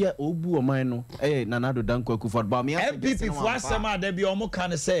Nyodia obu oman no Nanado Dankwa Akufo-Addo Baumia MPP for asema de bi omo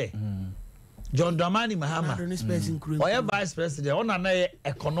kan say John Dramani Mahama or vice president on an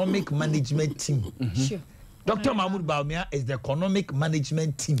economic management team. Dr. Mahmoud Baumia is the economic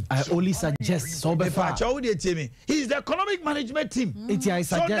management team. I only suggest so before. He's the economic management team.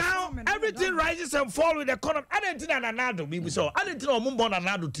 So now everything rises and falls with the economy. I didn't think Nanado be so. I didn't know Mumbo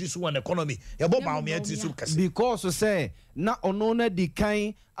Nanado Trisu and economy. Because say na onona di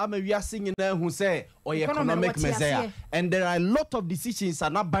kind I'm a singing there who say or economic measure. And there are a lot of decisions are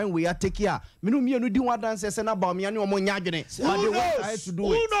not buying we are taking here. Minum you do what dance and about me and your money.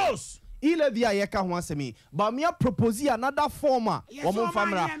 Who knows? e-levy a yeka ho asemi ba me propose another form a omo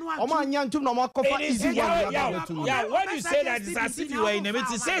famra omo anya ntum na omo kofa easy one yeah when you say that it's as if you were in a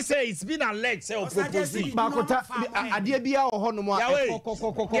meeting say it's been alleged say propose bakota Adea bia ho no mo I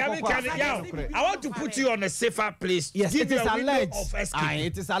want to put you on a safer place. Yes, it is alleged.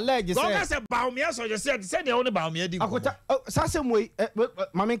 It is alleged. Don't say Baumia so you said the only Baumia di. Akota sasem way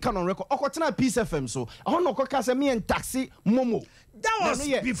mama kan on record. Okotena Peace FM so. Ono koka say me and taxi momo. That was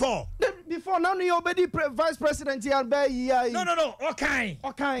before. Before now you already vice president here be No. Okay.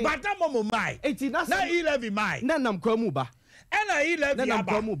 But that momo mai. Na e-levy mai. Na nam kwamu ba. Na e-levy na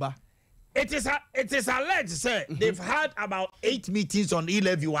kwamu ba. It is alleged, sir. They've had about 8 meetings on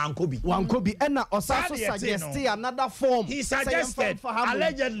e-levy Wankobi. And also suggested another form. He suggested,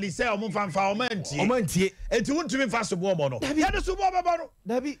 allegedly, say, Omanhene. It won't be fast to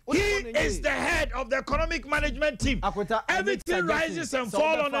He is the head of the economic management team. Everything rises and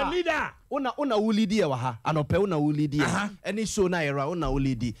falls on a leader. Una ulidi wa anope una ulidi. Any show na era una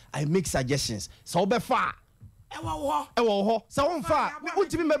ulidi. I make suggestions. So be far. Ewo so on fa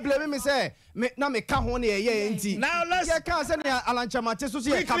untimi me blame me say na me ka ho na ye enti now let's ka say na alanchamate so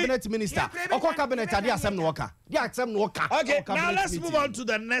so cabinet minister okọ cabinet ade asem no oka dey asem no oka. Okay, now let's move on to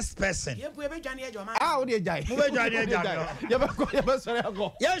the next person. O dey jai share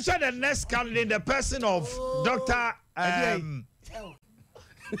the next candidate, the person of Dr. Adea.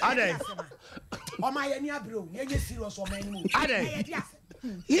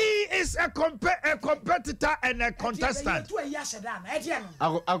 He is a competitor and a contestant.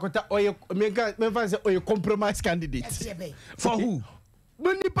 A compromise candidate. For who?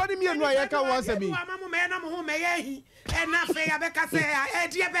 Many party me and I can once me.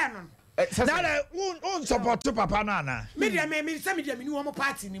 That won't support to Papa Nana. Media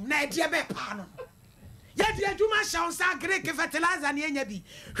party him. Na dia be pa no. Ya dia djuma shaw sa Greek fertilizer na enya bi.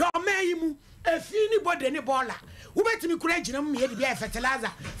 Hwe mayimu efi ni bode ni bola. Ubetimi kura gina mu ye de be fertilizer.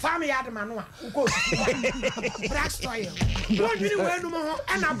 Farm yard ma no a. Uko black soil. Won ni we no mo ho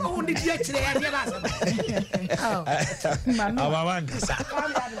ana ba won di dia kire ya dia ba sa. Mama nkasa.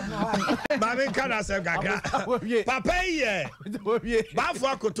 Mama nkana se gaga. Papa ye. Ba fo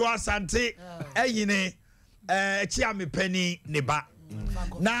akoto asante eyine chia me pani ne ba.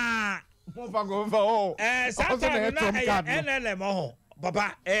 Na NLM oh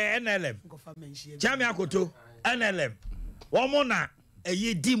papa NLM Chami akoto NLM womo na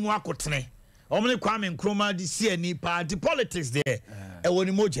eye di mu akotene womo ne Kwame Nkrumah di si ani party politics there e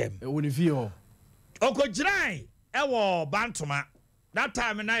woni mojem e woni fi ho okojiran e wo Bantoma that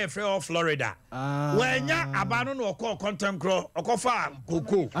time na ye free of Florida wenya abano no okọ contemporary okofa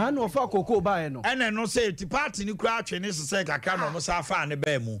koko no ofa koko ba e no ene no say ti party ni kura atwe ne sese kakra no mo sa fa ne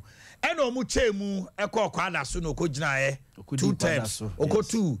ba mu ene omu chemu ekọ kwada so no koginae 2 times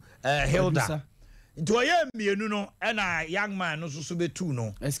okotu Hilda nti oye mienu no ena young man no so betu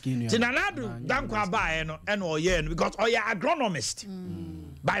no tinanadu dankwa ba e no ena oye no because oye agronomist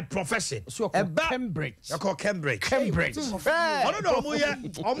by profession Cambridge I don't know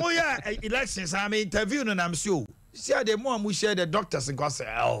omoye elections I mean interview no am so see the more we share the doctors and go say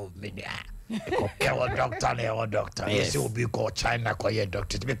oh media doctor yes will be called China call your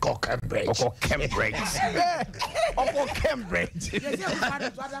doctor to be called Cambridge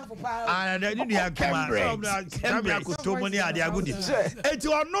and then you have Cambridge et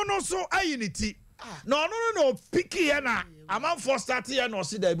you no so unity no picky na amam for start here no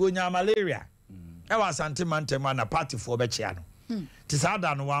see there be malaria e was antimantema na party for be chia no ti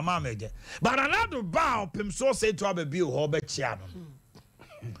sada no wa mameje but another bow pim so say to ababi ho be chia no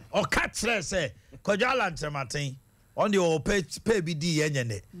o katre say kojala ntematen on the pay bi di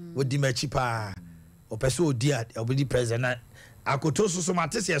yenyene odi machi pa o pese odi obedi president akoto so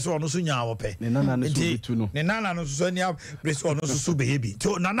matese so ono so nya wo pe ne nana no so bitu no ne nana no so nia press ono so behavi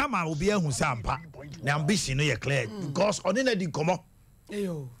to nana ma obi ehun sampa the ambition no ye clear because oni na di komo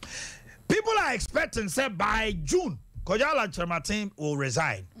people are expecting say by June Kojala Chematin will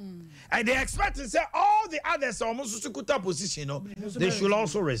resign and they expecting say all the others almost sukuta position they should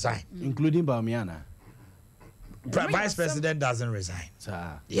also resign including Bamiana. Vice President doesn't resign.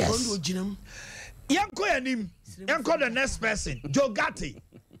 Yes. Yanko yanim. Yanko the next person. Jogati.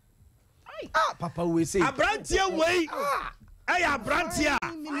 Papa we say. Abrantia way. Hey, Abrantia.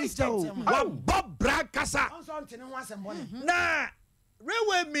 Bob Brakasa. Na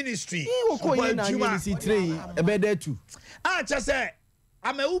railway ministry. Just say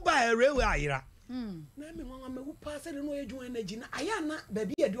I'm a Uber a railway ayira.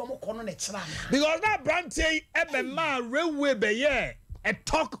 Because that branch man railway be a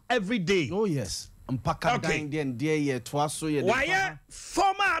talk every day. Oh yes. mpaka dan den de ye toaso ye why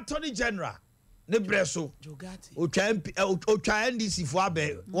former attorney general ne breso otwa NDC fo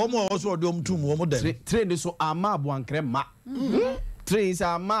abe wo mo so odom tum wo mo den train so ama aboankre ma train is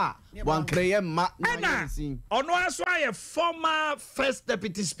ama aboankre ye ma na ono aso aye former first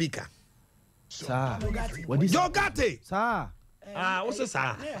deputy speaker sir Jogate sir what's that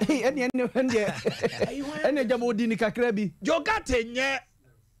sir ene jamo di ni kakra bi Jogate nye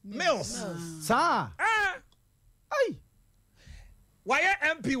Mills sir ai why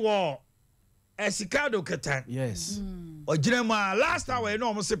MP war Esikado Ketan. Yes. Ojinema last time we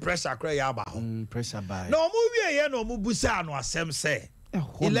no mo se pressure kra ya ba ho. Pressure by. No mo wie ye no mo busa no asem say.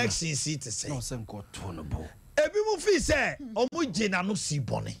 Election seat say. No sem ko to no bo. Ebi mu fi say omo gina no si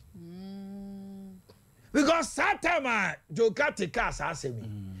bone. Because that time Joka take us asemi.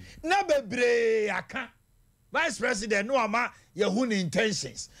 Na bebre aka. Vice President no ama yehun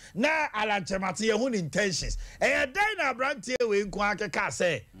intentions. Na alanchemate yehun intentions. E den na brantie we nko akeka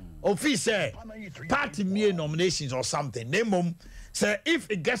say officer party me nominations or something. Name say if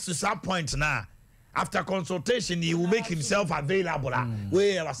it gets to some point now, after consultation, he will make himself available.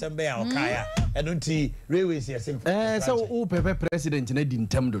 We have assembly okaya and until railways here. So who pepe president na di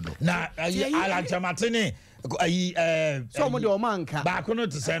ntem dodo. Na Alan Chamatini so mo de omanka ba kono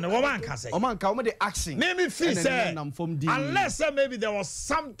to say no omanka say omanka mo de action maybe feel say unless maybe there was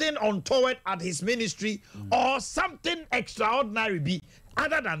something untoward at his ministry or something extraordinary be.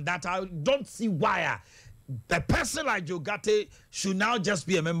 Other than that, I don't see why the person like Jogate should now just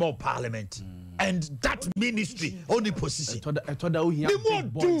be a member of parliament and that ministry only position.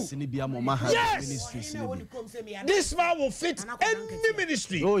 Yes, this man will fit any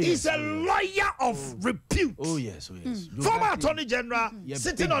ministry. He's a lawyer of repute. Oh yes. Former Attorney General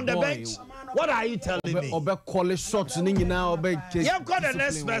sitting on the bench. What are you telling me? You've got the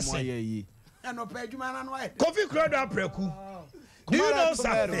next person. Kofi Kredo Preku. Do you know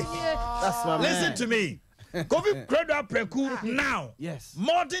something? Listen to me. Kofi Kredo Preku now, yes,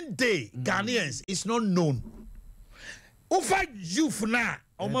 modern day Ghanaians is not known. Ufa youth now,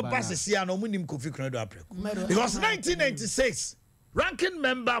 Kofi Kredo Preku. Because 1996, ranking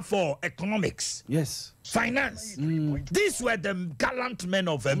member for economics, yes, finance, these were the gallant men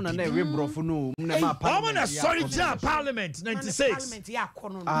of MP. Sorry, Parliament 96.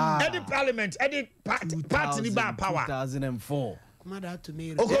 Any Parliament, any party by power. 2004.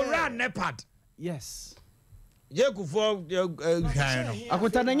 Okoran Nepad. Yes.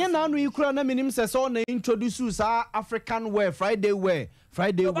 Akutana na anu ikura na minim se so na introduce African wear, Friday wear.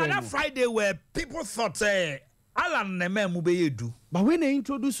 Friday wear, people thought Alan Neme Mubeyedu. But when they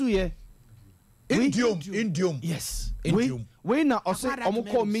introduce you Indium. Yes. We na also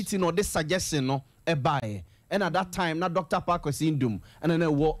omukọ meeting or this suggestion no e buy. And at that time, not Dr. Parker Indum, and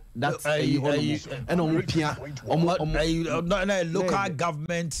then what that's local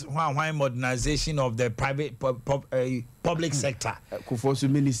government modernization of the private public sector.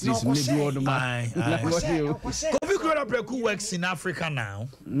 Ministries, Kofi Kredo Preku works in Africa now.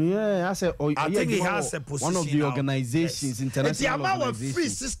 Yeah, I said, I think he has a position. One of the organizations, international organizations. Free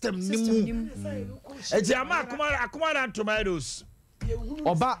system. Tomatoes.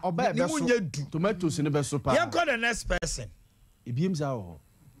 Oba tomatoes in the best super. You got the next person.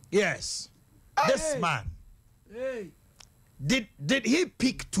 Yes. This man. Did he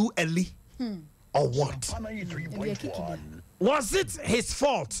pick too early? Or what? Was it his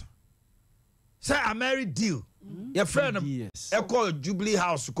fault? Say I married deal. Your friend I call Jubilee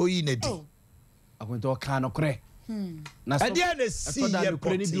House ko yinedi. Akwento kan okre.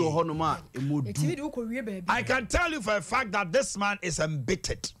 I can tell you for a fact that this man is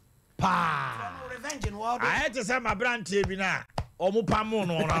embittered. I had to say my brand TV now. I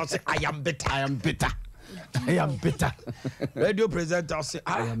am bitter. I am bitter. Radio presenter say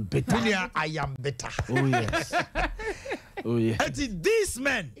I am bitter. I am bitter. Oh yes. Oh yes. It is these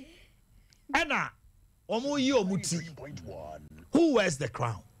men. Anna Omuti. Who wears the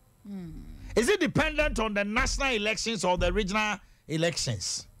crown? Is it dependent on the national elections or the regional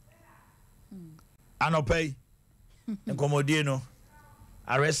elections? Anopay, Nkomodino,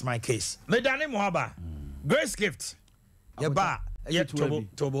 arrest my case. Medani Mohaba, Grace Gift, Yaba,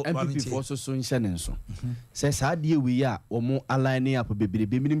 Tobo, MPP for so in Shannon. Says, how dear we are, or more aligning up a baby,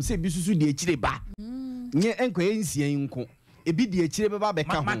 baby, say, Bisu de Chileba. Near Enco Inco, a bit de Chileba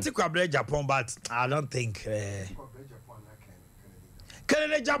Becca. Matica Japan, but I don't think.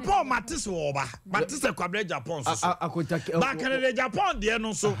 Canada Japan Matis Woba, Matisa Quabre Japan. But Canada Japan, dear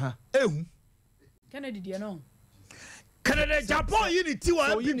no so. Kennedy, dear no. Canada Japan unity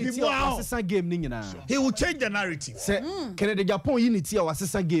wa unity wa assistant game ni nyina. He will change the narrative. Say Canada Japan unity wa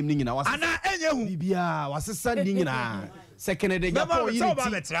assistant game ni nyina. Ana enye hu bibia wa assistant ni nyina. Say Canada Japan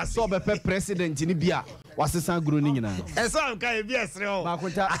unity so be president ni bia wa assistant guru ni nyina. Eso am kai bia sre o. Ba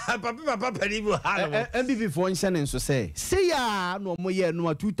konta papa pani bu ha. MBB for nhyɛ ne nso say ya no mo ye no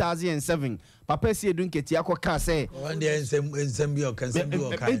 2007 papa si edu nketi akɔka say one day nsɛm bi o kan nsɛm bi o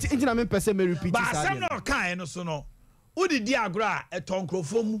kan. Nti na me pese me repeat this. Ba asɛm no kan no so no. Udidi agra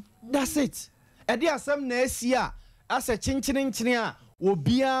etonkrofo mu. That's it. Ede asem na asia ase chinchine a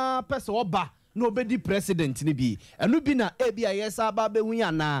obia pese oba na obedi president ni bi. Enu bi na ebi ayesa ba behu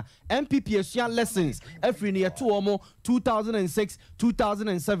ya na MPP asua lessons every near to omo 2006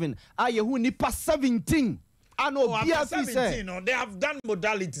 2007 ayehu nipa 17 and obia fi say no they have done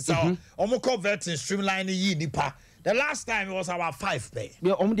modalities omo converting streamline yi nipa. The last time it was about 5 pay.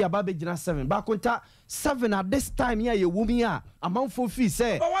 Yeah, the ababe jina 7. But konta 7 at this time here you woman ya amount for fee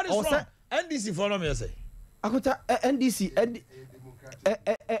say. But what is wrong? NDC follow me say. Akonta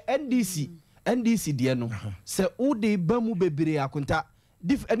NDC dia no. Say o de bamu bebre akonta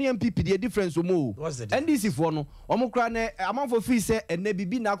any MPP the difference mo. NDC for no. Omo kra na amount for fee say ene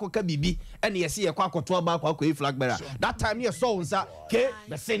bibi na akoka bibi ene yesi ye kwa akoto ba kwa akɔ flag bearer. That time you saw unsa ke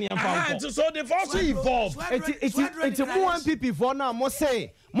the senior fan. So they also evolve. It's more MPP for now mo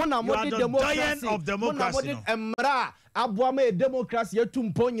say mo na mo de democracy of democracy. Mo na mo de emra aboama democracy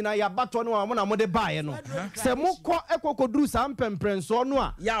etumpo nyina ya bato no mo na mo de bae no. Se mo kɔ ekokoduru sam pemprenso no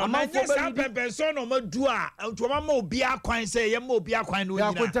a amafo sam pemprenso no madu a ntoma ma obi akwan say ye ma obi akwan no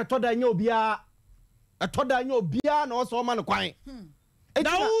nyina. Ya ko toda nya obi a atoda nya obi a na so ma no kwan.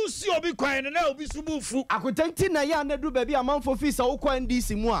 Na wo si obi kwan na obi subufu. Akotanti na ya na du baby amanfo fi sa wo kwan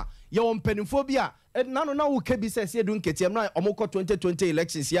DC mu a ye wo mpanimfo bi a nano na wo kebi se edu nketiam na omukọ 2020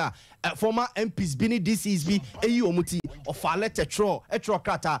 elections ya former MPs bini DCs bi eyi omuti ofale tetro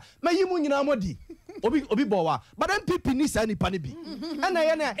krata mayimu nyina modi obi bowa but MPP ni sa nipa ne bi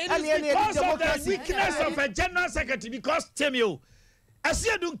democracy weakness of a general secretary because temio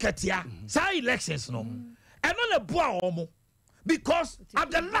edu nketia sa elections no eno le boa omo because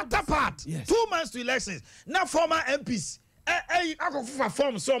at the latter part 2 months to elections now former MPs I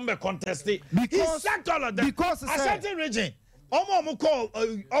form some contested because he sacked all of them because a certain region omo call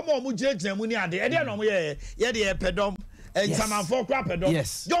omo jeje mu ni ade e dey no mo ye dey pedom Samanfo kwa pedom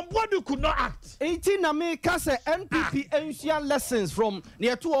your body could not act 18 na me ka say NPP ancient lessons from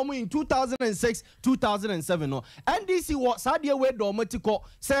near to omo in 2006 2007 no NDC was sadie we do omo tiko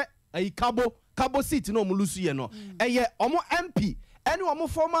say kabo seat no omo lusu ye no eye omo MP ene omo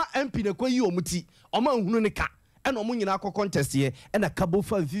former MP ne kwayi omo ti omo nhunu ne ka and omo nyina akọ contest here and a kabo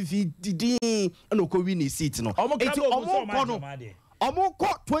fa vivi didi and okọ win seat no omo ko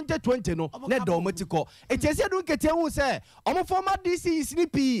 2020 no na do omo ti ko etese do nkete hu say omo former DC is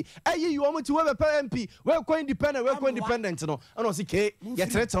nipi ayi you omo ti we be MP we ko independent no and o si ke ye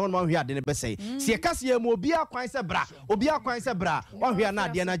trete on ma hwe ade ne be say se kase ye mo obi akwan se bra wa hwe na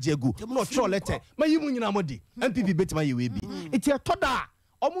ade na jegu no tro letter mayi mu nyina modi MPP betima ye we bi eti etoda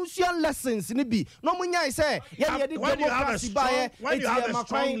omusian lessons ni bi no munyai say ye de democracy bae eti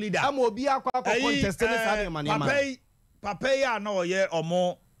strong leader am obi akwa contest ne sa ne mane Papa ya no ye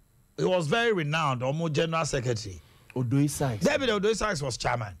omo he was very renowned omo general secretary Odoi Sykes David Odoi Sykes was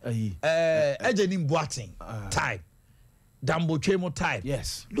chairman Ejenim Boateng type Dambo Chemo type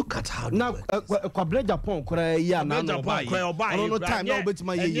yes look at how now Kwabre Japan kura ya na no buy no time now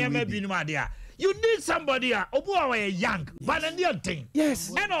betima ye you need somebody obu awe young but and thing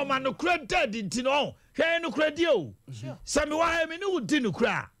yes and o man no credit intino hwe no credit o sami wa he me no di no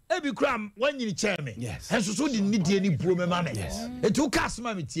kra ebi kra wanyini chairman yes enso so di nidie ni buo me ma me etu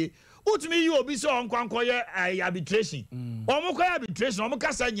kasma me tie utumi yi obi so onkwanko ye arbitration omo ko arbitration omo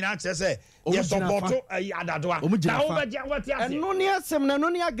kasa nyina che se ye support adadoa na wo be what ya se eno ne asem na no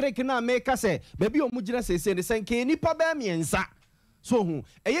ne agrek na make se baby omo gina sese ne senke nipa ba miensa so hu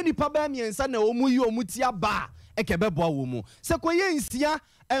eye nipa ba miensa na omu yi omu ti aba ekebebo wo mu se koye nsia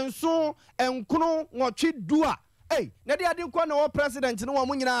enso enkono nwotwe dua hey na dia de kwa na wo president no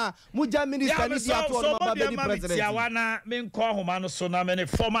wo nyina mu ja minister ni dia to no ba be president ya wana me nko homa no so na me ne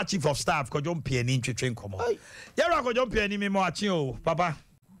former chief of staff Kojo Mpiani ntwetwe nkomo ya ra Kojo Mpiani me mo achi o papa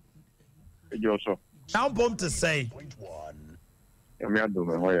ejoso now bomb to say me ado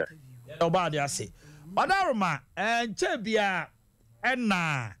me hoya no ba dia say odaroma nche bia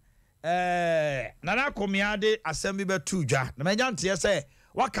enna nana komiade asem bi betu dwa na me nyante say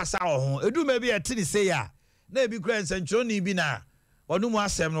wakasa ho edu me bi etini say ya na ebi kura nsentroni bi na onu mu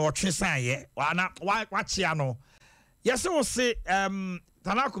asem no wotwe san ye wana wachia no yese wo se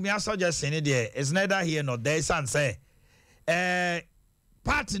tanakomi asoja sene de is neither here nor there san say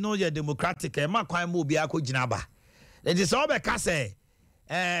party no ye democratic e ma kwan mo bia ko gina ba it is all be ka say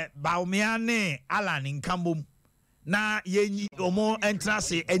Baumia ne Alan Nkambum na ye omo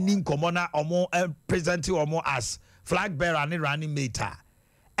entrance eni nkomo na omo present omo as flag bearer ne running mate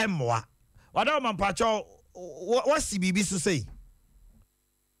emwa wada man pacho what CBB so say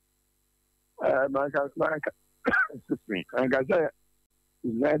excuse me Gaza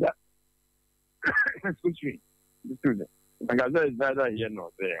is neither excuse me Gaza is neither here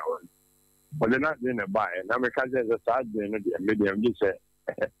nor there but they're not doing a buy and I'm a cousin is a sad day the medium just say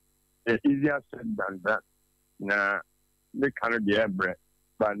easier said than that na me kind of the bread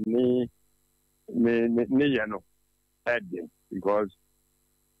but me you know because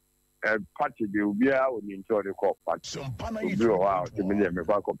a party will be out into the court party will out the million me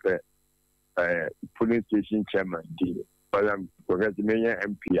back compare police station chairman deal but I'm forgetting me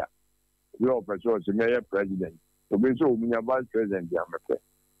MP we all person the mayor president so we so me vice president the am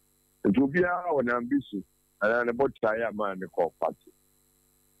it will be out on ambition and about tire man the court party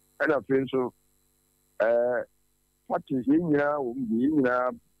and I feel so party in na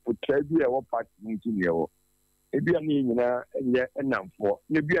put be a party in here ebi ani nyina enye enamfo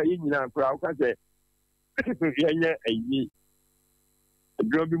ne bia yi nyina kra ka se yenye ayi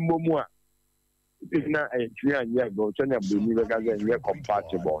ebio bi momu a na ayetri anya go so na boni be ka se enye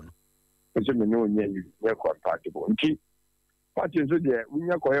compatible so me no nye compatible nti party so de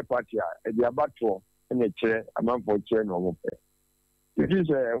wunya koye party a e de abato na kire amanfo kire no mo pe it is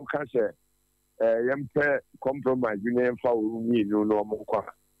ka se yempe compromise ni emfa wo ni no mo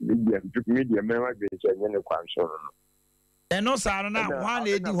kwa media member be say ne kwan so no eno sa na hwan na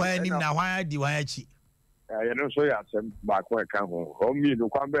edi hwan anim na hwan adi hwan achi you know so ya sem ba ko ka ho o mi no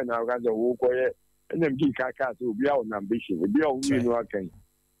kwan be na ka so wo koye enem ki ka so obi a on ambition obi a wo mi no akan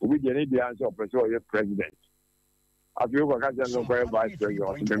obi je ne dia so person o president afi ko ka so ko vice president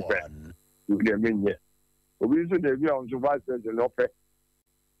o dem pe obi de menye obi so de bi a on so vice president no pe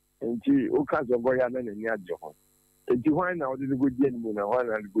enti o ka so go ya na ni aje ho enti hwan na odi go die nimu na hwan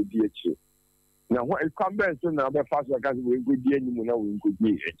na go die echi na hwan kambe so na be fast ka so we go die nimu na we go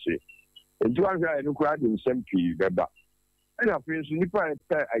die echi enti hwan ga enu kura dem sempi beba ena fe so nipa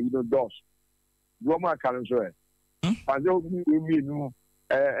pe ayi no dos do ma kan so ajo mi nu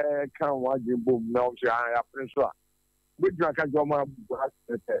kan wa je bom na o ya pre so a we dra ka jo ma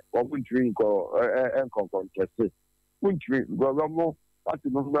o kuntri ko contest kuntri go mo pati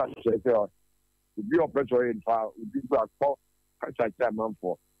no bra se be operator in file, be back for such a man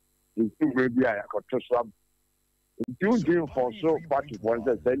for. It's too be I got to swab. Do for so party ones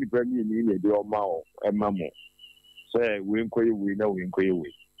that send me in the mouth and mammo. Say, we inquire, we know we inquire.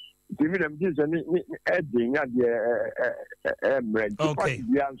 Give them this and adding at the bread. Okay,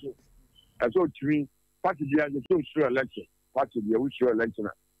 the answer. I saw three party the answer to sure election. Party the sure election.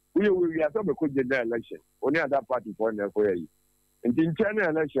 We are some could get the election. Only other party for you. And the internal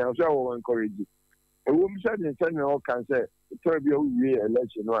election, I will encourage you. A woman said in general can say, terrible year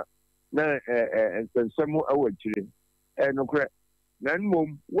election, and some more away chilling. And no crack. Then,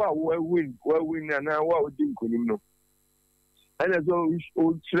 mum, what will win, and now what would you know? And as always,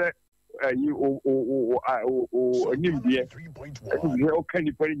 old track, you or Nimbia, how can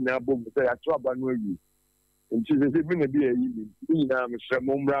you put it now? Say, I trouble you. And she says, it's been a beer, me, I'm a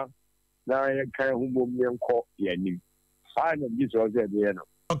Mumbra, now I can't home call the enemy. I know this was at the end.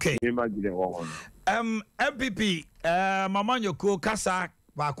 Okay. MPP, Mama Nyoko Kasa,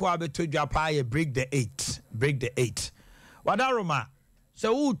 Bakwa Beto Japa, break the eight. Wadaroma,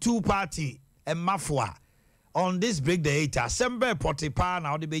 so who two party and Mafua on this break the eight, Sembe Potipa,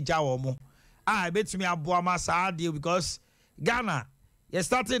 now the Bejawomo. I bet me Abuama Saadi because Ghana, you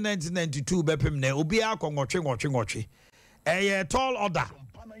started in 1992, Bepimne, Ubia Kongochi. A tall order.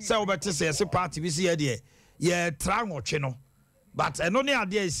 So, better say, a party, we see idea. Yeah, trango chino. But and only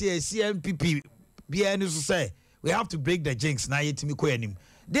idea is CMPP BN is to say we have to break the jinx na yet me koyanim.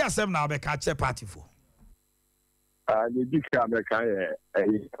 They are some now be catch a party for. The big America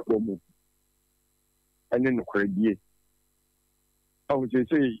and then credit. I would say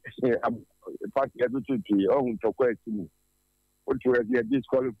party every to question. What you are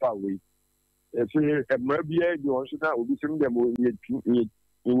disqualified with. Maybe you also now will be some them will you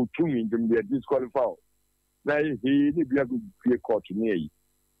to me them be disqualified. Now he be a good court near you.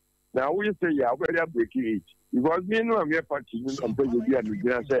 Now we say yeah, we're breaking it. Because me know I'm here party and pay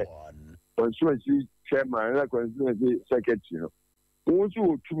the say constituency chairman and constituency secretary. Once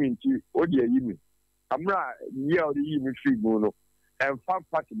you to me to Odia Yimi. I'm not near the Yimi free mono and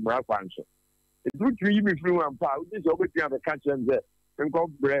 5 party Mark answer. It's good to Yimi free one part. This always have a catch and there. And go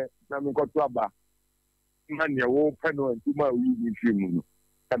bread, and go to a bar. man ya wo pano ntuma wi film no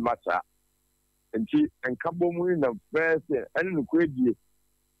mata nti enkabo mu na first and no kwedie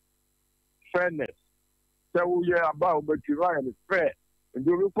fairness so we about but you are fair and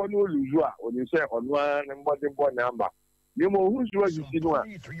you ko no luzu a oni say ono an mbode bo na amba ni mo hu so agi no a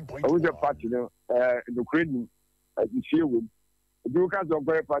o je party no no kwedie agi shewe du ka zo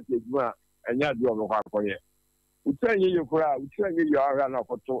go party ejuma anya de ono kwa koye utanye yekura utanye yara na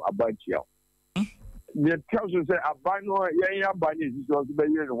foto abantia the tells us that abano ya bani is so be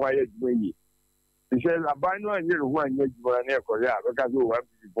yin why ejuma he says abano and you who anya ejuma na korea because we want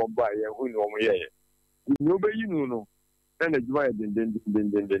to bomb by ya hu no mo ye no be yin no na ejuma den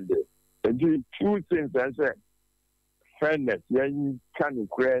and do two things and say fairness yan kan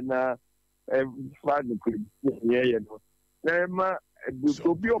kure na father could ye no na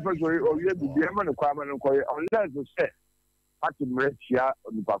obi ofeso o ye bi e ma no kwa ma no koye unless you say ati mrechia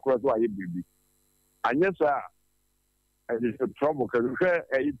on pakro so aye bibi anyesa is a trouble because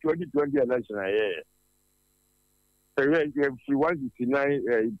 2020 election aye we want to deny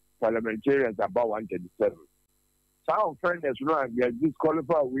parliamentarians about 137 some fairness no and we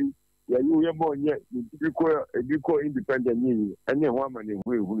disqualify we you more yet because independent ni any one man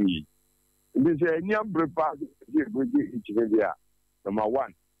we this any umbrella party number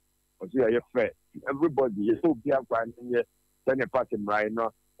one, fair. Everybody is so clear here. Then a party right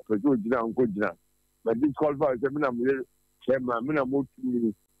now, but this call for Mina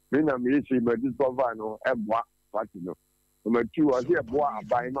this call no party no. Number two, I hear boy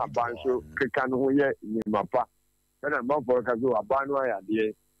buying my banjo, can here in my pa. Then I'm not for Kazo, a banwa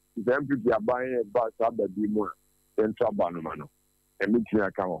idea. If MPP are buying a bus up the demon, then Trabanumano. And meet me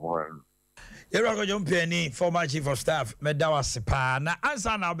a come home. Yerako Jompiani, former chief of staff, Medawa Sipa, na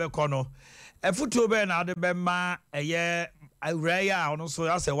answer now Becono. A football now the Bema, a year, a rare, and also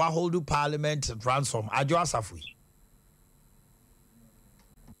as a hold parliament ransom. Ajoasafui.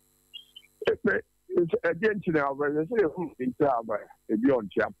 It's again to now, but I say, who is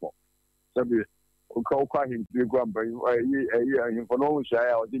beyond chapel. So we call him to go and bring a year for no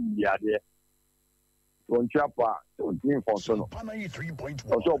share or didn't be idea. On chapa, so also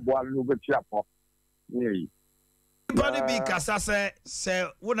one over chapa. Body be Casasa say,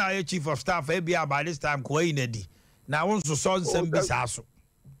 when I chief of staff, Abia by this time, Quainedi. Now, also son some bisasso.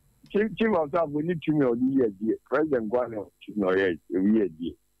 Chief of staff, we need to know the year, President Guano, no year.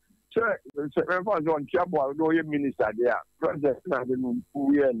 Sir, on chapa, no minister there, President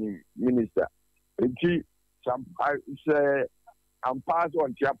minister. Some I say. And pass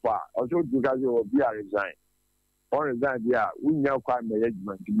on Chapa, also because you will be a resign. On resign, yeah, we now quite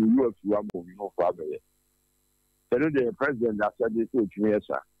management to be used to a moving of family. The president that said this to me,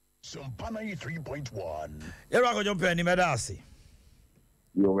 sir. Sompa 93.1. Yerako Jompeni Medasi.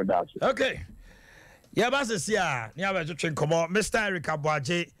 You Medasi. Okay. Yabasia, Niaba to train come on, Mr. Erika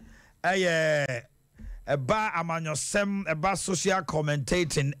Boakye, a bar among your sem, a bar social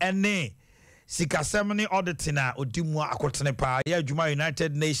commentating, and Sikasemani auditina Odimwa Akotene pa ye Juma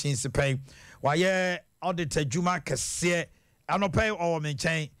United Nations pay wa ye auditor Juma Kese anope o me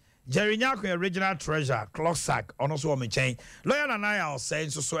chen Jerry Nyako original treasure clock sack ono so me chen lawyer na I say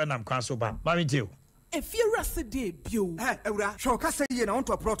so enam kwan so ba mami tio if you rest day bio ewra show ka say ye na on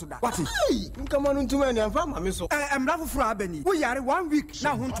to prot da what nkama no ntuma ni amfa mame so emrafo fro abani wo yare 1 week na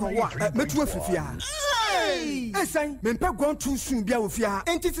ho nto wo metu afifia esan mempe gon too soon bia ofia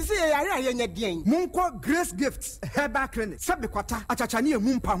enti sisi ye yare ayenya dien monko grace gifts herbal clinic sabe kwata achacha ne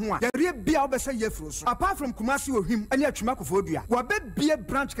emu mpa ho a yare bia obese ye fro so apart from Kumasi ohim ene atwuma kofodua wo be bia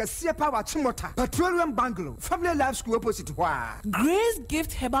branch ka sie power chimota petroleum bungalow family life school opposite ho a Grace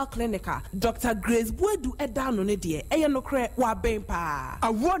Gift Herbal Clinic Dr. Grace Bodu edano ne de eye no kre wa ben pa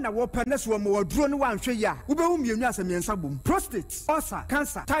awo na wo penes wo mo duro ne wan hwe ya wo be hu mienu asemiensa bom prostate ulcer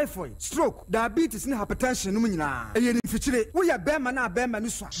cancer typhoid stroke diabetes ne hypertension no nyina eye ni fichire wo ya bema na bema ni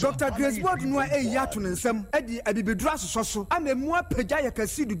so Dr. Grace Bodu no e ya to ne nsam edi adibedura soso amemu apagya ya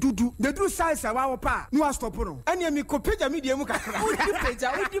kasi dudu de duru size awa wo pa no stop no ene mi ko pagya mi de mu kakra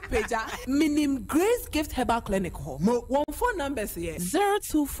udi pagya minim Grace Gift Herbal Clinic ho mo one phone numbers here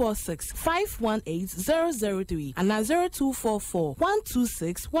 0246 518003 and 0244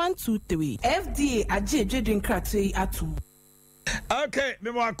 126 123 FDA ajeje drink krate atum. Okay,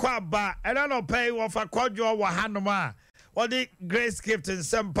 me mo akwa and I don't pay wo fa kwadwo wo hanoma. What the Grace Gift and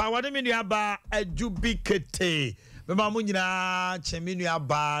Sompa what me nuaba adubikete. Me ma mu nyina chemi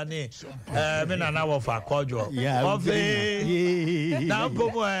nuaba ne me na wo fa kwadwo. Of na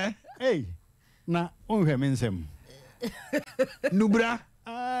pomo Hey, na onhwe me nsem. Nubra.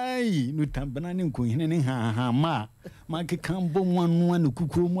 ai no tambana ne nkohine ne ha ma ke kan bom wanu anu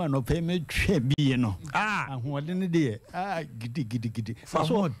kukuo mu anope me twa bi no ahode ne de gidi fa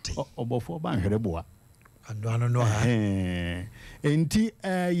so obofo ba nhwere boa no ha enti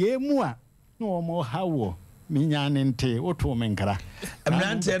ye mu a no mo hawo minyane nte woto menkara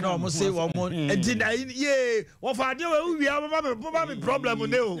amrante no mo say wo mo enti ye wo fa de we wi ba me problem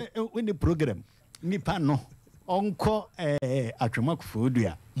ne o in the program nipa no onko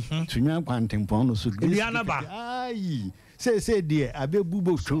atwemakufodua tunwa kwantempon no so ai say dear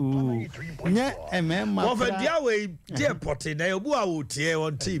abebubo to nye emema wo fa dia we dear pote na obu a wo tie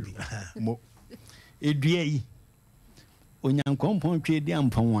on TV mo edua yi onyankompon twe di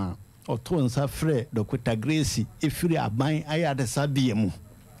ampon a oto nsa frɛ Dr. Grace efiri aban ayade sabie mu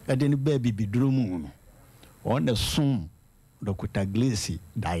ade ne ba bibiduro mu no on the som Dr. Grace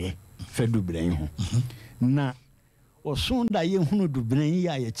daye fedu bran ho na oson daye hunu du bran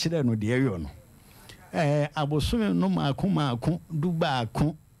ya ye kire no de eyo no abosom no maako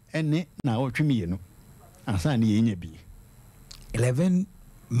dubaako ene na otwemi no ansa na ye nya bi 11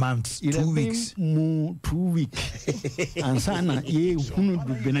 months 2 weeks mu 2 week ansa na ye hunu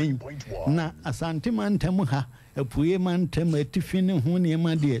du bran na asante mantem ha apuye mantem atifine ho ne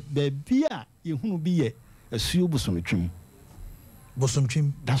ma de ba bia ye hunu bi ye asuo busomtwem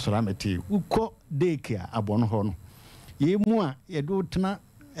that's what I'm telling you. Uko daycare abono ho no. Ye mu a ye do tena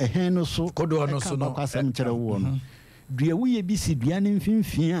ehen no so kodo no so no kwasam kire wo no. Dua wo ye bi si dua ne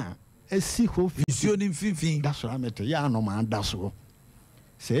mfimfin a asi ho fisio ne mfimfin. That's what I'm telling you. Ya no ma da so.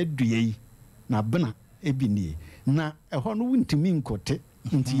 Se dua yi na bena ebi nie. Na eho no wuntimi nkote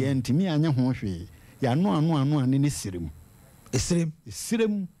nti ye ntimi anya ho hwe. Ya no anu ne sirem.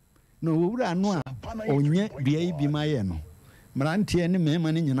 Esirem. No wura anu a onye dua yi bi ma ye no. Mrantie ne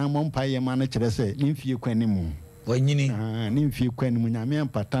mema ne nyina mompa ye ma na kire se nimfie kwani mu wanyini nimfie kwani mu nyame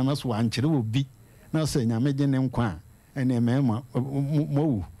ampata na so wankire obi na se nyame gye ne nkwa ene mema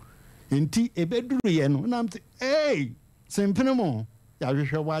mowu enti ebeduru ye no na mte sempene mo ya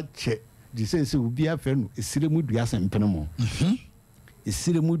hwehwe wa che di se obi afa no esiremu dua sempene mo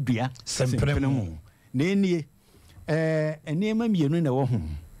esiremu dua sempene mo na enie enema mienu na wo ho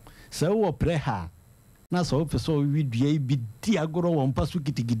se wo preha na so peso wi dua bi di agoro won paso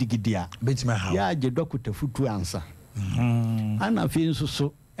gidigidi a betima ha ya je Dr. Futu ansa ana fi nso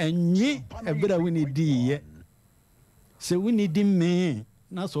so enyi ebra wini di ye se wini di me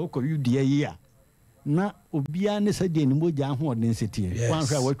na so ko wi dua yi a na obia ne sa de ni moja ho odin setie wan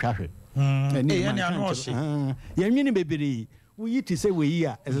hwa watwa hwe eni ya na hoshe ya nwini bebere wuyi ti se weyi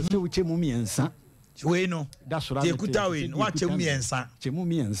a ese wo chemu miensa we no dasura de kuta we wa chemu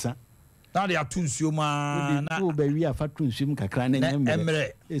miensa na de atunsuo ma na wo ba wi afa tunsuo kakra na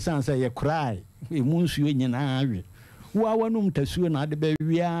nyemre esansa ye cry e munsuo nyina awe wo awanum tasuo na de ba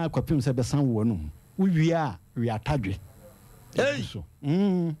wi a kwapem se besan wo no wo wi a wi atadwe so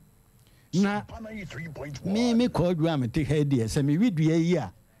na me ko dua me te hedi se me wi dua yi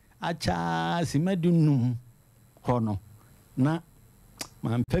a acha simadunum hono na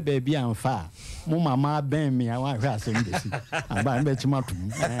man pe baby amfa mo mama ben me awa hwe asem desi aba be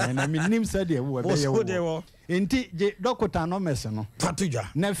chimatum na me nim said e wo be ye wo enti je Dr. no mess no fatujwa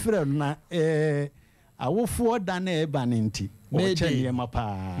na frɛ na awofo da na e ba ne nti o che niema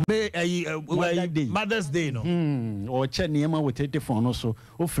pa Mother's Day no o che niema wo telephone no so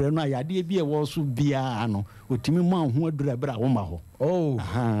o frɛ no ayade bi e wo so bia no otimi mu anho adura bra wo ma ho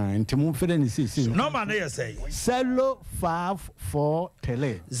enti mu frɛ ni sisi no man na say 054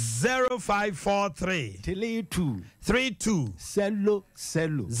 tele 0543 tele 2 32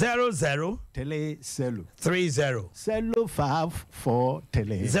 00 tele 30 054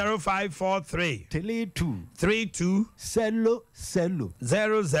 tele 0543 tele 2 32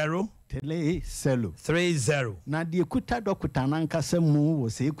 00 tele 30 na de kuta Dr. nankasa mu wo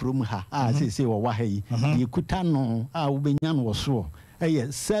se krom ha se wo wa ha yi de kuta no wo benya no wo so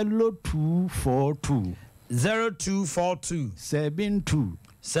 0242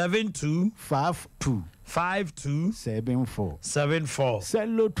 72 52 74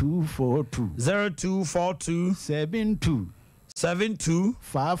 0242 72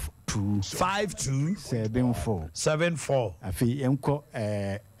 5274 afi enko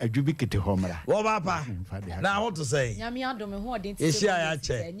adwubi kete homra wo papa na what to say nyame adome ho odin ti esi aya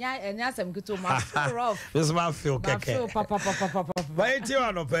che enya asem kito ma rough this man feel keke papa why ti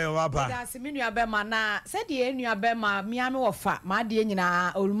wa no pay papa da se me nua be ma na se de enua be ma miame wo fa ma de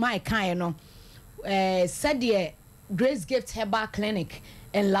nyina olumai kan no se de Grace Gift Herbal Clinic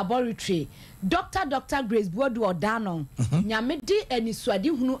and Laboratory Dr. Grace Bodu Odano nyame di enisuade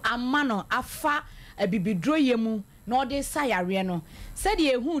hunu amano afa abibidro yemu no de sa yare no said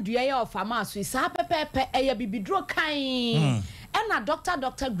ye hu dua ye of amaso sa pepepe eye bibidro kan ena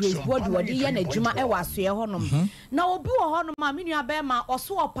Dr. Grace Bodu wodi ye na dwuma e waso ye honom na obi wo honom ma menua be ma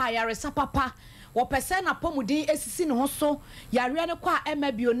oso opa yare sa papa wo pese na pomudin esisi ne ho so yare ne kwa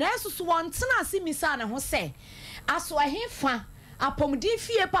emabio na esusu won tena asimisa ne ho se aso ahefa apomudin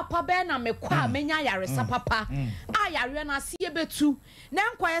fie papa be na mekwa menya yare sa papa a yare na se yebetu na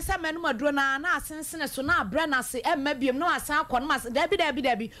nkwaye se menum aduro na asensene so na abra na se emabiem no asan akọ no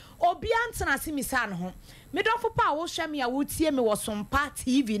dabi obi antena asimisa ne ho me don pa wo hwe me a wo tie me wo Sompa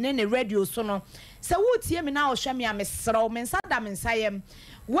TV ne radio so no se wo tie me na wo hwe me a mesrew me nsa da me nsayem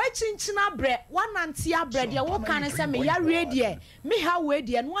wo chinchina bre wanante abre de wo kan se me ya radio me ha we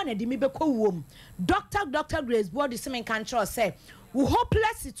de no na de me bekọ wom Dr. Grace Bodu se me kan tro se wo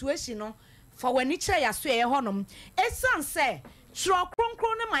hopeless situation no for when it ya so e honom esan se tro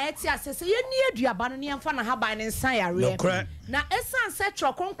kronkron ne mayeti asese ye ni aduaba no ne mfa na haban ne nsan yare na esan se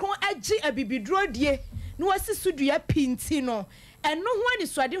tro kronkron agi abibidro die no wasi sudua pinti no eno ho ani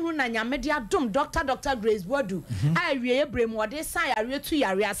suade ho na nyame de adom Dr. Grace Bodu a wie ebrem wode san yare tu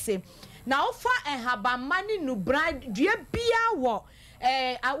yare ase na ofa ehaba mani nu bride dua bia wo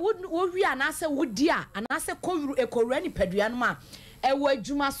wo wi anase wodi a anase kowuru ekorura ni padua no ma ewo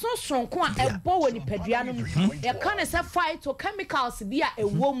adwuma so sonko a ebo wo ni padua no ye kan se phytochemicals bia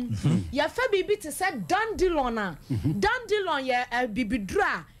ewom ye fa bibi te se dandelion ye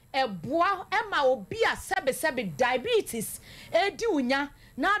bibidra eboa ema obi a sebe diabetes edi unya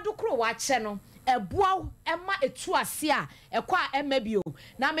na adukro wa che no eboa ema etu ase a ekwa emabio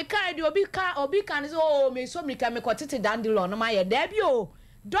na me kan de obi kan so me so me kan me kotete dandelion no ma ye da bio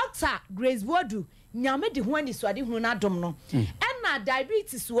Dr. Grace Bodu nyame de ho ani suade hu na dom no ena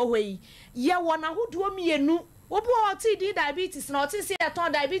diabetes wo hoi ye wona hodo mienu obi o ti di diabetes na o ti se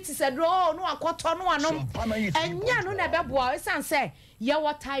eton diabetes edro no akoto no anom enya no na beboa esan se ye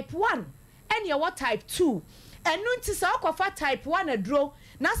wo type 1 and ye wo type 2 enu nti se okofa type 1 edro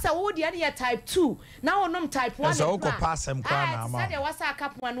na se wo de ye type 2 na wonom type 1 so ko passem kwa na ma se de wasa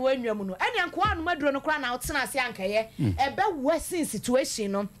kapwa no anwam no ene anko anu madro no kra na otena ase ankaye ebe worsen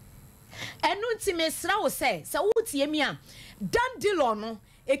situation no enu nti mesra wo se wotie mi a dandelion no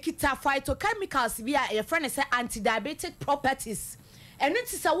ekita phytochemicals bi a ye friend say anti-diabetic properties enu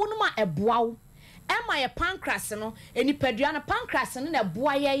nti se wonuma eboawo ema ye pancreas no enipadua no pancreas no na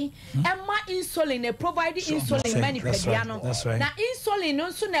boa ye ema insulin e provide insulin many padua no na insulin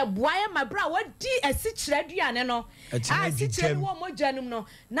no so na boa ye ma bra wadi asikyira duane no asikyira wo mojanum no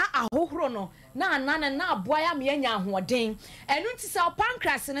na ahohoro no na anana na boa ya me nya ahoden enu nti se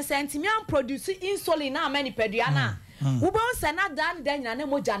pancreas no se ntimi am produce insulin na many padua na wo bon se na dan nyina na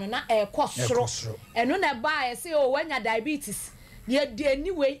mojano na ekosoro enu na ba ye se o wanya diabetes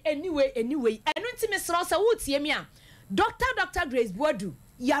anyway enu ntimi sro se wotie mi a Dr. Grace Bodu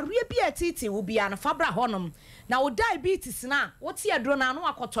yare bi atiti wo bia na fabra honom na wo diabetes na wotie adro na no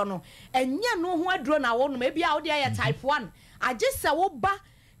akoto no enye no ho adro na wo no e bia wo de ya type 1 agese wo ba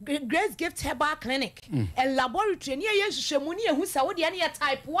Grace Gift Herbal Clinic and laboratory ni ye hwehwemu ni ehu se wo de ya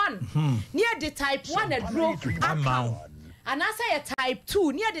type 1 ni de type 1 adro account anasa ya type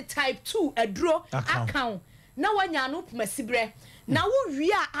 2 ni de type 2 adro account na wanya no pumasibre na wo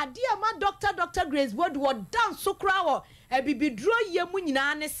wi a Adea ma Dr. Grace Bodu wo dan so kra wo ebibidro ye mu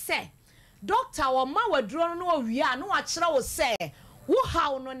nyina ne se doctor wo ma wadro no wo wi a no wa kira wo se wo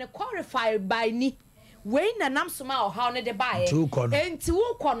how no ne qualified by ni we na nam so ma o how ne de bae enti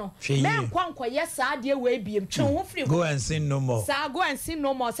wo kɔ no me nkɔ ye sa de we biem twe ho free go and sin no more go and sin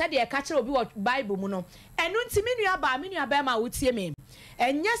no more said ye ka kira obi wo Bible mu no enu nti menua ba ma wotie me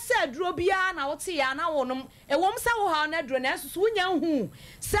enye se aduro bia na wote ya na wonom ewom se wo ha na aduro na susu nya hu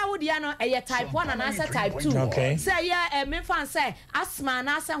se wo dia no eye type 1 na se type 2 se ye me fan se asthma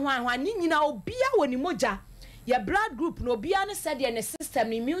na se hwan ni nyina obia woni moja your blood group no bia ne said the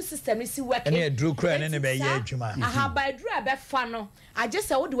system immune system is working any aduro kra ne be ye adwuma aha by aduro be fa no I just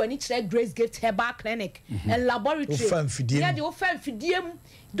say wo de wani kire Grace Gift Herbal Clinic and laboratory yeah de wo fan fidiem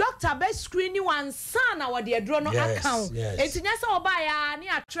doctor be screening one son na wo de aduro no account etinya se oba ya ne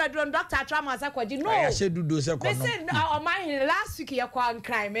atre aduro doctor atra ma sa kwaji no ya she dudo se kwa no listen Omanhene last week ye kwa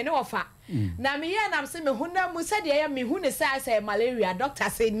crime me ne ofa na me ye na se me huna mu se de ye me hu ne say malaria doctor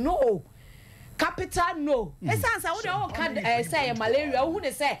say no capital no esansa wo de o ka say malaria wo hu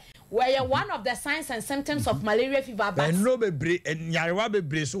ne say where one of the signs and symptoms of malaria fever. But no be nyarewa be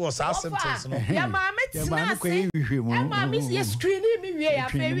brace was our symptoms no. Ya mama tina say. Ya mama is screening me where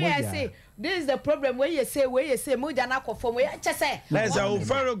I say this is the problem where you say moja na confirm where you say. There's a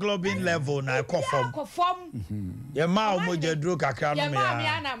hemoglobin level na confirm. Ya ma moja dro kakra no me ya.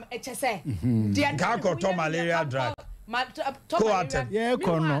 Ya ma anam say. Ka ko to malaria drug. Yeah,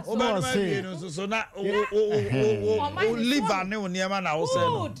 corner. So na o liver ne o niema na o say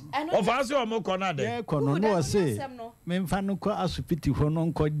no. O fa so o mo corner de. Yeah, corner no say. Me mfa no ko asupiti ho no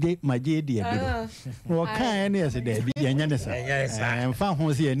nko de maje de ebedo. No kan ne se de bi enya ne sa. Mfa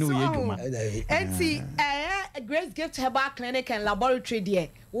ho se ene o ye dwuma. Enti Grace Gift Herbal Clinic and Laboratory there.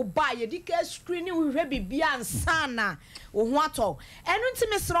 Wo ba ye dika screening we hwe bibia ansa na wo ho ato. Enu nti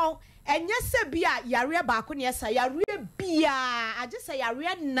mesro enye se bia yare ba ko ne esa yare bia age se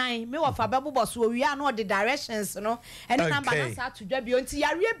yare 9 me wo fa bebo so wi an o the directions no ene number na sa to dwa bia nti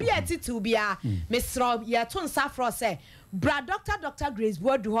yare bia titu bia mesro ye to nsa fro se bra Dr. Grace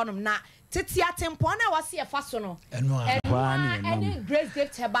Bodu honom na titi atempo na wase e fa so no ene Grace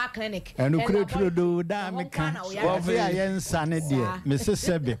Gift Herbal Clinic enu kretro do da meka wo fe ayensa ne de me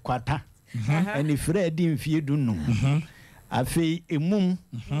sesebe kwata eni fredi mfie dunu afi emum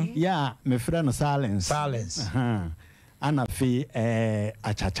ya me frɛ no silence ana fi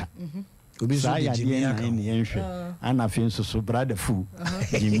achacha obi so di jimi aka ni yenhwe ana fi nsoso brother fu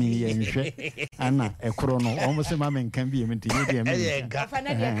jimi yenhwe ana ekro no omo se ma menkan bi emti ye de me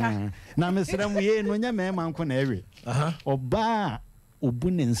na me sra mu ye no nya me manko na ewe oba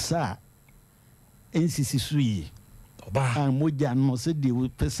obu ne nsa ensisi suyi oba moja no se de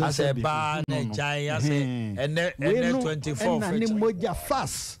pesa ase ba na jai ase ene 24 na ni moja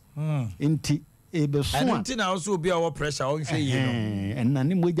fast inti ebe so anti na also obi a pressure on hwe yi no na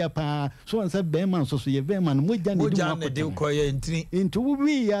ni moja pa so ansa be man so ye be man moja ne de ko ye ntini inti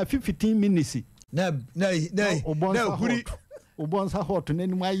we ya 15 minutes na huri ubonsa hot na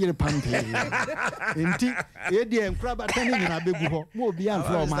ni ayire pampe enti e de enkra batani nyina begu ho mo obi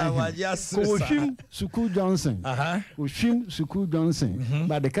anfra o man ko ohwim suku Johnson ohwim suku Johnson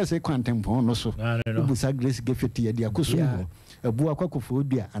ba de kase kwantempon no so ubusa Grace Gefeti ye de akosum ho abu akwakofo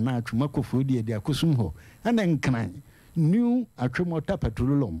odia ana atwuma kofo odia de akosum ho ana nkran new atwemota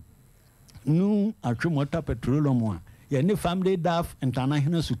petroleum a ye ni family daf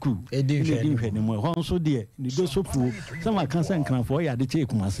international school edin hwe ni mo ho so de ni do sofu sama kan san kan fo ya de che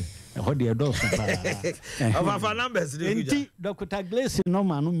kumase e ho de do so pa of numbers de enti Dr. Grace no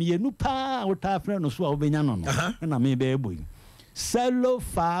ma no mienu pa o ta frɛ no so a obenya no na me be eboy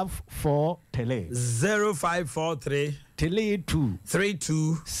 054 tele 0543 tele 2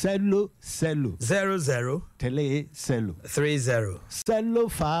 32 00 tele 30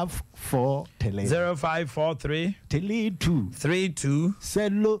 054 tele 0543 tele 2 32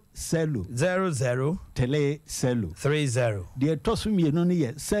 00 tele 30 de tosu mienu no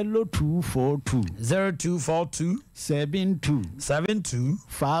ye 0242 72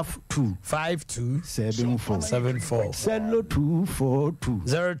 52 74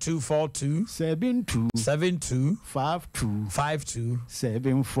 0242 72 52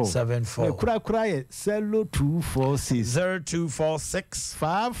 74 kura ye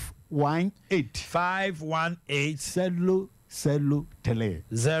 0246 518 tele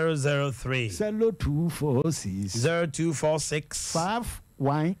 003 0246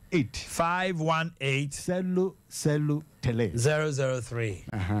 518 tele 003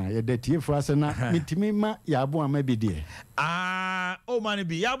 ye de tie fo ase na mitimi ma ya abo ama bi de o mani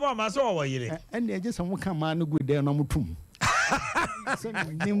bi ya abo ama so wo yire ene eje so mo kan ma no gude no mutum so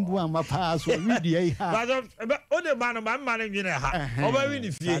nimbu ama pa so video yi ha ba o de ma no ma no nwene ha o ba wi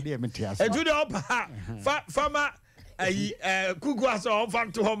ni fie e tu de opa fama ayi kuku aso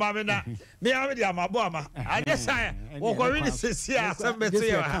on to home amena me am dia mabo ama anye sai wo ko wi ni sisi a se beti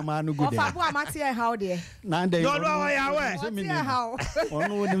ya ha o fa bo ama tie ha o de na de no ya we tie ha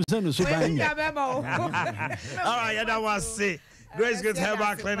onu wonim se no so ban ya all right ya that was say Grace Gift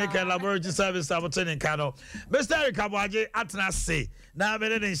Herbal Clinic and Laboratory Service Hamilton in Kano. Mr. Eric Boakye atna say na me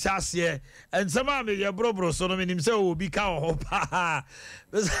ne nhyase and some me ye brobro so no me nim say obi ka ho pa.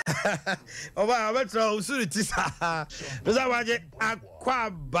 Oba betro usurity sa. Mr. Boakye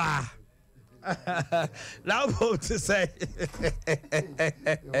akwaba. Now to say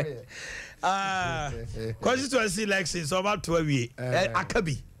constituency elections about 12 years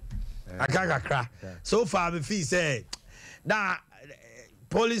akabi akakakra so far me feel say now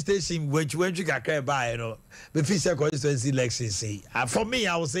police station which you can buy, you know, before constituency elections. See, for me,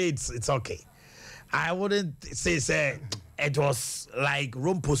 I would say it's okay. I wouldn't say it was like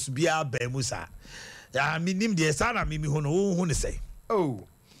Rumpus Bia Bemusa. I mean, the son of Mimi who say. Oh,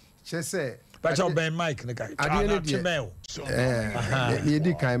 Chese. But your Ben Mike, the guy.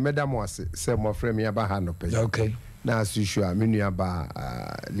 Lady can Madam was say more friend me about hand pay. Okay. Now as usual, menu about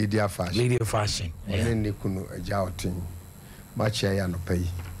Lydia Fashion. Lydia Fashion. And then they couldn't a jouting. Much I no pay.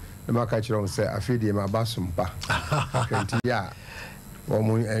 The market say I feed him about Sompa. 20 years.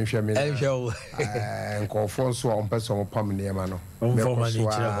 Omo enhwe me enko fonso on person on pam ne ma no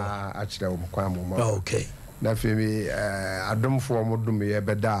a kire o kwan mo okay na femi adomfo mo dum ye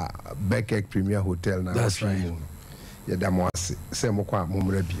beda Boakye Premier Hotel na that's right ye da mo ase se mo kwa mo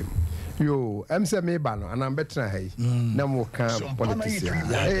mra biem yo em se me ba no anam betra ha yi na mo kan politics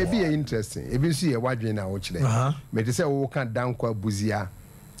e bi e interesting e bi so ye wadwen na wo kire me de se wo kan dankwa buzia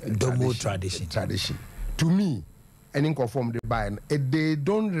domo tradition to me any conform the buy they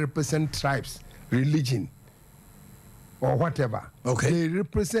don't represent tribes, religion, or whatever. Okay. They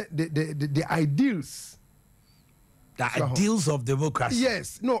represent the ideals. The ideals of democracy.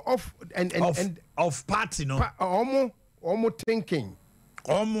 Yes. No, of party, no. Omo thinking.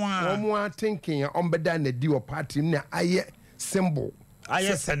 Omo thinking better than the deal party na aye symbol.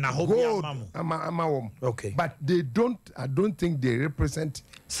 Yes, and okay. But I don't think they represent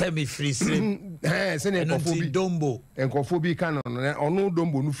semi-free stream. Dombo. And Kofobi canon, or no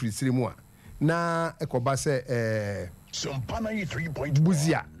Dombo no free stream. Na Ekobase Sompa 93.1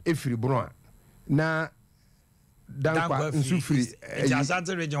 Buzia, Efri Brown. Na Dankwa Nsufri.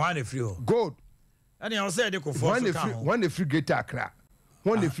 Jasante region one free. Good. And I said one free Greater Accra.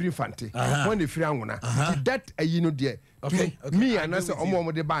 One free Fante. One free Angona. That a dear. Okay. Me and I said,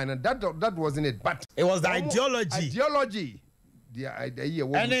 that wasn't it. But it was the ideology. Ideology. The idea.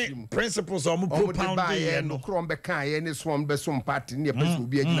 Any principles of propounding no Crombeca, any swamp, some party near person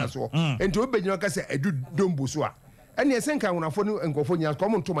be a so. And to obey your case, I do Dombuswa. And yes, I want to phone and go for your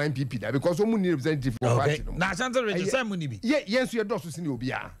common to my MPP because someone representative for party. Now, Santa Regis, yes, your doctors in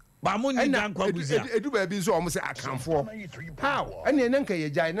Ubia. Bamuni dan kwa buzia. Edu ba bi so o mo se akanfo. How? Ene nanka ye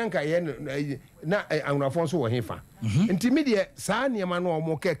jai nanka ye na anwafo so wo hefa. Nti me de saa niema no o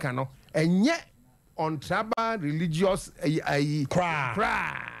mo keka no enye on tribal religious cra.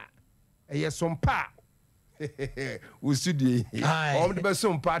 Eye Sompa. We study. O de be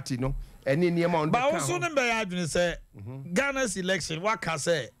some party no. Ene niema on. Ba so ne be ya adwene say Ghana's election what can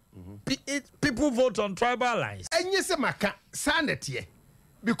say people vote on tribal lines. Enye se maka sanete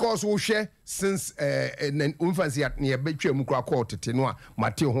because we share since infancy at near between Mukra court tenua,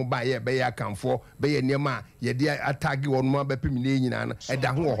 Matthew who by a bay account for bay near ma, ye dear attacking on more bepiminian and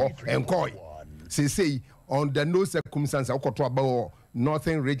Daho and Koi. Say on the no circumstance of Kotoa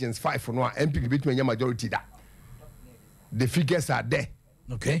Northern Regions 5 for no MP between your majority that the figures are there.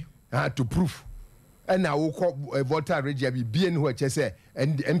 Okay. To prove. And now we call voter region be being what you say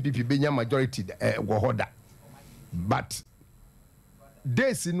and MPP being your majority but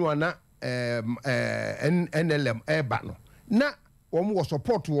this in one NLM Ebano. Na was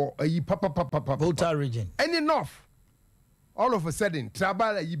support to a papa voter region. And enough. All of a sudden,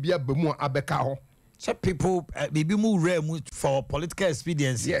 Trabal Ibia Bemu Abekaho. So people maybe move rare for political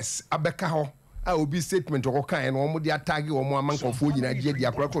expedience. Yes, Abekaho. I will be statement or kind or more the attack or more monk of food in a jedi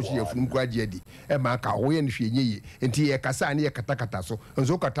approach from gradually. A manka way and she and tea Casani Katakataso and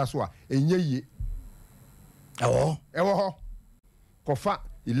Zokataswa and ye. Oh, Kofa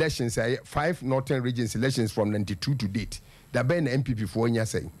elections 5 northern regions elections from 92 to date. Da ben MPP for nya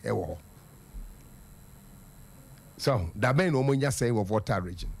saying so da ben no nya saying of voter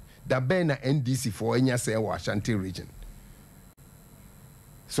region. Da ben na NDC for nya saying wa Ashanti region.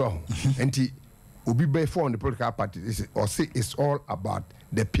 So enti obi be for on the political party or say it's all about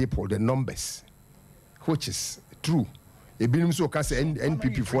the people, the numbers, which is true. Ebinim so ka say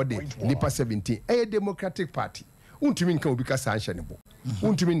NPP for the NIPA 17 a democratic party. Untimi nka obi ka sanction bo.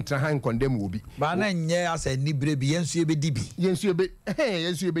 Untimi ntra han condemn obi. Ba na nye asa nibre bi yensu ebe dibi. Yensu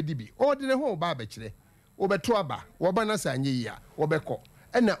ebe dibi. O de ne ho ba ba kire. Obeto aba, wo ba na sanye ya, obekọ.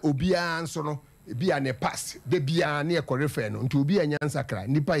 Na obi a nso no, bia ne pass, de bia na e korefe no, nti obi anya nsakra,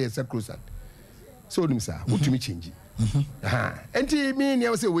 nipa ye secrosan. So nim sa, utimi change. Enti mi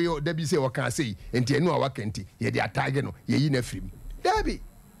ne say we da bi say wo kan say, enti enu a waka enti, ye de atage no, ye yi na frim. Dabi.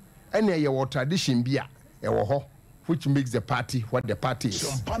 Ene ye wo tradition bia, e wo ho. Which makes the party what the party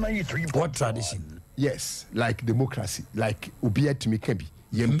is. What tradition? Yes, like democracy, like Ubia Timikabi.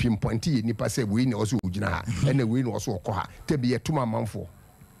 Yem pinpointy, nipa say we ne also ujina, and we no also okoha. Tebi tuma manfo.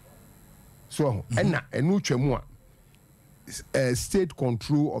 So, and uchemua state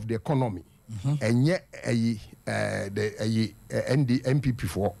control of the economy. And yet the MPP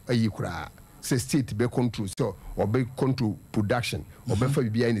for a yukra. Say state be control, so or be control production, or be for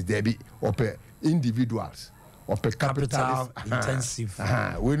behind is there be or individuals. capital intensive.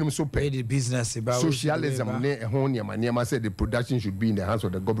 When so pay the business about socialism ne ehon said the production should be in the hands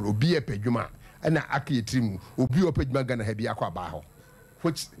of the government. Obi e pedwuma and Akye trimu obi o pedwuma Ghana ha bi akwa ba ho,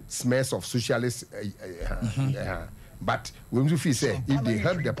 which smells of socialist. But when you feel say if they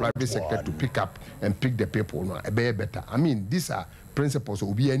help the private sector to pick up and pick the people, no, better. I mean, these are principles.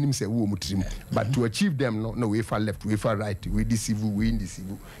 Obi enim say wo mutrim, but to achieve them, no way far left, way far right, way this civil, way in this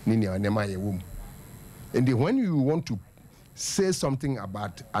civil. Nini anema ye wom. And then when you want to say something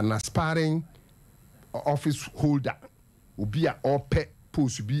about an aspiring office holder, obi a ope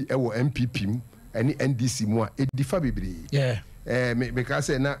post be ewo MPP any NDC mo e difa bebre. Yeah. Because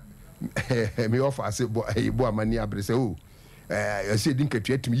na me offer say bo amani abre say oh I say din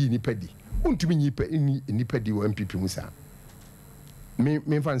ketua tumi yi nipa di untumi nipa di wo MPP musa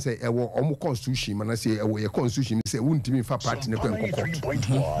me fan say ewo omo constitution man say ewo ye constitution say untumi fa party ne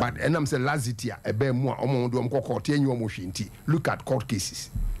kwenkoko but enam say lazitia ebe mu a omo do omkoko te enyu omo hwenti. Look at court cases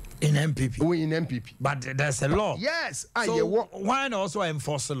in MPP. Oh, in MPP. But there's a law. Yes. So why not also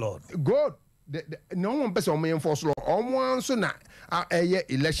enforce the law? Good. No one person may enforce law. Almost so na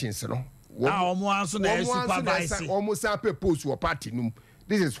elections, no. Almost so na supervise. Almost a post or party.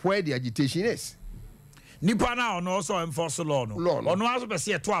 This is where the agitation is. Nipa na ono also enforce the law. Ono also be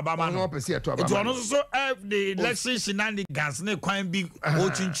say to abama no. It ono so the election shenanigans ne kwan bi o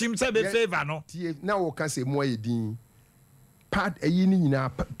chinchim say be favor no. Na wo kan say mo edin. Part eyi ni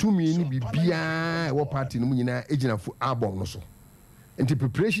nyina to me ni bibia wo party no nyina ejina fu album no so. And the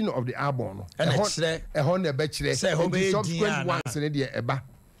preparation of the album, subsequent ones in the eba.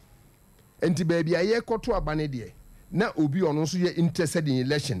 And the baby, I hear to a banady. Now, Obi on also interested in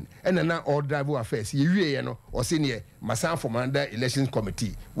election, and now all driver affairs. You know, or senior, Masan from under elections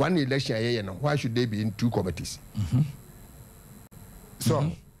committee. One election, why should they be in two committees?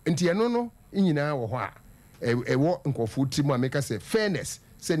 So, into no, in our why a walk and food team make us say fairness,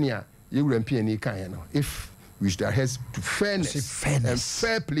 senior, you will MP if we should adhere to fairness and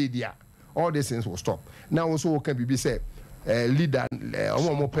fair play there, all these things will stop. Now also can be said leader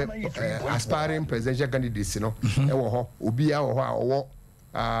aspiring presidential candidates, you know, Obia or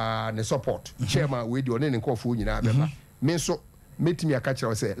the support chairman with your name call for you now. Me so meet me a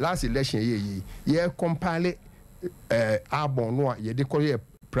catcher say last election ye compile album no ye declare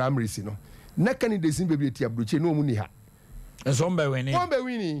primaries, you know. Na candidates in baby tia bruche no money ha. And somebody winning. Somebody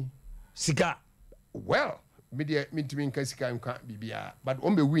winning. Sika. Well, media mean Kasika can't be bia, but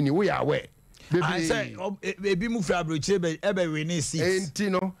on the winning we are aware. I say baby move bruche ebe winning seats. And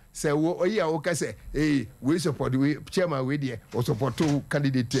Tino say oh yeah okay say hey we support the chairman we there or support two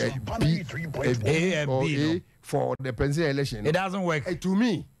candidate B A and B for the presidential election. It doesn't work. To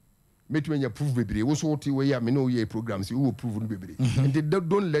me. Make when you prove baby. Also, what you wear, me know your programs. You will prove baby. And they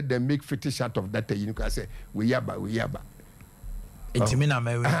don't let them make fetish out of that. You can say we yaba. Intimina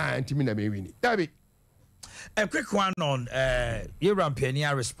me. Intimina me win. David. A quick one on Iran Penny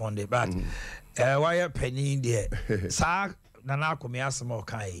responded, but why Penny there? Sa nana komi asemo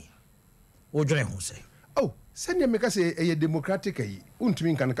kai. What do you say? Oh, send you make us a democratic.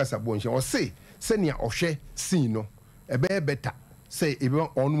 Untimi kan kasa bonche. Or say send ya oshe sino. A better. Say even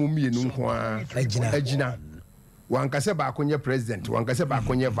on mumienu kwa ejina wankase ba akonye president wankase ba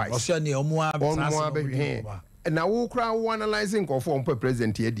akonye vice osia ne omo be na wo kra wo analyzing nkofo on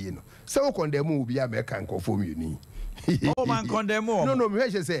president ye die no say wo condemn obi a make nkofo mieni oh man condemn no me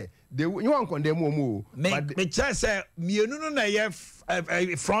hwe say they you wan condemn omo me che say mienu no na ye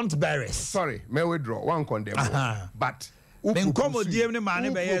front bearers sorry me withdraw wan condemn but men komo diem ne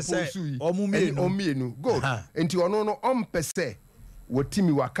mane be ye say omo mienu good enti ono no ompese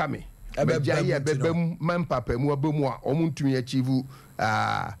wotimi wakame abejaye bebem man papa mu abemu a omuntumi achieve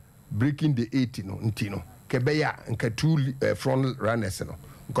breaking the 80 no ntino kebeya nka two front runners no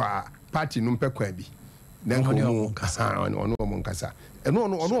nka party no mpekwa bi na nka ono mo nkasa ono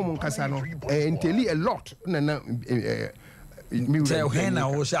mo nkasa no enteli a lot na mi tell hen na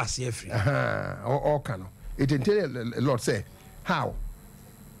wo sha se free all can it enteli a lot say how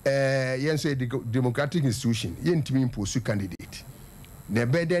yen say the democratic institution yentimi impose candidate na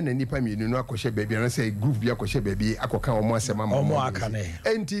beden na nipa mienu no akɔhye baabi na say group bi akɔhye baabi akɔka omo asema ma omo aka ne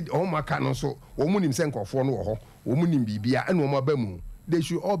enti omo aka no so omo nim se nkɔfo no wɔ hɔ omo nim bibia ɛna omo abamu they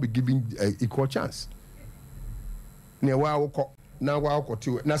should all be given equal chance ne wa wokɔ na wa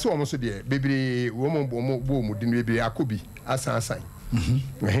wokɔ na so omo so de bebre omo bo mu din bebre akobi asan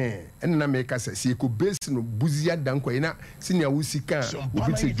ɛna na make us see ko base no buzia dankɔ ina senior wusika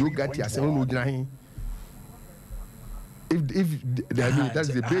obi se jogati asɛm no gyina he if that's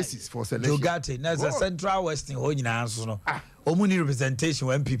the basis for selection. Jogate, there's a Central Western Honyina answer no. Omuni representation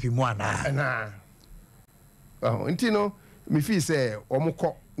when MPP mu ana. nti no me feel say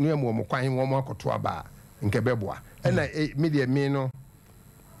omukọ no emu omukwan wo akoto aba nke beboa na media me no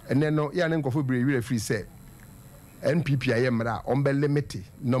ene no ya ne nkofo bre wi free say NPP ayemra on be limit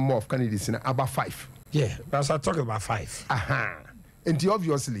number of candidates na about 5. Yeah, that's I talking about 5. And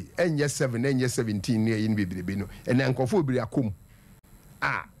obviously enye 7 enye 17 near in bibi no and nkofo bre akom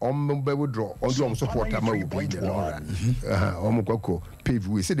on be withdraw on do support am we be no kwako pave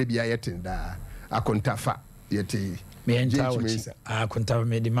we say dey be ayetin da akontafa yete me enta akontafa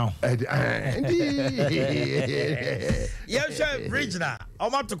me di ma yeah, regional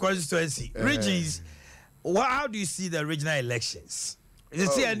I'm to constituency regions. How do you see the regional elections? You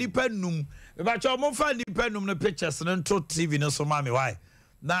see a dependum but your more fun dependum the pictures and to TV no so mami why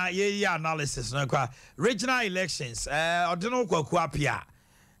now yeah analysis no regional elections I don't know kwa apia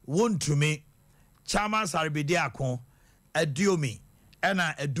won to me chairman Adea Akye Abia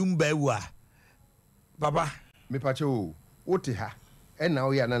ena edumba ewa baba me pacho wote ha and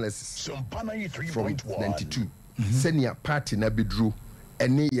now your analysis Sompa 93.1 92 senior party na bidru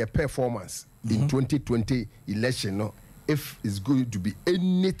any your performance in 2020 election no if it's going to be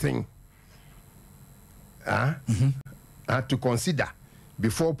anything to consider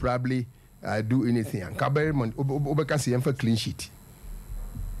before probably do anything and Obeka see for clean sheet.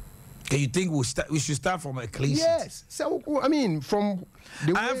 Can you think we should start from a clean sheet? Yes. So I mean from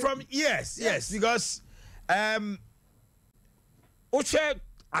the way from yes because Uche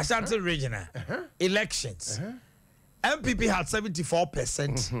Ashanti regional elections MPP had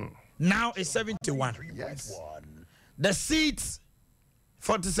 74%. Now it's 71. Yes. The seats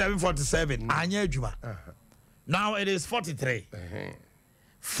 47. Anya Juma. Now it is 43.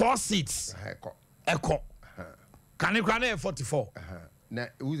 4 seats. Echo. Can 44. Now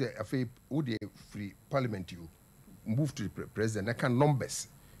who's a free parliament you move to the president. I can numbers,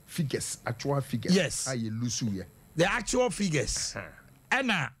 figures, actual figures. Yes. The actual figures.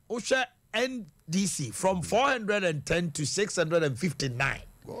 Anna Usha NDC from 410 to 659.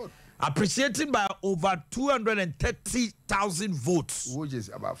 God. Appreciated by over 230,000 votes, which is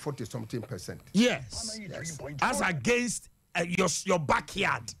about 40-something%. Yes. As against your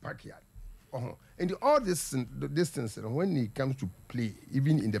backyard. And all this distance when it comes to play,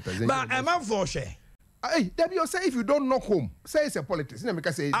 even in the presidential. But I'm not for sure. Hey, Debbie, say if you don't knock home, say it's a politics. I'm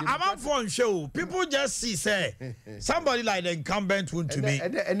not for sure. People just say somebody like the incumbent won to me.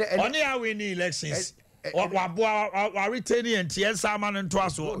 Only how we need elections. Wa retaining and TS Salman and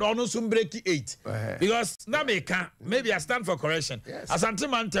Twaso, no soon break 8. Because Nameka, maybe I stand for correction. As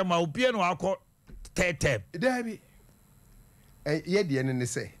Antiman my opinion or call 10. Debbie, yeah, the enemy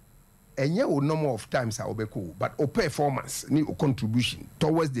say, and you will number of times I will be cool, but a performance, new contribution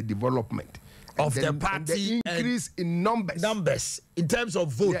towards the development of the party, the increase in numbers in terms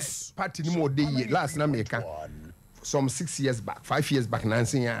of votes. Yes, party more day last Nameka, some 6 years back, 5 years back,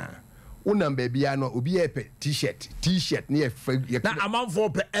 Nancy. Unam baby ano obi epe t-shirt ne na amount for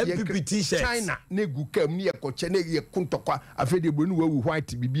MPP t-shirt China ne gukam ne ekoche ne ye kuntokwa afede bonu wawu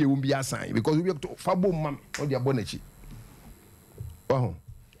white bibi e bi asan because we to fabo mam o dia bonachi oh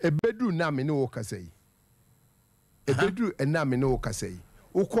ebedu na me ne wo kasai ebedu na me ne wo kasai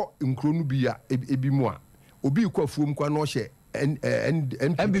ukọ nkro nu bi a ebi mu a obi kwa fuom kwa no hye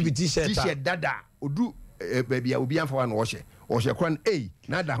MPP t-shirt dada odu baby obi anfa wa no wo hye Oshekwan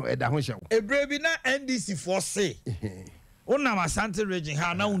na da ho hye. Ebrebi na NDC for say. Una Asante region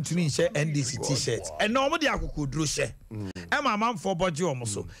ha na untumi hye NDC t-shirt. And no mo de akokodro hye. E ma man for budget omo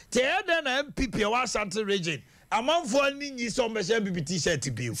so. Te eden na MPP wa Asante region. Amam for ni nyi so me hye MPP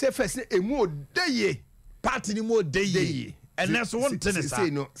t-shirt bi. Say first emu odeye. Party ni mo odeye. And that's one thing say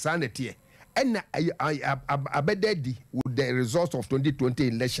no sanity. And abededi with the results of 2020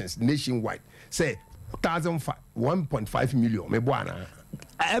 elections nationwide. Say 1.5 million. Me buana.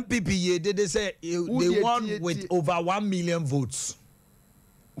 MPP they say they won with over 1 million votes.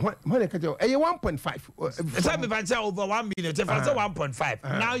 When I can tell 1.5. Tell me if I say over 1 million. If I say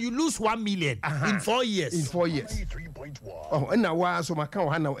 1.5, now you lose 1 million in 4 years. In 4 years. 3.1. Oh, and now I so my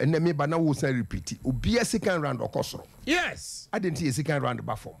count now and then me bana will say repeat. Be a second round of course. Yes. I didn't see a second round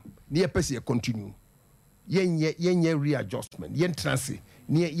of form. Near person continue. Yen readjustment. Yen transit.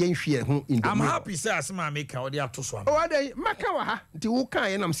 I'm happy say as my make or the to swam. Oh, they makawa ti uka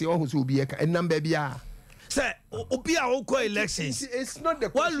and I'm saying who be a number bia. Say Obia Oko elections. It's not the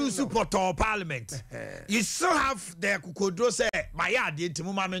one lose support or parliament. You still have the Kukodro say my yard into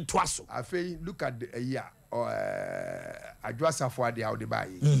moment twasso. I feel look at the year or Adwasa for the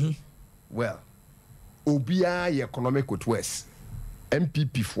Audibai. Well, Obia economic with West.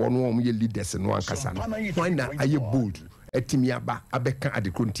 MPP for no leaders and one Kasana. Why not are you bold? etimi aba abeka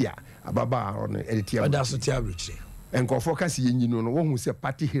adekrontia ababa on editia oda so tia bruche enkofo ka se yinyi no wo hu se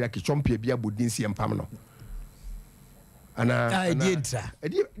party hierarchy chompia bia bodin sie mpam no ana dientra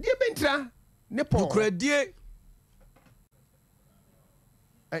die bentra ne po okradie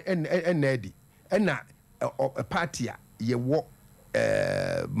edi na a party ye wo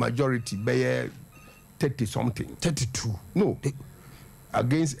majority by 30 something 32 no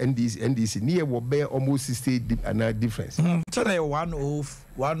against NDC near will bear almost 60 difference. So they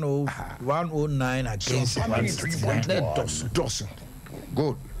 109 against 169.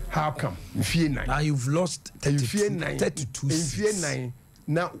 Good. How come? Now you've lost 32. In fear 9.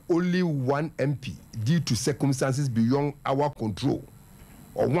 Now only one MP due to circumstances beyond our control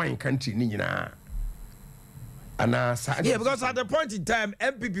or one country. Yeah, because at the point in time,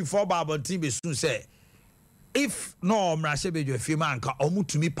 MPP for Bible team is soon say. If no mrasebe jo firma anka omu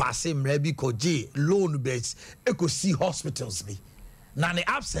tumi pass mrabi ko J loan base eko see hospitals bi na ne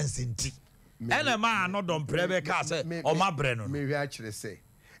absence nti ena ma no don prebe ka say o ma bre no me wi actually say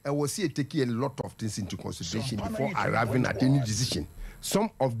I was here taking a lot of things into consideration before arriving at any decision. Some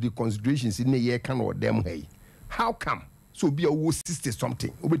of the considerations in the year can or them hey how come so be a 60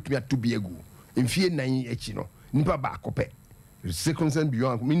 something obetumi to be a go in fear 9 echi no nipa ba kope circumstances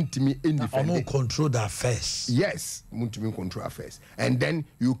beyond mintimi independent control the affairs. Yes, mintimi control affairs. And then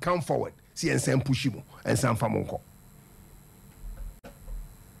you come forward. See and send pushimo and some famonko.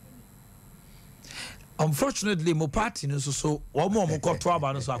 Unfortunately, my party no so one more moko to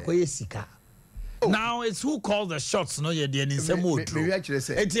aba no so akoye sika. Now it's who calls the shots no ye dey in some mode. Me actually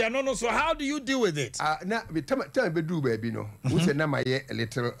say. No, so how do you deal with it? Na me tell me do baby no. Who say na my a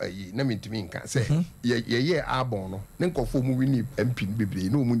little na mintimi nka say ye abon no. Ne nkofo mu wini MP bebre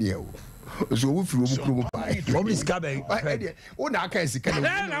no mu ne o. So we firi mu kuro pa. From this cabin. O na aka sika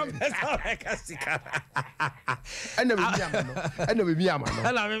na. Na aka sika. Ana me mi ama no.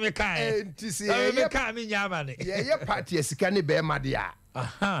 Ana me kai. Ntisi ye kai mi nyama ne. Ye party sika ne be ma dia.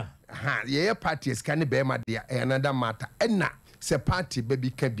 Ye party scan be ma dia another matter na se party baby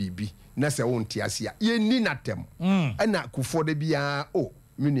ka bibi na se wonti ase a ye ni natem na kufo de bia o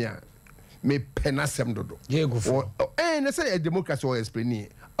minia me penasem dodo ye gufo na se democracy o explain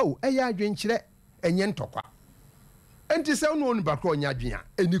o ya adwenkyere enye ntokwa enti se no onu bakro nya adwen a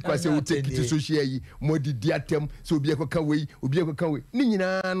eni kwase wo take social yi modidi atem so obi ekoka we ni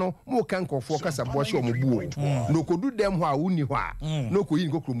nyina no mo kan kofo kasa bo hye omubu no kodu dem ho a woni ho a no koyi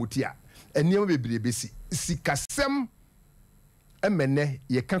nkokromuti a eniem bebre besi sikasem emene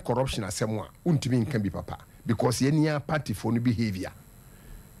ye kan corruption asem a untimi nka bi papa because ye nia party for no behavior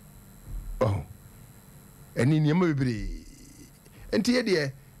eni niem bebre enti ye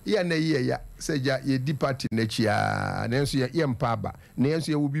de ya na ya seja ye di party na chia na enso ye mpaba na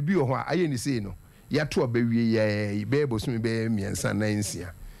enso ye wo bibi ho a aye ni sei no ya to abawie ye be bosu be miensa na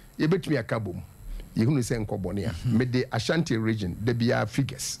ensia ye betumi akabom ye hunu se nkobone a me de Ashanti region de bia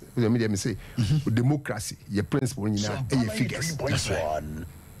figures me say democracy ye principle nyina ye figures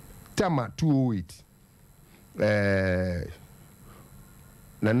tama 208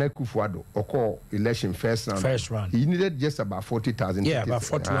 Nana Kufuado oko election first round. He needed just about 40,000. Yeah, about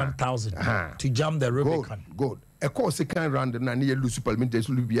 41,000 to jump the Rubicon. Good. A course second round na near Lusu Parliament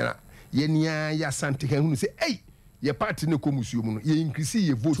Lubiana. Yenia ya Sante who say, hey, your party no komusium, you increase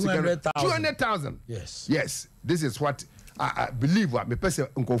your vote 200,000. Yes. Yes. This is what I believe what me person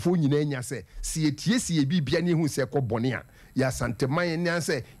uncle Funyanya say. See it yes ye be biani who say ko bonia. Ya Sante Maya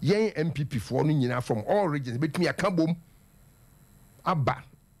say yen MPP for no from all regions. Bet me a kabum Abba.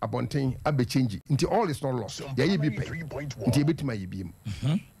 Abontain abe change until all is not lost. Yeah, you be paid. Until bit my BM.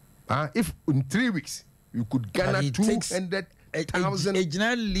 If in 3 weeks you could garner 200,000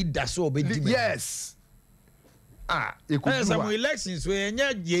 regional leaders so be yes. It could some elections where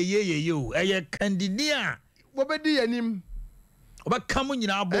ye candidate. What be the name? But come on, you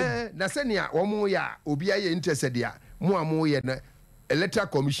know, Nasenia, Omo ya, Obia interested ya, Moamo ya, electoral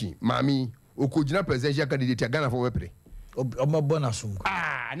commission, Mammy, Okujina presidential candidate, Ghana for Wepre.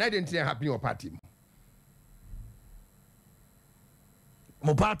 And I didn't happen your party.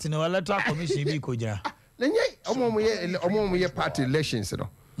 My party no electoral commission be koja. Then ye party elections no.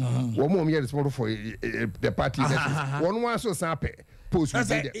 One more year responsible for the party elections. One so sape. post with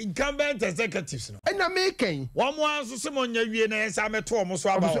them. Incumbent executives. And I'm making one more someone you and I'm a tour.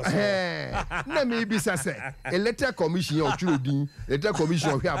 Na me be say a letter commission or children, letter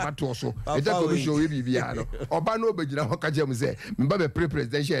commission here about also, letter commission will be biano. Oba no be jina hoka jam say, mba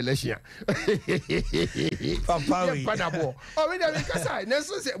pre-presidential election. Papa we. Oh, we dey because I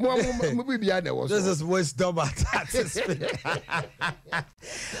neso say mo be biano was. This is wisdom at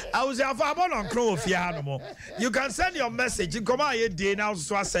I was a farmer on Crow Fiano. You can send your message. You come out here day now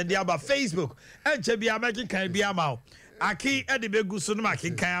so send it about Facebook. And Chebi American can be a mouth. Aki Edibe Sunuma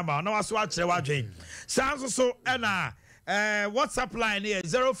King Kayama. No, I watch the watching. Sounds so WhatsApp line here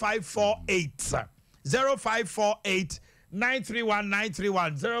 0548 0548 931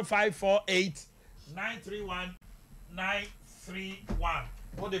 931 0548 931 931.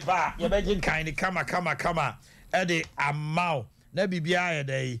 What the bar? You imagine kind come. Eddie Amau. Na bibia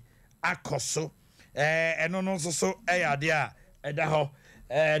dey akoso. Eno no so Adea ho.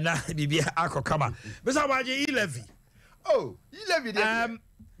 Na bibia akokama. Bisa waje 11. Oh, 11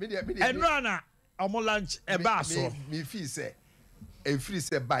 Eno na omo lunch e ba so. Me feel say e free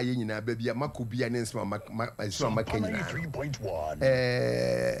say ba ye nyina ba bia makobia ne nsema makanyina.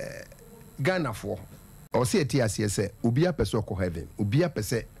 3.1 Ghana for o se eti ase se obi apese okọ heaven obi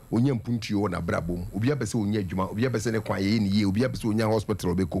apese onye mpuntuo na brabom obi apese onye adwuma obi apese ne kwan ye ne ye obi apese onye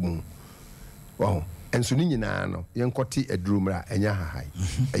hospital obekomu wow enso ni nyina no yenkote adurumra enya hahai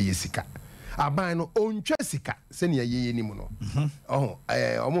ayesika aban no ontwa sika se ne ye ni mu no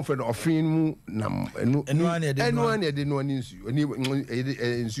omo fe no ofin mu nam enu ane de no ani nsu oni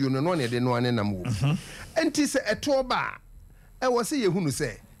nsu no ane de no ane nam wo enti se eto ba e wo se yehunu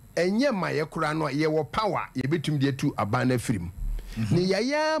se enye maye kura no ye wo power ye betum de tu abana firim ne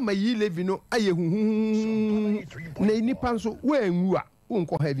yaya mayi levi no aye huhu ne nipa nso wa enwu a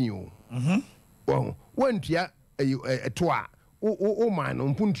wonko heaven o wontua eto a o man no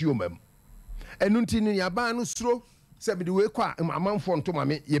mpuntuo mam enu nti ne yaba no suro se bi de we kwa amanfo nto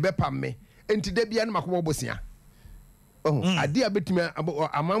mame ye bepam me enti da bia no makobo bosia Adea betumi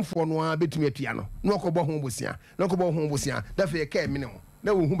amanfo no a betumi atua no na okobo ho bosia na okobo ho bosia da fe ka emi ne ho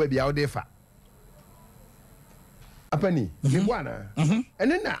na wo hu ba bia wo de fa apani ni bwana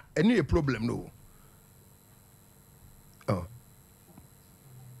ene na ene e problem no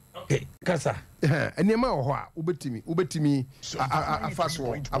okay kasa ene ma wo ho a ubetimi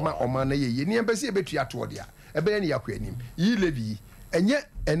afaso ama oma na ye ni empese e betua to dia e be ne yakwa anim yi levi enye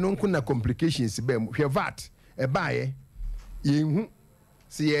eno nko na complications be hwe vat e baaye yenhu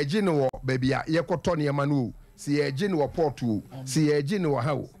si ye gi no ba bia ye koto ne ma no si ye gi no portu si ye gi no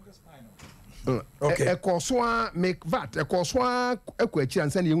ha wo ekosoa make vat ekosoa ekwachi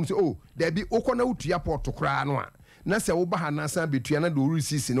ansa ne yenhu se oh da bi okona utua portu kra no a na se wo ba ha na san betua na do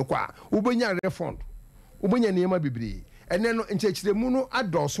resisi no kwa wo benya refund wo benya ne ma bibiri ene no nchechire mu no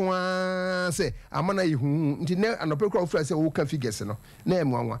adoso a se amana yehu nti ne anopekura ofra se wo ka figures no na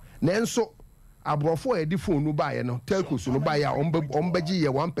emwanwa na enso abrofo e di phone no baye no telco so no baye a ombaji ye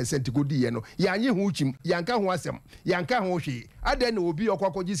 1% godi ye no ya anye hu uchim yanka hu asem yanka hu hwe ade na obi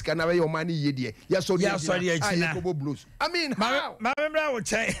okwakoji sika na ye omani ye de ya so de blues I mean how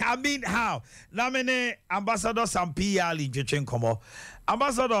I mean how na me Ambassador Sampi Ali Jechen komo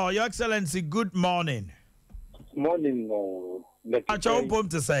Ambassador, Your Excellency, good morning. Morning Acha pom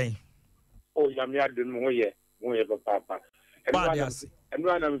to say oh yamia de mo ye papa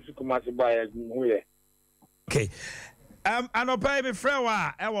okay. And obey me friend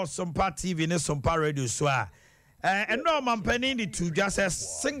I was Sompa TV and Sompa radio so and no man penning the two just a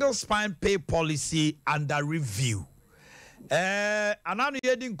single spine pay policy under review. And I'm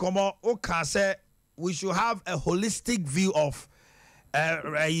hearing come on okay say we should have a holistic view of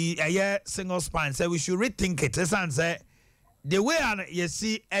a single spine. Say we should rethink it. And say the way you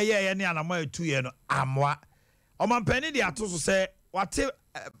see a year and a 2 year no amwa. O man penning the atoso say what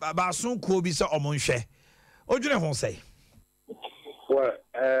about soon could be so omonche. What do you want to say? Well,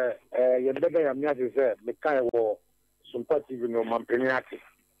 you better have me say, the kind of sympathy with no man penalty,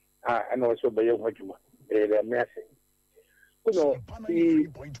 and also by your husband. The message. You know, the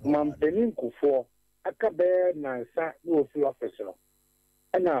man peninku for a caber nansa no few officer.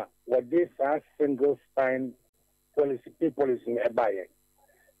 And now, what this single spine policy in a buyer.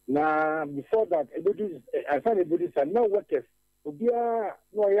 Now, before that, I found a Buddhist and no workers. Ubia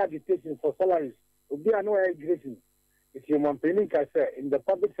no agitation for salaries. Ubia no agitation. If you want paying in the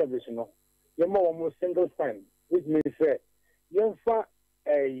public service, you know, you're more almost single spine, which means you're for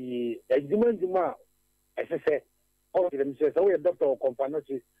a demand, as I say, all of them says, oh, you're a doctor or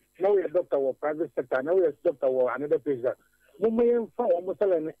company, now you're a doctor or private sector, now you're a doctor or another place. No, may for almost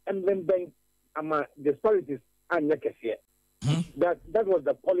and then bank disparities and like here. That was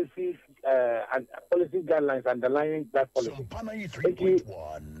the policy and policy guidelines underlying that policy.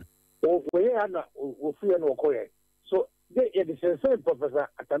 So the same professor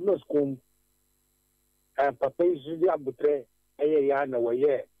at the school Papa is the abutre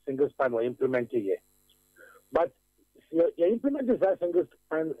single span were implemented here. But you implemented that single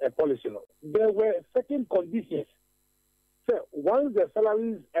span policy. There were certain conditions. So once the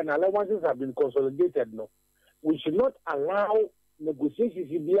salaries and allowances have been consolidated, we should not allow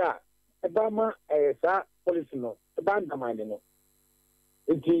negotiations in the Obama policy.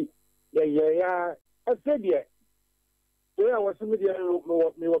 I said, where was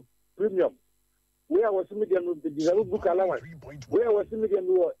the premium? Where was the book allowance? Where was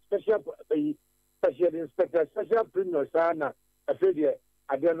the special inspector, special premium? I said,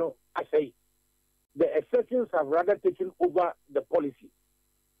 I don't know. I say the exceptions have rather taken over the policy.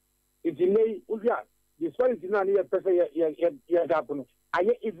 It's delay. Despite it's not a person happen. I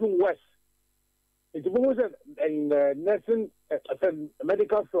get even worse. It's almost in nursing,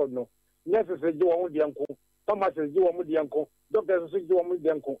 medical field. No, nurses do one the uncle, pharmacists do one the uncle, doctors do one the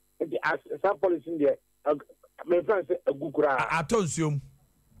uncle. And the policy in there. My friend said a good cry. I told you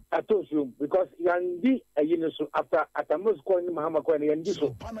because Yandi a unisu after at a most coin Mahama coin and this.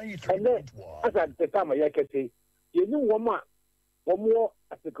 And then as at the time I can say, you know one more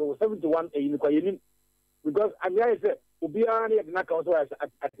article 71 a unique. Because I mean, I said, Ubiani at Naka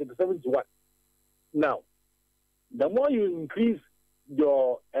at 71. Now, the more you increase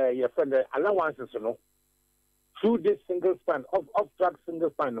your friend allowances, through this single span, off-track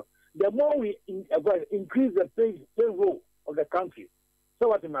single span, the more we increase the payroll of the country. So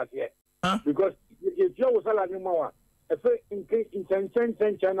what am I here? Because if you was salary more, if in 10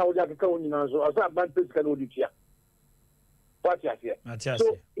 China would have to come in, so as a bad place can do here. What you here?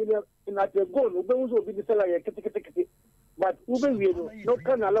 So in that goal, we will be the salary, but we no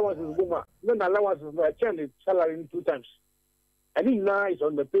kind of allowances, no allowances, no change salary in 2 times. And now it's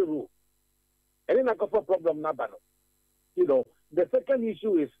on the payroll. And then I got a problem now. The second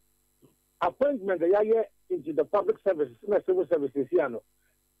issue is appointment into the public services, civil services here,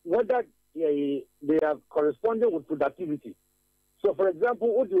 whether they are corresponding with productivity. So, for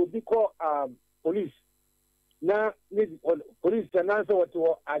example, what do we call police? Now, police can answer what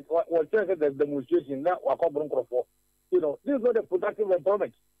the demonstration now. This is not a productive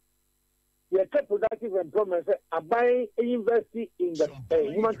employment. You kept productive employment by investing in the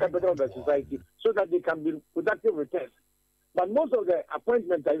human capital of the society so that they can be productive returns. But most of the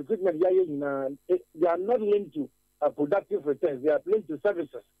appointments and recruitment they are not linked to productive returns. They are linked to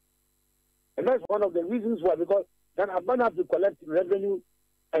services. And that's one of the reasons why, because then Aban have to collect revenue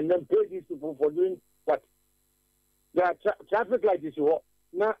and then pay these people for doing what? There are traffic lights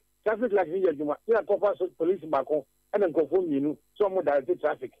now traffic lights in Juma. There are police back home and then conform someone directed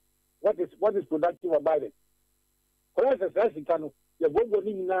traffic. What is productive about it? For instance, the Bobo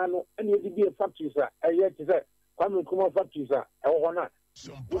Nano and you be a factory, sir. I yet to say, Kwame Kuma factory, sir. I want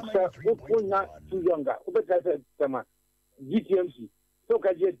not too younger. GTMC. So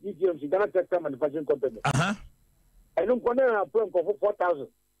can you GTMC? Ghana Textile Manufacturing Company. I don't want to plan for 4,000.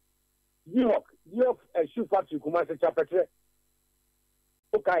 York shoe factory, Kumasi Chapatre.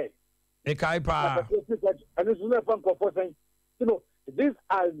 Okay. And this is not fun for saying, these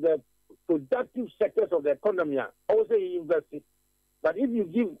are the productive sectors of the economy. Also, university. But if you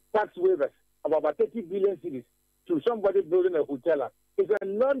give tax waivers of about 30 billion cedis to somebody building a hotel, it's a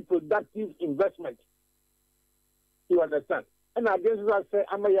non-productive investment. You understand? And against that, say,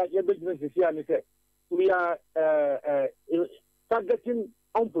 your business is here, and say, we are targeting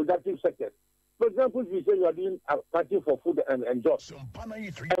unproductive sectors. For example, if you say you are doing a party for food and jobs,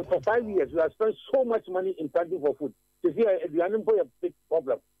 and for 5 years you have spent so much money in party for food, you see, the unemployed a big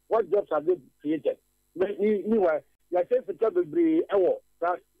problem. What jobs have they created? Meanwhile, you are saying to be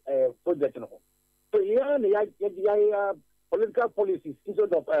that project. So here, political policies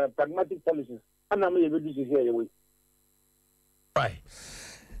instead of pragmatic policies, and I'm able to here away. Right.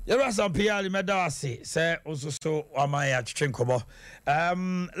 There are some PR medasi say also so amaya chinkobo.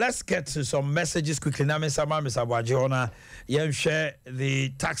 Let's get to some messages quickly. Now, Mr. Wajona, you share the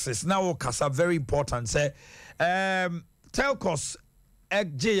taxes. Now, Kasa very important. Say, telcos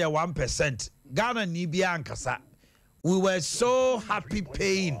egg 1%. Ghana Nibia and Kasa. We were so happy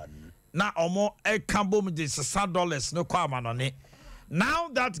paying. Now, omo egg kambo this $100 no kwama on it. Now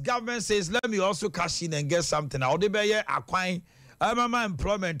that government says, let me also cash in and get something. I'll be acquiring. My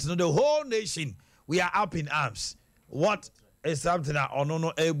employment, the whole nation, we are up in arms. What is something that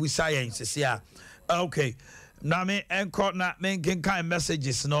no able science here? Okay, now me encore not making kind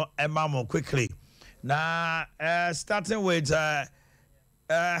messages no mamo quickly. Now, starting with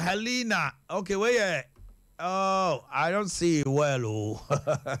Helena. Okay, where? Oh, I don't see you well. Oh.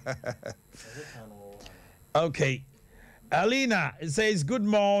 Okay. Helena, it says, good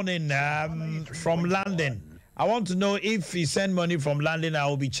morning from London. I want to know if you send money from London, I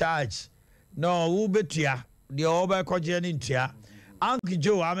will be charged. No, we'll be here. The over Uncle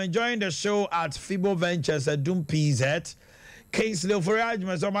Joe, I'm enjoying the show at Fibo Ventures at Doom PZ. Kingsley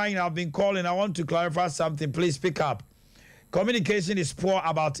Oforiaj, I've been calling. I want to clarify something. Please pick up. Communication is poor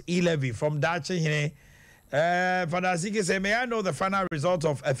about E-Levy from Dachi. Fadaziki say, may I know the final result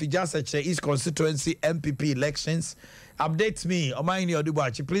of Efija East Constituency MPP elections? Update me. Omanhene Yaw,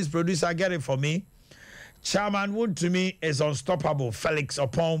 please, producer, get it for me. Chairman Wood to me is unstoppable. Felix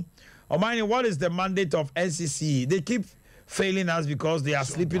Opon. Omanhene, what is the mandate of NCC? They keep failing us because they are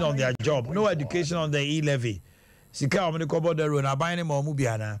sleeping on their job. No education on the E-Levy. Sika Omanhene the road. Abayne mo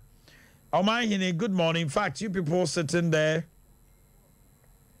mubiana. Omanhene, good morning. In fact, you people sitting there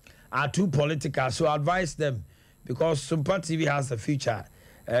are too political, so advise them because Sompa TV has a future.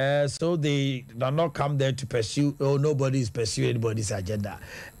 So they do not come there to pursue, nobody is pursuing anybody's agenda.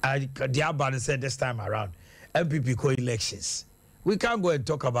 Diabane said this time around, MPP co-elections. We can't go and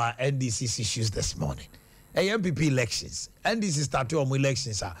talk about NDC's issues this morning. MPP elections. NDC started on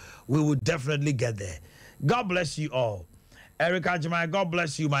elections. We will definitely get there. God bless you all. Erica Jemai, God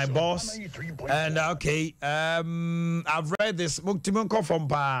bless you, my boss. And okay, I've read this. Muktimunko from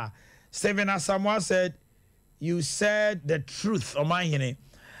Pa. Stephen Asamoah said, you said the truth, Omanhene.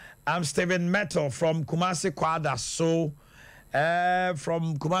 I'm Stephen Metal from Kumasi Kwada. So,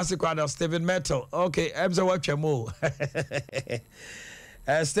 from Kumasi Kwada, Stephen Metal. Okay, I'm so watch more.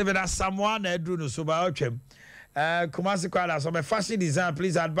 Stephen Asamoah, Nedru, so by Kumasi Kwada. So, my fashion design,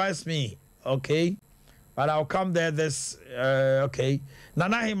 please advise me. Okay. But I'll come there this, okay.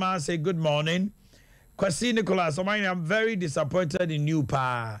 Nana Hima say good morning. Kwasi Nicholas, I'm very disappointed in you,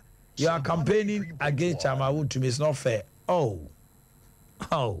 Pa. You are campaigning against Chamawu to me. It's not fair. Oh,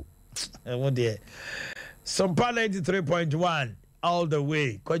 oh dear. Sompa 93.1 all the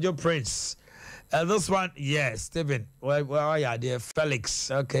way. Kojo Prince. This one, yes, Stephen. Where are you, dear?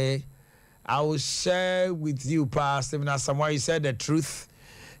 Felix. Okay. I will share with you, Pa. Stephen Asamoah, you said the truth.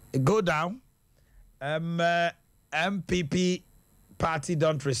 Go down. MPP party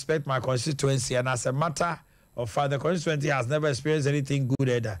don't respect my constituency, and as a matter of fact, the constituency has never experienced anything good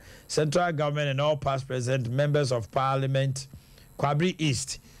either. Central government and all past present members of parliament, Kwabri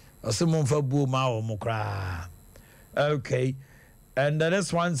East, okay, and the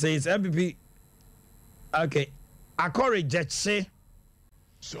next one says MPP. Okay, Akore Jetse.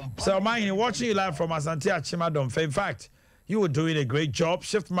 So, Omanhene, watching you live from Asante Achimadom. In fact, you were doing a great job.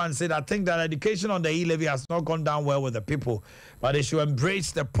 Shiftman said, I think that education on the E-Levy has not gone down well with the people, but they should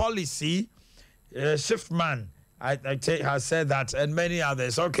embrace the policy. Shiftman, has said that, and many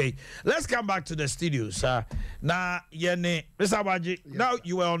others. Okay, let's come back to the studios. Now, Yene, Mr. Abaji, now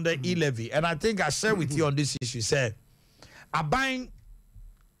you were on the E-Levy, and I think I shared with you on this issue. Say, I buying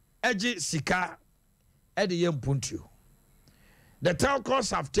Eji Sika Ediyem Puntu. The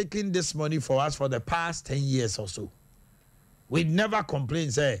telcos have taken this money for us for the past 10 years or so. We never complain,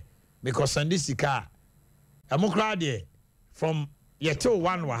 say, because on this car, I'm from yeto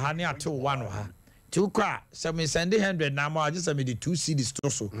one waha, near to one waha. 2 car, so me send 100 now, I just made the 2 CDs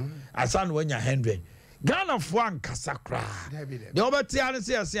also. I send when you're 100. Ghana of one Casacra. The over Tiana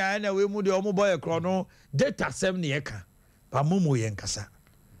says, I know we moved the Omo boy chrono, data 70 eka, Pamumu Yankasa.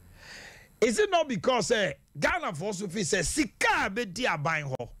 Is it not because Ghana for Sophie says, Sika be dear buying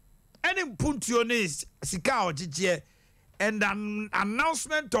ho? Any puntionist, Sika or Chichie. And an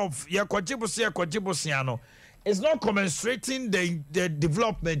announcement of Yakojibusiano is not commensurating the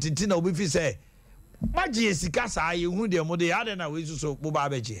development in Tina Wifi say, Maji Sikasa, you who the Mode Adena Wisu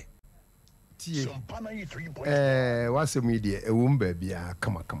Bubabeji. What's the media? A wombe bia,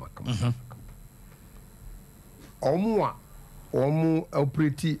 come. Omu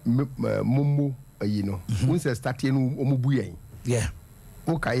operate mumu, you know, once a starting omubuye. Yeah.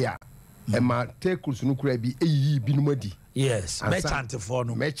 Okaya. Emma take Kusnukura be a binumadi. Yes, merchant for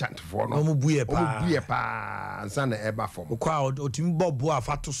no. Omubuye pa, Sana eba form. Okwa otimbo boa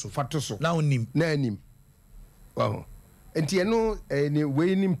fatoso. Now nim. Wow. And no any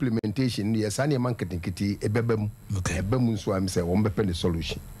way in implementation, yes, any marketing kitty, a bebem, a bem, so I'm saying, one bepen the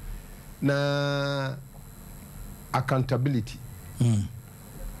solution. Na accountability.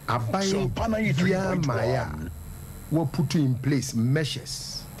 Abayo via Maya will put in place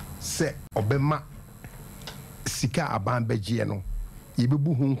measures. Say Obama Sika Abambeji no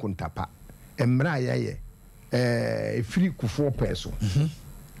Yibu Hun Kuntapa Emra Yaye free Kufo person.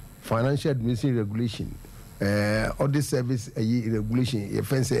 financial administration regulation audit service regulation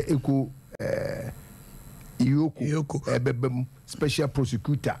offense eco Yoko special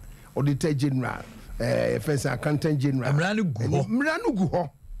prosecutor auditor general offense accountant general mranu gu ho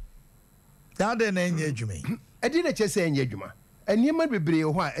that dey na enye adwuma e dey na chese enye adwuma enema bebre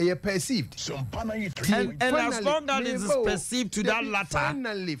ho a e perceived and as long as it is perceived to that latter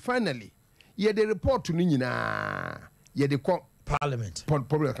finally ye the report no nyina ye the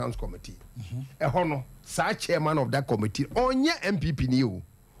public accounts committee e ho no sa chairman of that committee onye MPP ni o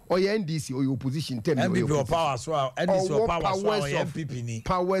oye NDC oye opposition term MPP power so NDC power so MPP ni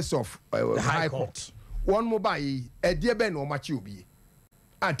powers of high court one mobile e de be no machi obi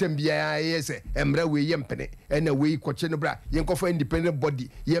atem bia yes emra we yempene na we koche no bra yenkofa independent body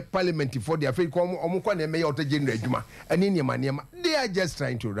ye parliament for the afei ko omko na eme auto general adwuma ani niema they are just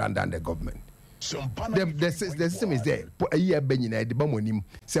trying to run down the government. The system is there. A year benyina de ba monim.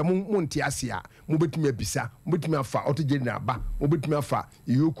 Se monte ase a mo betumi abisa, mo betumi afa auto general ba, mo betumi afa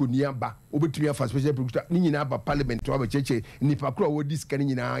yoko nia ba, mo betumi afa special prosecutor ni nyina ba parliament to abecheche nipa kro wo dis kan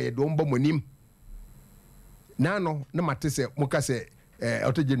nyina ye do mba monim. Na no na mate se mo ka se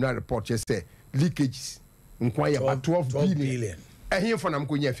auto general report say leakages nkwa ye ba 12 billion. Ehien for na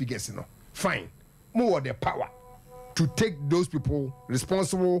mko nya figures no. Fine. Mo the power to take those people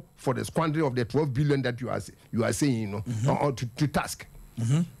responsible for the squandering of the 12 billion that you are saying, you know, or to task.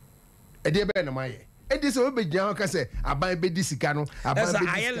 Edebe na maye. Edi so be jan ka say aban be disikano, aban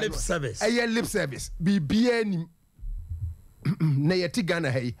be lip service. Lip service. Bibia ni na yeti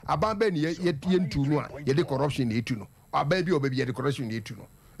Ghana hey, aban be ni yentu no a ye de corruption na etu no. Aban bi obabi ye de corruption na etu no.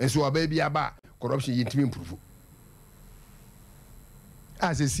 Enso aban bi aba corruption yintimi improve.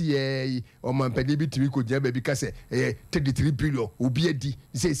 As a CA or man pedibi to Jabba because 33 billion will be a D.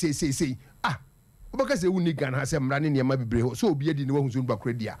 Say. Because the Unigan has some running near my brain, so be a dinner who's back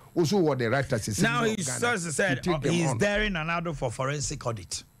ready. Also, what the writer says. Now he said he's daring an order for forensic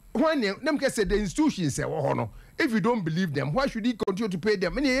audit. When them can say the institutions say, oh, if you don't believe them, why should he continue to pay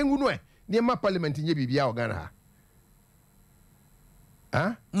them? Any young way near my parliament in Yabia or Ghana?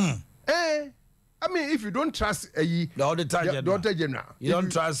 Huh? I mean, if you don't trust the auditor general, you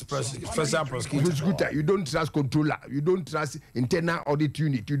don't trust special prosecutor, you don't trust controller, you don't trust internal audit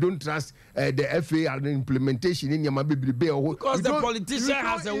unit, you don't trust the FA and the implementation in your because the politician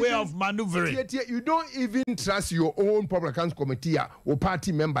has a way of maneuvering. You don't even trust your own public accounts committee or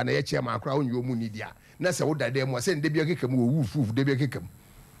party member na chairman crown your munidia. Na se woda dem was send debia kekem wo wuf debia kekem.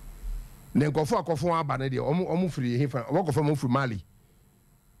 Na nkofo akofo abane de omo free hefa, wakofo mo free Mali.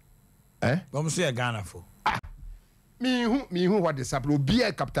 What say Ghana for? Me who what is happening? Obi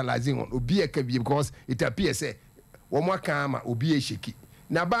a capitalizing on obi a because it appears say one more kama obi a shaky.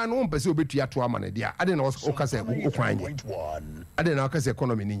 Na ba no mpese obetu ya to amane dia. I didn't also say okwanye. I didn't know say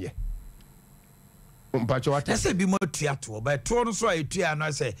economy ninye. Mpacho what? I say be more tiato, but to no so etua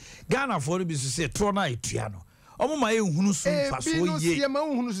no say Ghana for be say to na etua no. Omo ma ehunu so fa so ye. Ye ma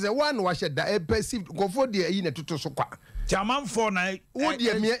ehunu so say one wa sheda e perceive go for there yi na toto so kwa. Chairman for na wo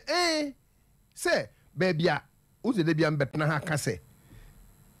de me say baby a wo de bia mbetna ha ka say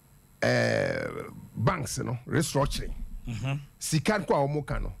banks no restructuring sikan kwa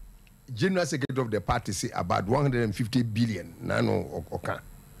omuka no general secretary of the party say about 150 billion na no oka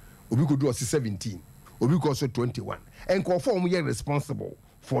obi ko do 17 obi ko so 21 and ko for ye responsible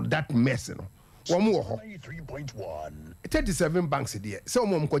for that mess no one more 37 banks there. So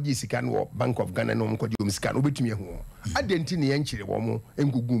mom ko ji sika no Bank of Ghana no ko ji sika no betumi ehu. Adenti ne yenkyire wo mo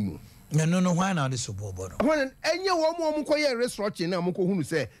engugu mu. No why now this bobo no. When enye wo mo ko ye restructuring na mo ko hunu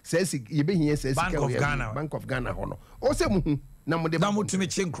say ye be hia say sika Bank of Ghana ho no. O se mu hu na mo de na mutumi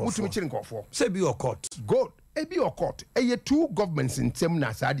chinkofo. Say be your court. Good. E be your court. Eye two governments in tem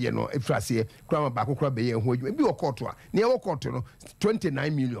na saade no efrase krama ba kokora be ye ho adwuma. E be your court a. Na ye court no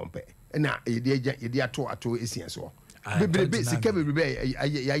 29 million pe. Na ye ato esian so. Bebe sika bebe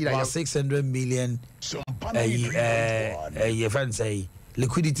ya 600 million ye fan say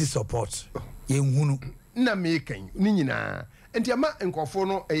liquidity support ye hunu na me kan ni nyina enti ama nkofo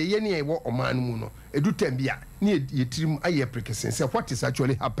no ye ne ye wo oman mu no edu tambia ne ye tirim aye prekesen say what is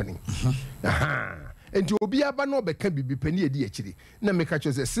actually happening enti obi aba no be ka bibi pani edi akiri na me ka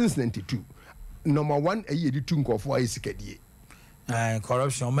cho say since 92 number 1 aye edi tu nkofo aye sikadie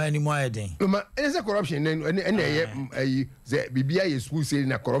corruption man anymore again. Is a corruption and the BBI is who say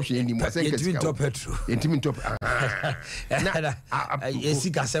na corruption anymore. Intimate top petrol. Intimate top.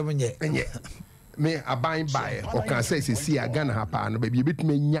 Yes, 7 years. Me a buying buy or can say see a Ghana happen, baby bit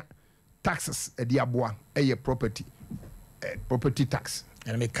me taxes a diabwa a property tax.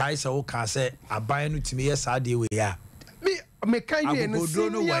 And me Kaiser who can say a buying to me yes I deal with ya. Me Mekaye no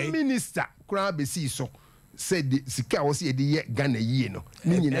senior minister kura be si so said sika wo se de Ghana yie no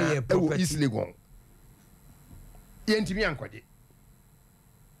ni nyina e wo East Legon yentimi ankode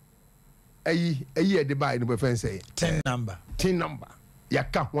ayi e de buy no be fen say 10 number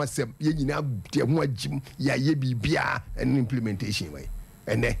yaka ho asem ye nyina de ho agim ya ye bibia and implementation way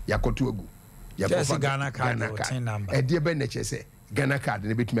ene yakoto agu yakofa Ghana card 10 number e de be na che say Ghana card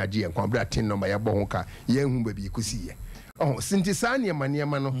ne betumi agye en kwambra 10 number ya bo ho ka ye hu ba bi kusi ye sinti saa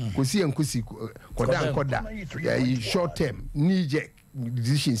niema no kosi enkosi koda short term nije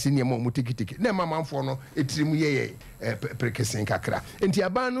decisions niema mu tikitiki na mama mfo no etirimu ye prekesen kakra enti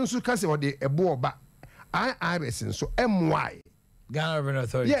aba no nso kase ode ebo oba IRS nso MY Ghana Revenue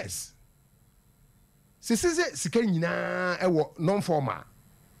Authority yes sisize sika nyina ewo non formal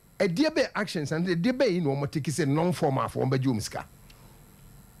edie be actions and edie be no mo tikise non formal for omba jumska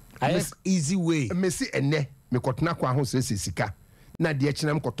easy way mesi ene me kotna kwa ho sika na de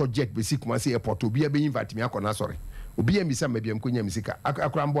chinam koto jet be sikuma se airport obi be invite me akona sorry obi ya misa mabia mkonya misika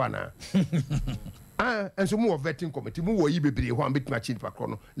akra mbo ana enso mu vetting committee mu wo yi bebre ho am betuma chi pa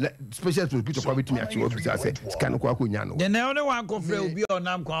krono special prosecutor kwa betuma chi obi sa se sika no kwa konya no de na one wan kofre obi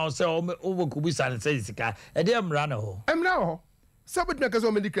onam kwa se o kubi sa se sika e de emra na ho Sabot na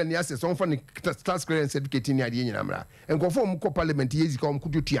kaso medical ni access on fan tax clearance certificate ni ade nyina mra enkofo mu ko parliament yezi ka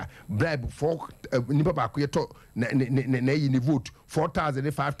kututua bribe for nipa ba ko yeto na yi ni vote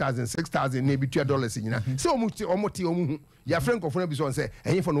 4,000 5,000 6,000 na bitua dollars nyina se omu ya friend kofo na bi so say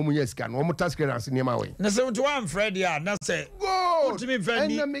ehin for no mu yesika no omu tax clearance ni ma we na se to one Fred ya na say ultimate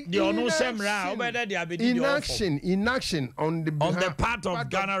friend the ono semra obeda the abedi inaction on the part of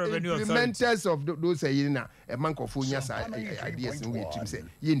Ghana Revenue Authority implementers of those na e man kofo nya sa ideas we team say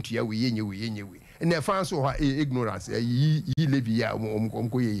yentua we yenye we na fan so ha ignorance yi levi ya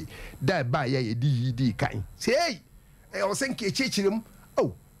omko ye da ba ya ye di kan say o senke chechirem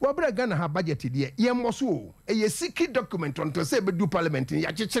wabra Ghana ha budget de ye mmoso ye secret document on to say be do parliament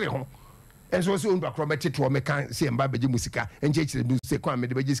ya chechire ho enso so ndo akromete to me kan say mba beji musika enchechire du say kwa me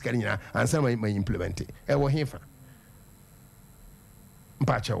de beji sika nyina ansa ma implement e wo hefa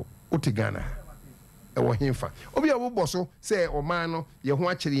mpacho uti Ghana e wo hefa obi a wo boso say o man no ye ho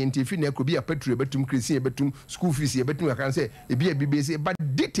akire ye ntifi na akrobi a petrol betum kresi betum school fees ye betum kan say e bi BBC but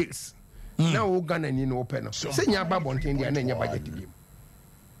details na wo Ghana ni no open no say nya ba bonten dia na nya budget bi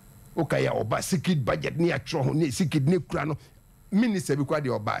okay ya oba secret budget ni atro ho ni secret ni kura no minister bi kwa de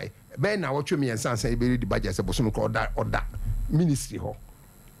oba be na wo twemi ensansa e be ready budget se boso no ko oda ministry ho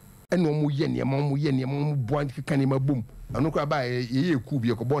eno mu ye ne mu bo kan ma bum anu kwa ba ye ku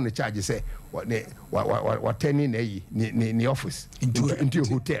bi ko bon charge se wa teni na yi ni office into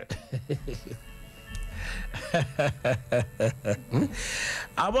hotel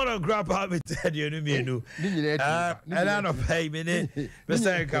I want to grab out with you no and I no pay me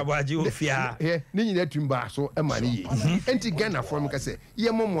Mr. Kabaji ofia ni nyina tumba so e mani yi enti Ghana from ka say ye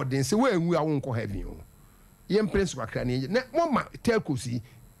momodin se we enwu awon ko heaven o ye principal kra ni na moma telcosi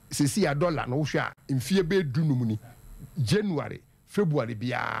sesi ya dollar no hwa mfie be dunum ni January February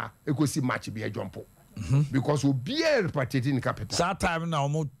bia ekosi March bia jumpo because we be repatriating capital that time now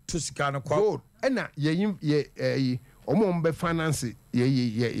mo to sika no kwa na ye omombe finance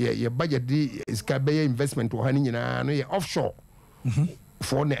ye budget di sika be investment wo hani nyina no ye offshore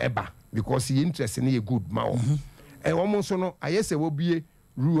for na eba because ye interest na ye good ma wo omo so no ayese wo bie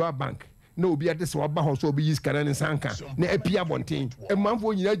rural bank na obi ade se waba ho so obi yi sika na sanka na apia bonten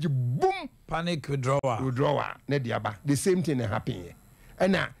manfo nyina gi boom panic withdrawal na diaba the same thing happen here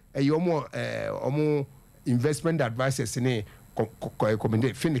na omo investment advisors ne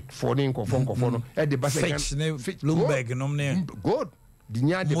recommended Phoenix for the Kofono at the Bloomberg nomne good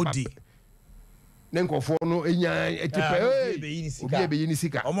dinya de Modi Nenkofono enya etipe be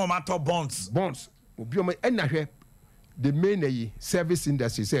yinisika omo matter bonds obi o enahwe the main service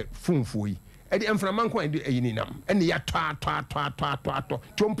industry say funfo yi e de enframan kwa e yininam ene ya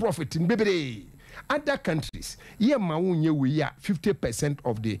to profit mbebere other countries ye ma wonye we ya 50%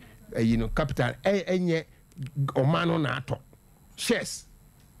 of the capital enye omano na ato shares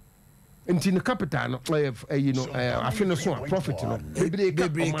into the capital no afino so profit no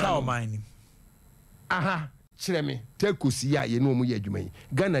bebre ka o mine aha kire me tekosi ya ye no mu ye adwuma yi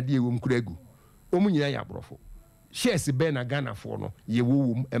Ghana de ewom kuragu omu nyina ya brofo shares be na Ghana for no ye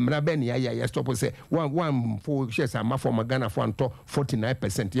wowom emra be na ya stop say one for shares ama for Ghana for anto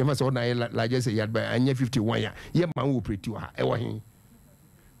 49% ye ma say na largest ya ba anya 51 ya ye ma wo operate wa e wo hen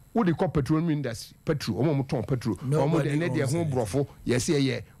Wo de petroleum industry petrol omo ton petrol omo de ne de ho brofo yes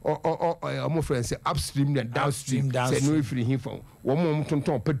ye omo friends upstream and downstream say no ifiri hin fon wo mo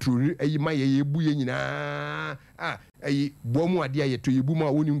ton petrol ayi ma ye bu ye nyina ayi bo mu ade aye to yebu ma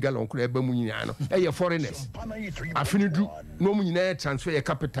woni gallon kura ba mu nyina no aye foreigners afini du no mu nyina transfer your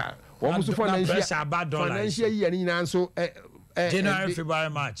capital wo mo so financial year nyina so January February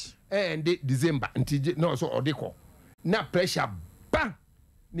March and December until no so odeko na pressure bang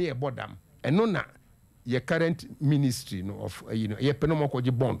near bodam and no na your current ministry no of your penomoko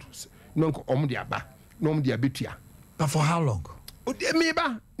bonds no omdiaba no omdiabitia. But for how long?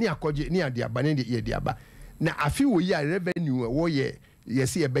 Meba near koje near diaba near diaba. Na afi wo ya revenue wo ye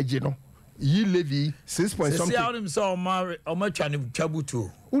yesi ebeje no yi levy 6 point something. See how them so omachani chabutu.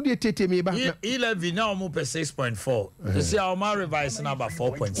 Udi tete meba. Yi levy now mo per 6.4. You see how my revise now about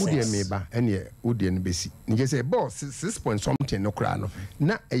 4.6. Udi meba ene udi nbesi. Nje say boss 6 point something no kra no.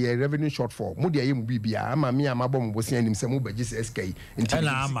 Na a revenue shortfall. Mo dia ye mu bibia ama me ama bom bosi anim se mo baji se SK. Nti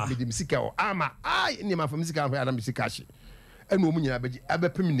ama. Me dim sika o ama ai ni ma fam sika am sika hye. And woman abeji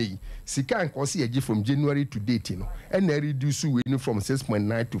abepemine sika nkosi yaji from January to date no and reduce we from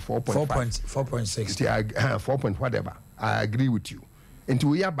 6.9 to 4.6 4 point whatever. I agree with you. Enti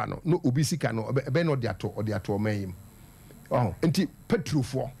we yaba no obi sika no be no de ato mayim oh enti petrol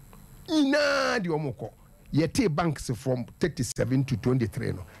for ina di omoko yete banks from 37 to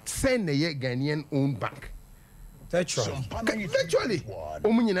 23 no send ye Ghanaian owned bank virtually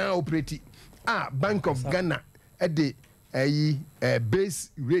omunyina operate Bank of Ghana at the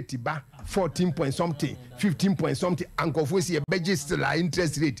base rate ba 14 point something 15 point something and for see a budget still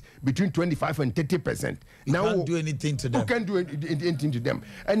interest rate between 25 and 30%. Now can't do anything to them. You can't do anything to them.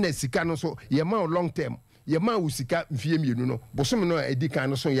 And the sika no so ye ma long term ye ma usika mfie mienu no bosom no edika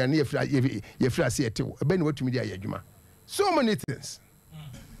no so ye na ye fra se etew e be na watumi dia adwuma. So many things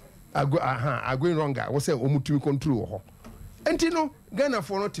are going wrong. I was say omutumi control ho enti no Ghana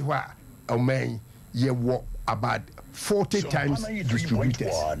for no te ho a oman ye wo about 40 times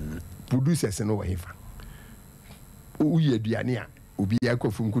distributors producers no wa hifa uye aduane a obi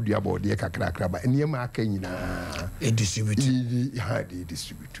akofum ko dua bode kakra ba enema aka nyina e distribute they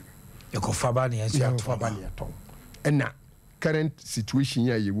distribute e ko faba ne asia to na current situation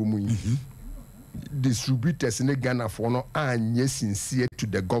ya ye wo mu distributors ne Ghana for no anye sincere to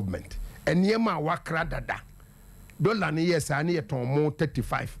the government enema wakra dada dollar ne yes ani ye ton mo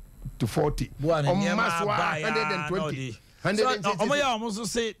 35 to 40 on mass 120 omoya almost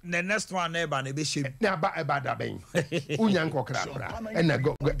say the next one neighbor na be shame na ba da ben unyanko kra and na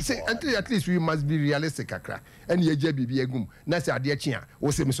go say until at least we must be realistic akra and ye je bibi egum na say ade chi a wo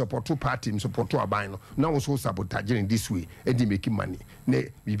say me support party me support aban no na wo so sabotage in this way and dey make money na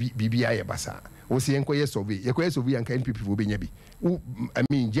bibi aye basa wo say enkoye survey and NPP for benya bi I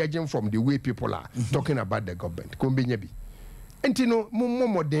mean judging from the way people are talking about the government ko benya bi enti no mo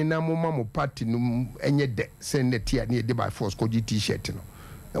modern na mo party no enye de senate ya ne de by force ko t-shirt no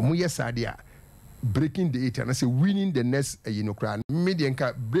mo yesade a breaking the eight and say winning the next kra media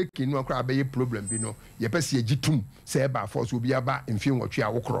nka breaking no kra be problem bi no ye pese ye gitum say by force obi aba mfie nwotwe a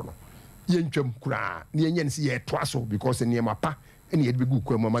wokro no ye ntwam kra ne enye ne se ye toaso because ne mapa ene ye be gu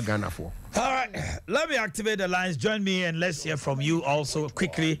kwa mama Ghana for. All right, let me activate the lines. Join me and let's hear from you also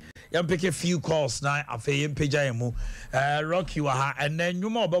quickly. You pick a few calls now. Rock you are, and then you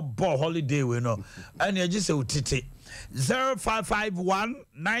more about ball holiday, we know. And you just say,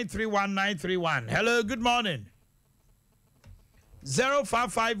 0551-931-931. Hello, good morning.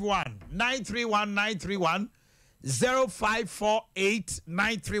 0551-931-931.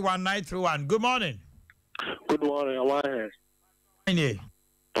 0548-931-931. Good morning. Good morning. How are you?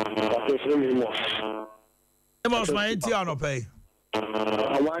 Emos my NT on pay. You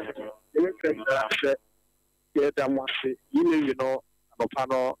know,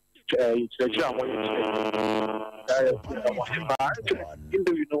 panel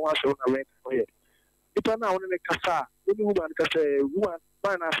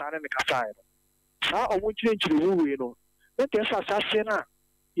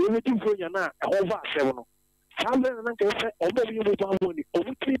Hamlet and Uncle although you would money,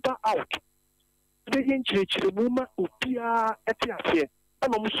 over paper out. The inch, Muma, Upia, Etiasia,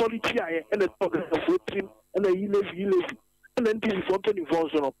 and almost solitaire, and a dog of him, and a live, and then this is something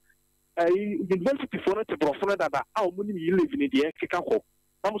involved on a university for the professor that our money you live in the Kikako.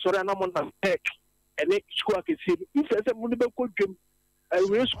 I'm sorry, I'm on the tech, and next school can see if there's a money could give a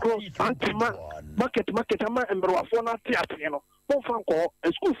race cross, anti market, and Brafona Theatre. Phone call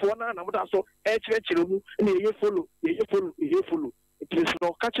and school for now, and so HH and you follow. It is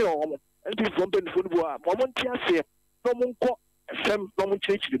no catcher and be from the football. Moment, no one call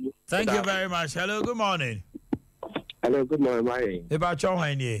Thank you very much. Hello, good morning. Hello, good morning, my. About your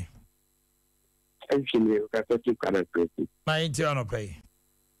honey. You got to keep kind of crazy. My internal pay.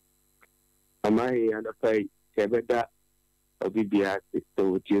 Am I and a pay? Kevada, Obibia,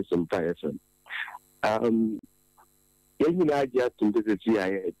 to choose some person. You I just to the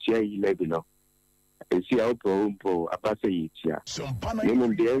GI Lebino. And see how Pompo, a passage. You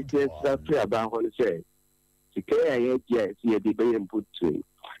the just about what to say. The care, yes, you debate and put to.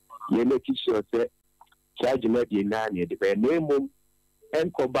 You make sure that charge me the nanny, the name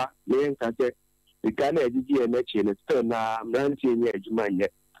and go back, laying at it. The kind of idea and it's still now, ranting edge man.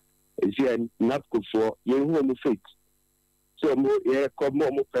 Is here not good for you who fit. So, more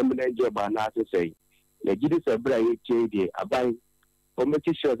permanent job, and not to say. The Gidis are bright, JD, a buying for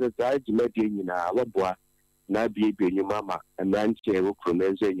making sure that I met in our boy, not be your mamma, and then she will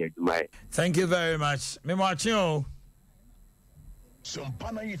pronounce my. Thank you very much. Me watching.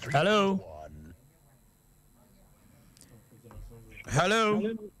 Hello. Hello.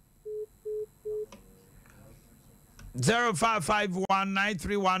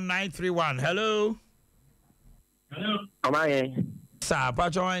 0551931931. Hello. Hello. Omanhene. Sir,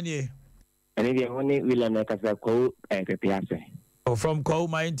 Pacho and if you only will make us a call and prepare. Oh, from call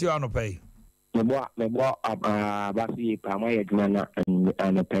my into pay. Me bought Basi Pamaya Jumana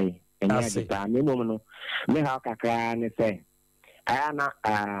and a pay. And I said, me how can say. I am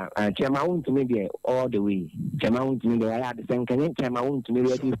Chamaun to me all the way. Chamaun to me, I had the same kind of Chamaun to me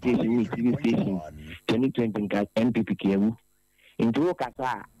radio station, TV station, 2020 MPPK. Into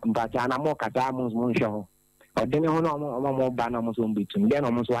Kata, but I am more Kata Monsho. Or then more Banamos on between them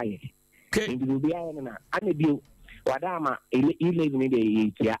almost why. It will be and you, Wadama, 11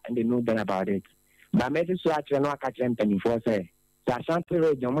 days, and they know that about it. But maybe so I can not catch them 24 say.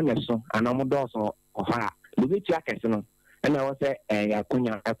 Sashanti, Jomoneso, and Amodoso, or her, Luigi Jackson. And I was a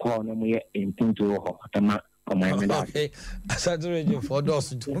Kunya, a corner into Emma on my mind. Okay, I started you for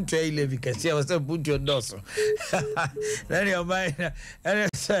Dawson. Don't try live, you can see I was put your Dawson. Then your mind, and I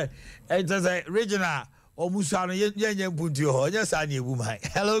said, it was a regional or Musana, you put your yes, I knew woman.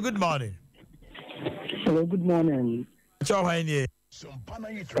 Hello, good morning. Hello, good morning. Cho Haini. Cho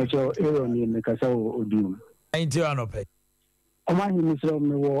Aaron in the Casao Odum. Ain't you on pay? Omanhene Yaw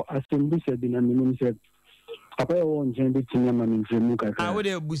me wo assembly said in a minimum said. Papa won't change it to me. I would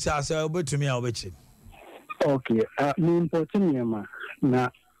have busa so but to me I'll bet you. Okay, me important yama na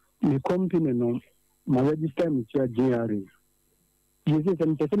me company no my register me to GRA. You say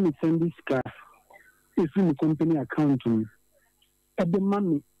some person me send this car if me company account me. At the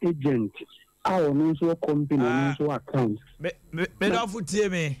money agent, our no so company no so account. Me don't fool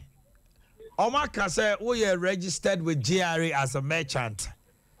me. Omaka say we are registered with GRA as a merchant.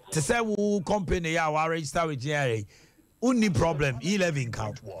 To say who company are registered with GRA, only problem 11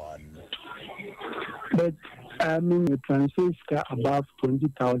 count. But I mean, you transfer above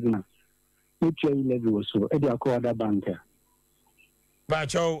 20,000, which are 11 or so. Adea Akye Abia banker.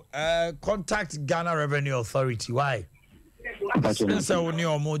 But contact Ghana Revenue Authority. Why? So we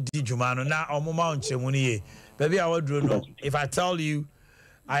need more dijumano na omuma onchemuni. Baby, I would know. If I tell you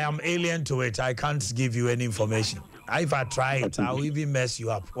I am alien to it, I can't give you any information. If I try it, I'll even mess you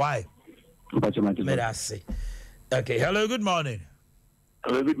up. Why? May I say? Okay. Hello. Good morning.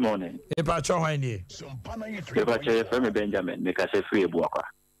 Hello. Good morning. Epacho Haini. Epacho from Benjamin. Make us a free Boakye.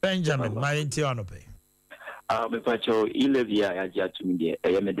 Benjamin, my intern pay. Epacho, 11 years to me. I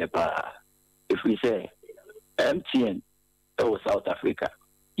am the pa. If we say MTN, or South Africa,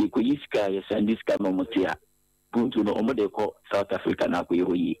 you could use guys and this Kamotia. Buntu no omode ko South Africa na ko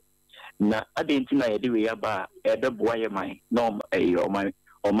yi. Na adenti na yede we aba ede boaye man no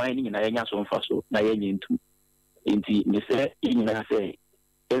oman ni na yenya so mfa so na yenye ntu enti me se nyina se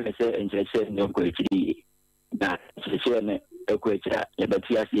e se enjese no ko ekiri na se ne e ko ekira e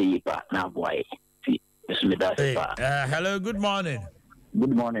beti ase yi pa na boaye ti esme da se pa. Hello, good morning.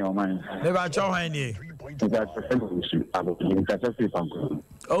 Good morning, Oman. Never chow hani.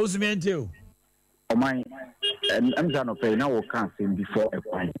 Oh, Zmientiu. Oman, I'm going to pay now or can't say before a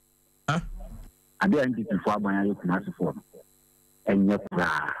point. I didn't get before my massive form. And your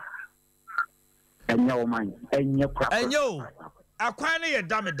cry. And your mind. And your cry. And yo, I quite a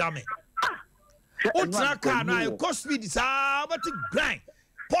dummy. What's that car now? Cost me this, but it blank.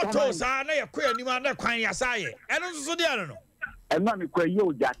 Portos are not a queer new man, quite as I and also the other. And not a queer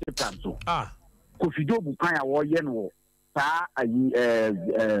you, Jack. Kofido Bukaya war Yenwo.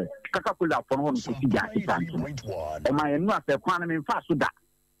 Kakakula for home to see that. And my not a quantum in fast with that.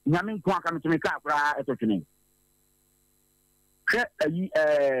 Yamin Quakam to make up at a name.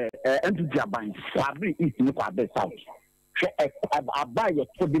 Empty Japan, Sabri is in the South. aba yɛ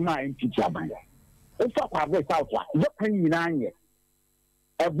to de ma NPP aban ofa kwa be south wa kan nyina anye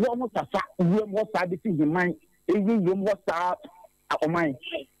ɛboɔ mo sasa wiem hɔ saa de fi himan eyi wiem hɔ saa ɔman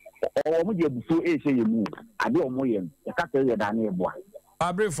ɔmo de abufuo ɛhyɛ yɛ mu ade ɔmo yɛ ɛka sɛ yɛ da na ɛboa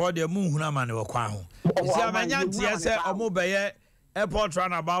Abre for the moon hunama ne wakwa ho. Isi amanya ntia sɛ ɔmo bɛyɛ airport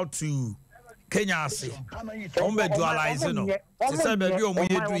runabout to Kenya ase. Ɔmo bɛ dualize no. Ti sɛ baabi ɔmo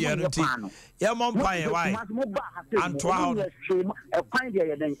yɛ du yɛ no ti. Yɛ mɔ mpa yɛ wai. Antoa ho. Ɛkwan deɛ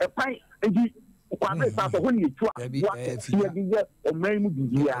yɛ den ɛkwan edi kwabe sa so ho ne etu a yɛ di yɛ ɔman mu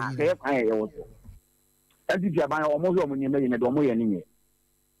bibia sɛ ɛkwan yɛ wɔ so. Edi bia ban ɔmo hwɛ ɔmo nyɛ mɛ yɛ ne de ɔmo yɛ ne nyɛ.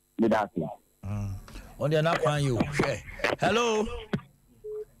 Me da ase. Ɔde na kwan yɛ o. Hello.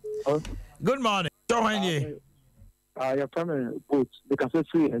 Good morning. Join you. Your family boat because it's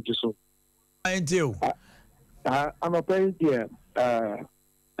free and just so. Thank you. I'm a parent here. I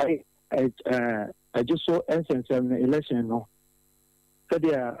just saw essence of election. No, so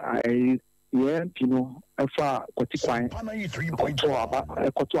there I you know a far quantifying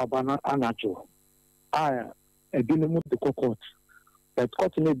koto abana anacho. I didn't move the court. But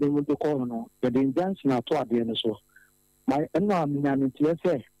cotton didn't move the corner. No, but the injunction are to the end so. My I'm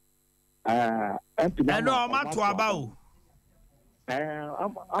say. No, I'm at to about.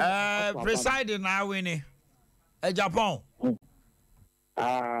 Presiding now, Winnie. A Japan.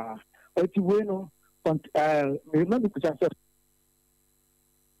 It's bueno. Remember,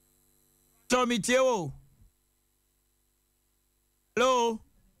 Tommy Teo. Hello.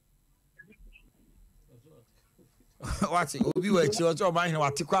 What's it? We'll be waiting to mind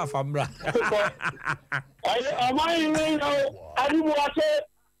what to call from Bra. I didn't watch it.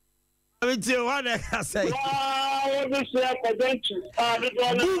 Me too. What I say? Wow, this is a bench. I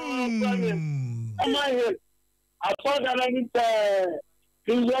saw that I need to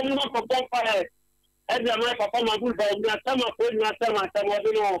for fire. And the America for my good dog, not some of them, not some of them,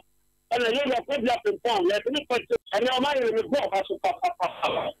 and I live a good up in town. Let me put it, and now my name is Bob.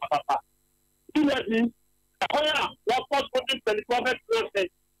 What possible the prophet process?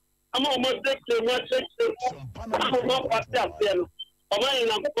 I'm almost next to one section. I'm not past up there. Omanhene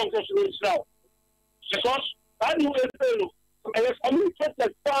Yaw concession Israel. Because I do a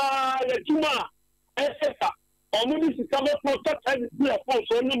communicated by the Juma, etc. Omuni is coming from such a deal of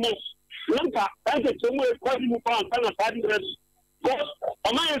so many Lanka, and the Juma is quite new from Sana Sadi. Because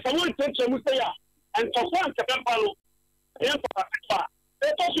Omanhene someone takes a Musaya and so one to Palo. They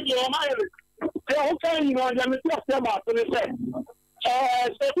talk to the Omanhene. They are okay, you know, and I'm just about to say. So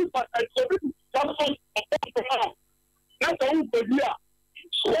this is that's all the year.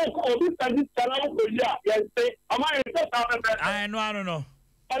 Oh, this and this channel the year. Yes, am I I know.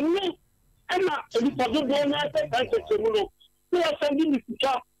 And not if it's a good one, I think I said to you are sending this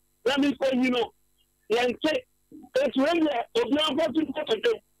to let me say, you know, and say, it's really of now what to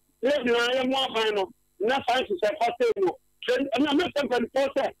do. Let me I am more final. Not science is a hotel. And I'm not somebody for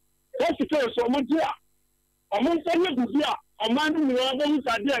that. That's the first so much here. I'm not saying it here. I'm not doing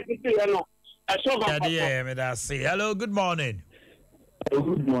the idea. You know. Hello, good morning.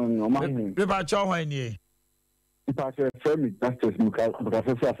 Good morning, Omanhene.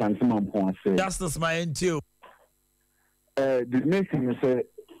 Justice, my entio. The nation is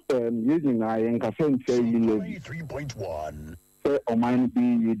using I and Cafe 3.1. Omanhene be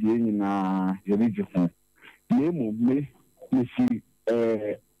using your region. Name me see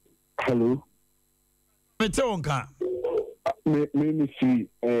hello. Metonka. Me see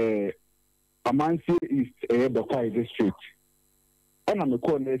Amansi is a Boakye district. And I'm a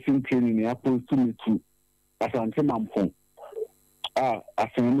nursing training in opposed to me too. As I'm saying, as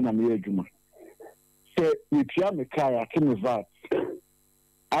I'm a Juma. Say, if you are a car, I can revert.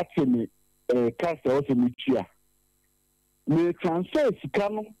 Actually, cast also me here. Me transfer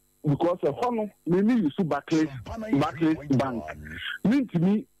Sikano because of honor, me use Boakye Bank. Mean to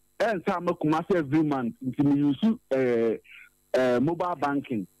me, and some of every month, me use mobile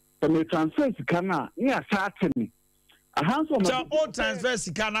banking. So me transfer Sikana, near Saturday. A handsome. So all transfer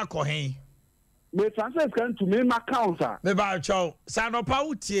Sikana kohen. Me transfer Sikana to me account. Me ba chow. Sanopa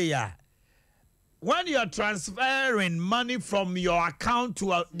utie. When you are transferring money from your account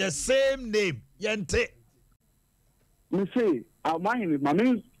to the same name, yente. Me say, Omanhene, my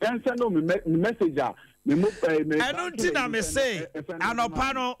me send me message. I don't think I may say,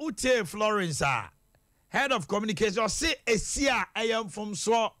 Anopano utie Florence, head of communication. Say Esia, I am from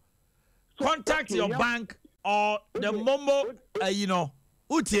so. Contact your bank or the Momo,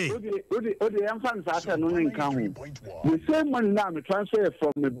 Uti. The same money now me transfer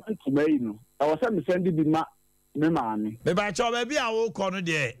from the bank to me. I was sending the money. Baby, I will corner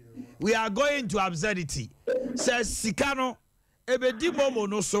there. We are going to absurdity. says Sikano ebedi momo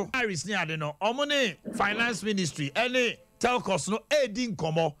no so Iris ni ade no omone finance ministry any telcos no edin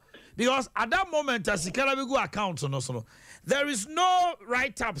komo because at that moment as Sikana be go account no so there is no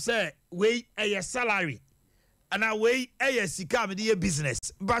write up say we a salary and away a sika me dey business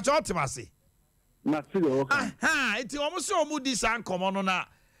but ultimately na feel okay it almost omu this an komo no na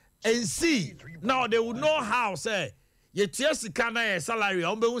and see now they would know how say ye tie sika na a salary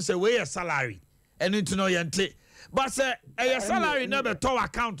on be hu say we a salary and into no yente but say a salary never to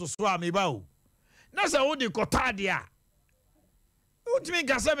account to so am ba o na say wo de kota de a utimi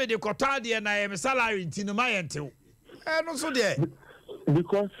gasa me de kota de na e salary ntino ma yente o no so there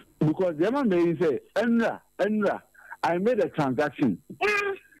because the man may say Enra I made a transaction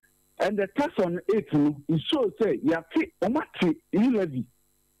and the tax on it is so say you have to omati levy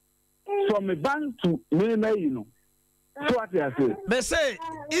from a bank to me you know so what I say they say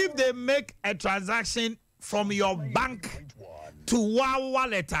if they make a transaction from your bank to one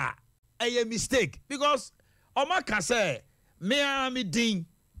wallet a mistake because omaka say me ding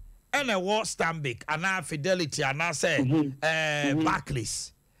and a war Stanbic and our Fidelity and I say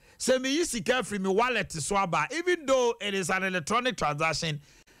Barclays. So me use to care from my wallet to swabba, even though it is an electronic transaction.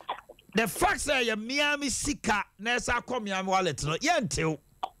 The fact that your Miami Sika Nessa come Miami wallet no until.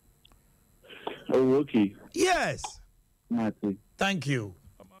 Oh, okay. Yes. Marty. Thank you.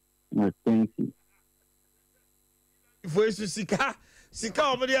 Thank you. If we Sika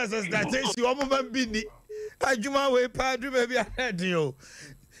over there says that you want to be I do my way, Padre, maybe I had you.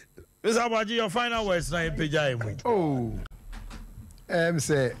 This about your final words now in Pijay. Oh,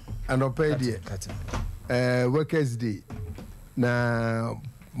 say an opinion. Workers' Day. Now,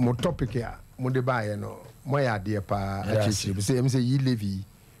 more topic here, more debate, no, my idea, pa, actually, say, you levy,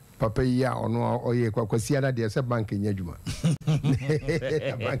 papa, ya, or no, or ye, Quasiada, there's a bank in Yajuma.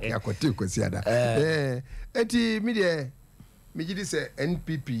 Bank, I could take Quasiada. Eti, media, me say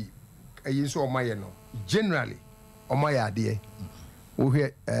NPP, I use all my, no, generally, on my idea. We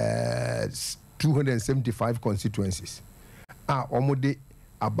had 275 constituencies. Almost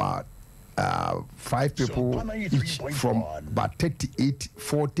about 5 people each from about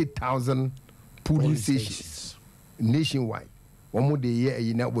 40,000 polling stations nationwide. Almost the year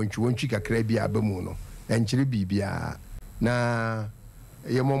you know when you want to get a bemuno and chiribia na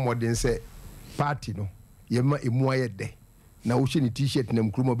yemo modern say party no yema emuaye de na wo hye t-shirt na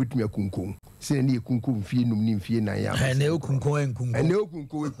mkroma betumi akunkon se ne kunkum fie num ne fie na ya ene okunkon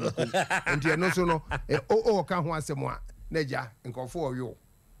enkunkon enti no so no o ka ho asem a na ja nkofo oyo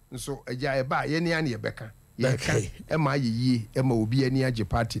nso eja e ba ye ne ya ne beka ye ka e ma yeye e ma obi ani age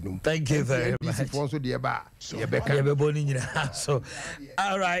party num. Thank you very much. Before so de ba ye beka ye be boni nyina so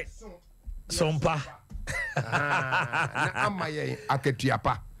all right Sompa na amaye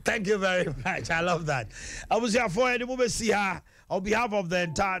aketuapa. Thank you very much. I love that. I was here for any moment. See her on behalf of the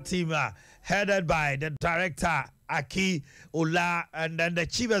entire team, headed by the director Aki Ola and then the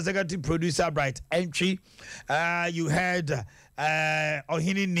chief executive producer Bright Entry. You had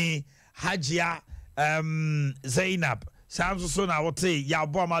Omanhene Hajia Zainab. Sounds so now what say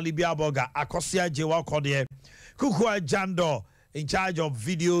Yaboma Libya Boga Akosia Jewa Kodie Kukua Jando in charge of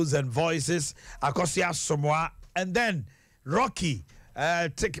videos and voices Akosia Somoa and then Rocky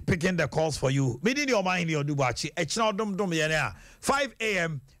picking the calls for you. Meeting your mind your Boakye. It's not 5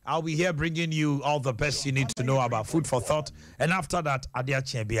 a.m. I'll be here bringing you all the best you need to know about food for thought. And after that, Adea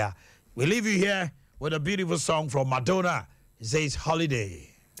Akye Abia. We leave you here with a beautiful song from Madonna. It says Holiday.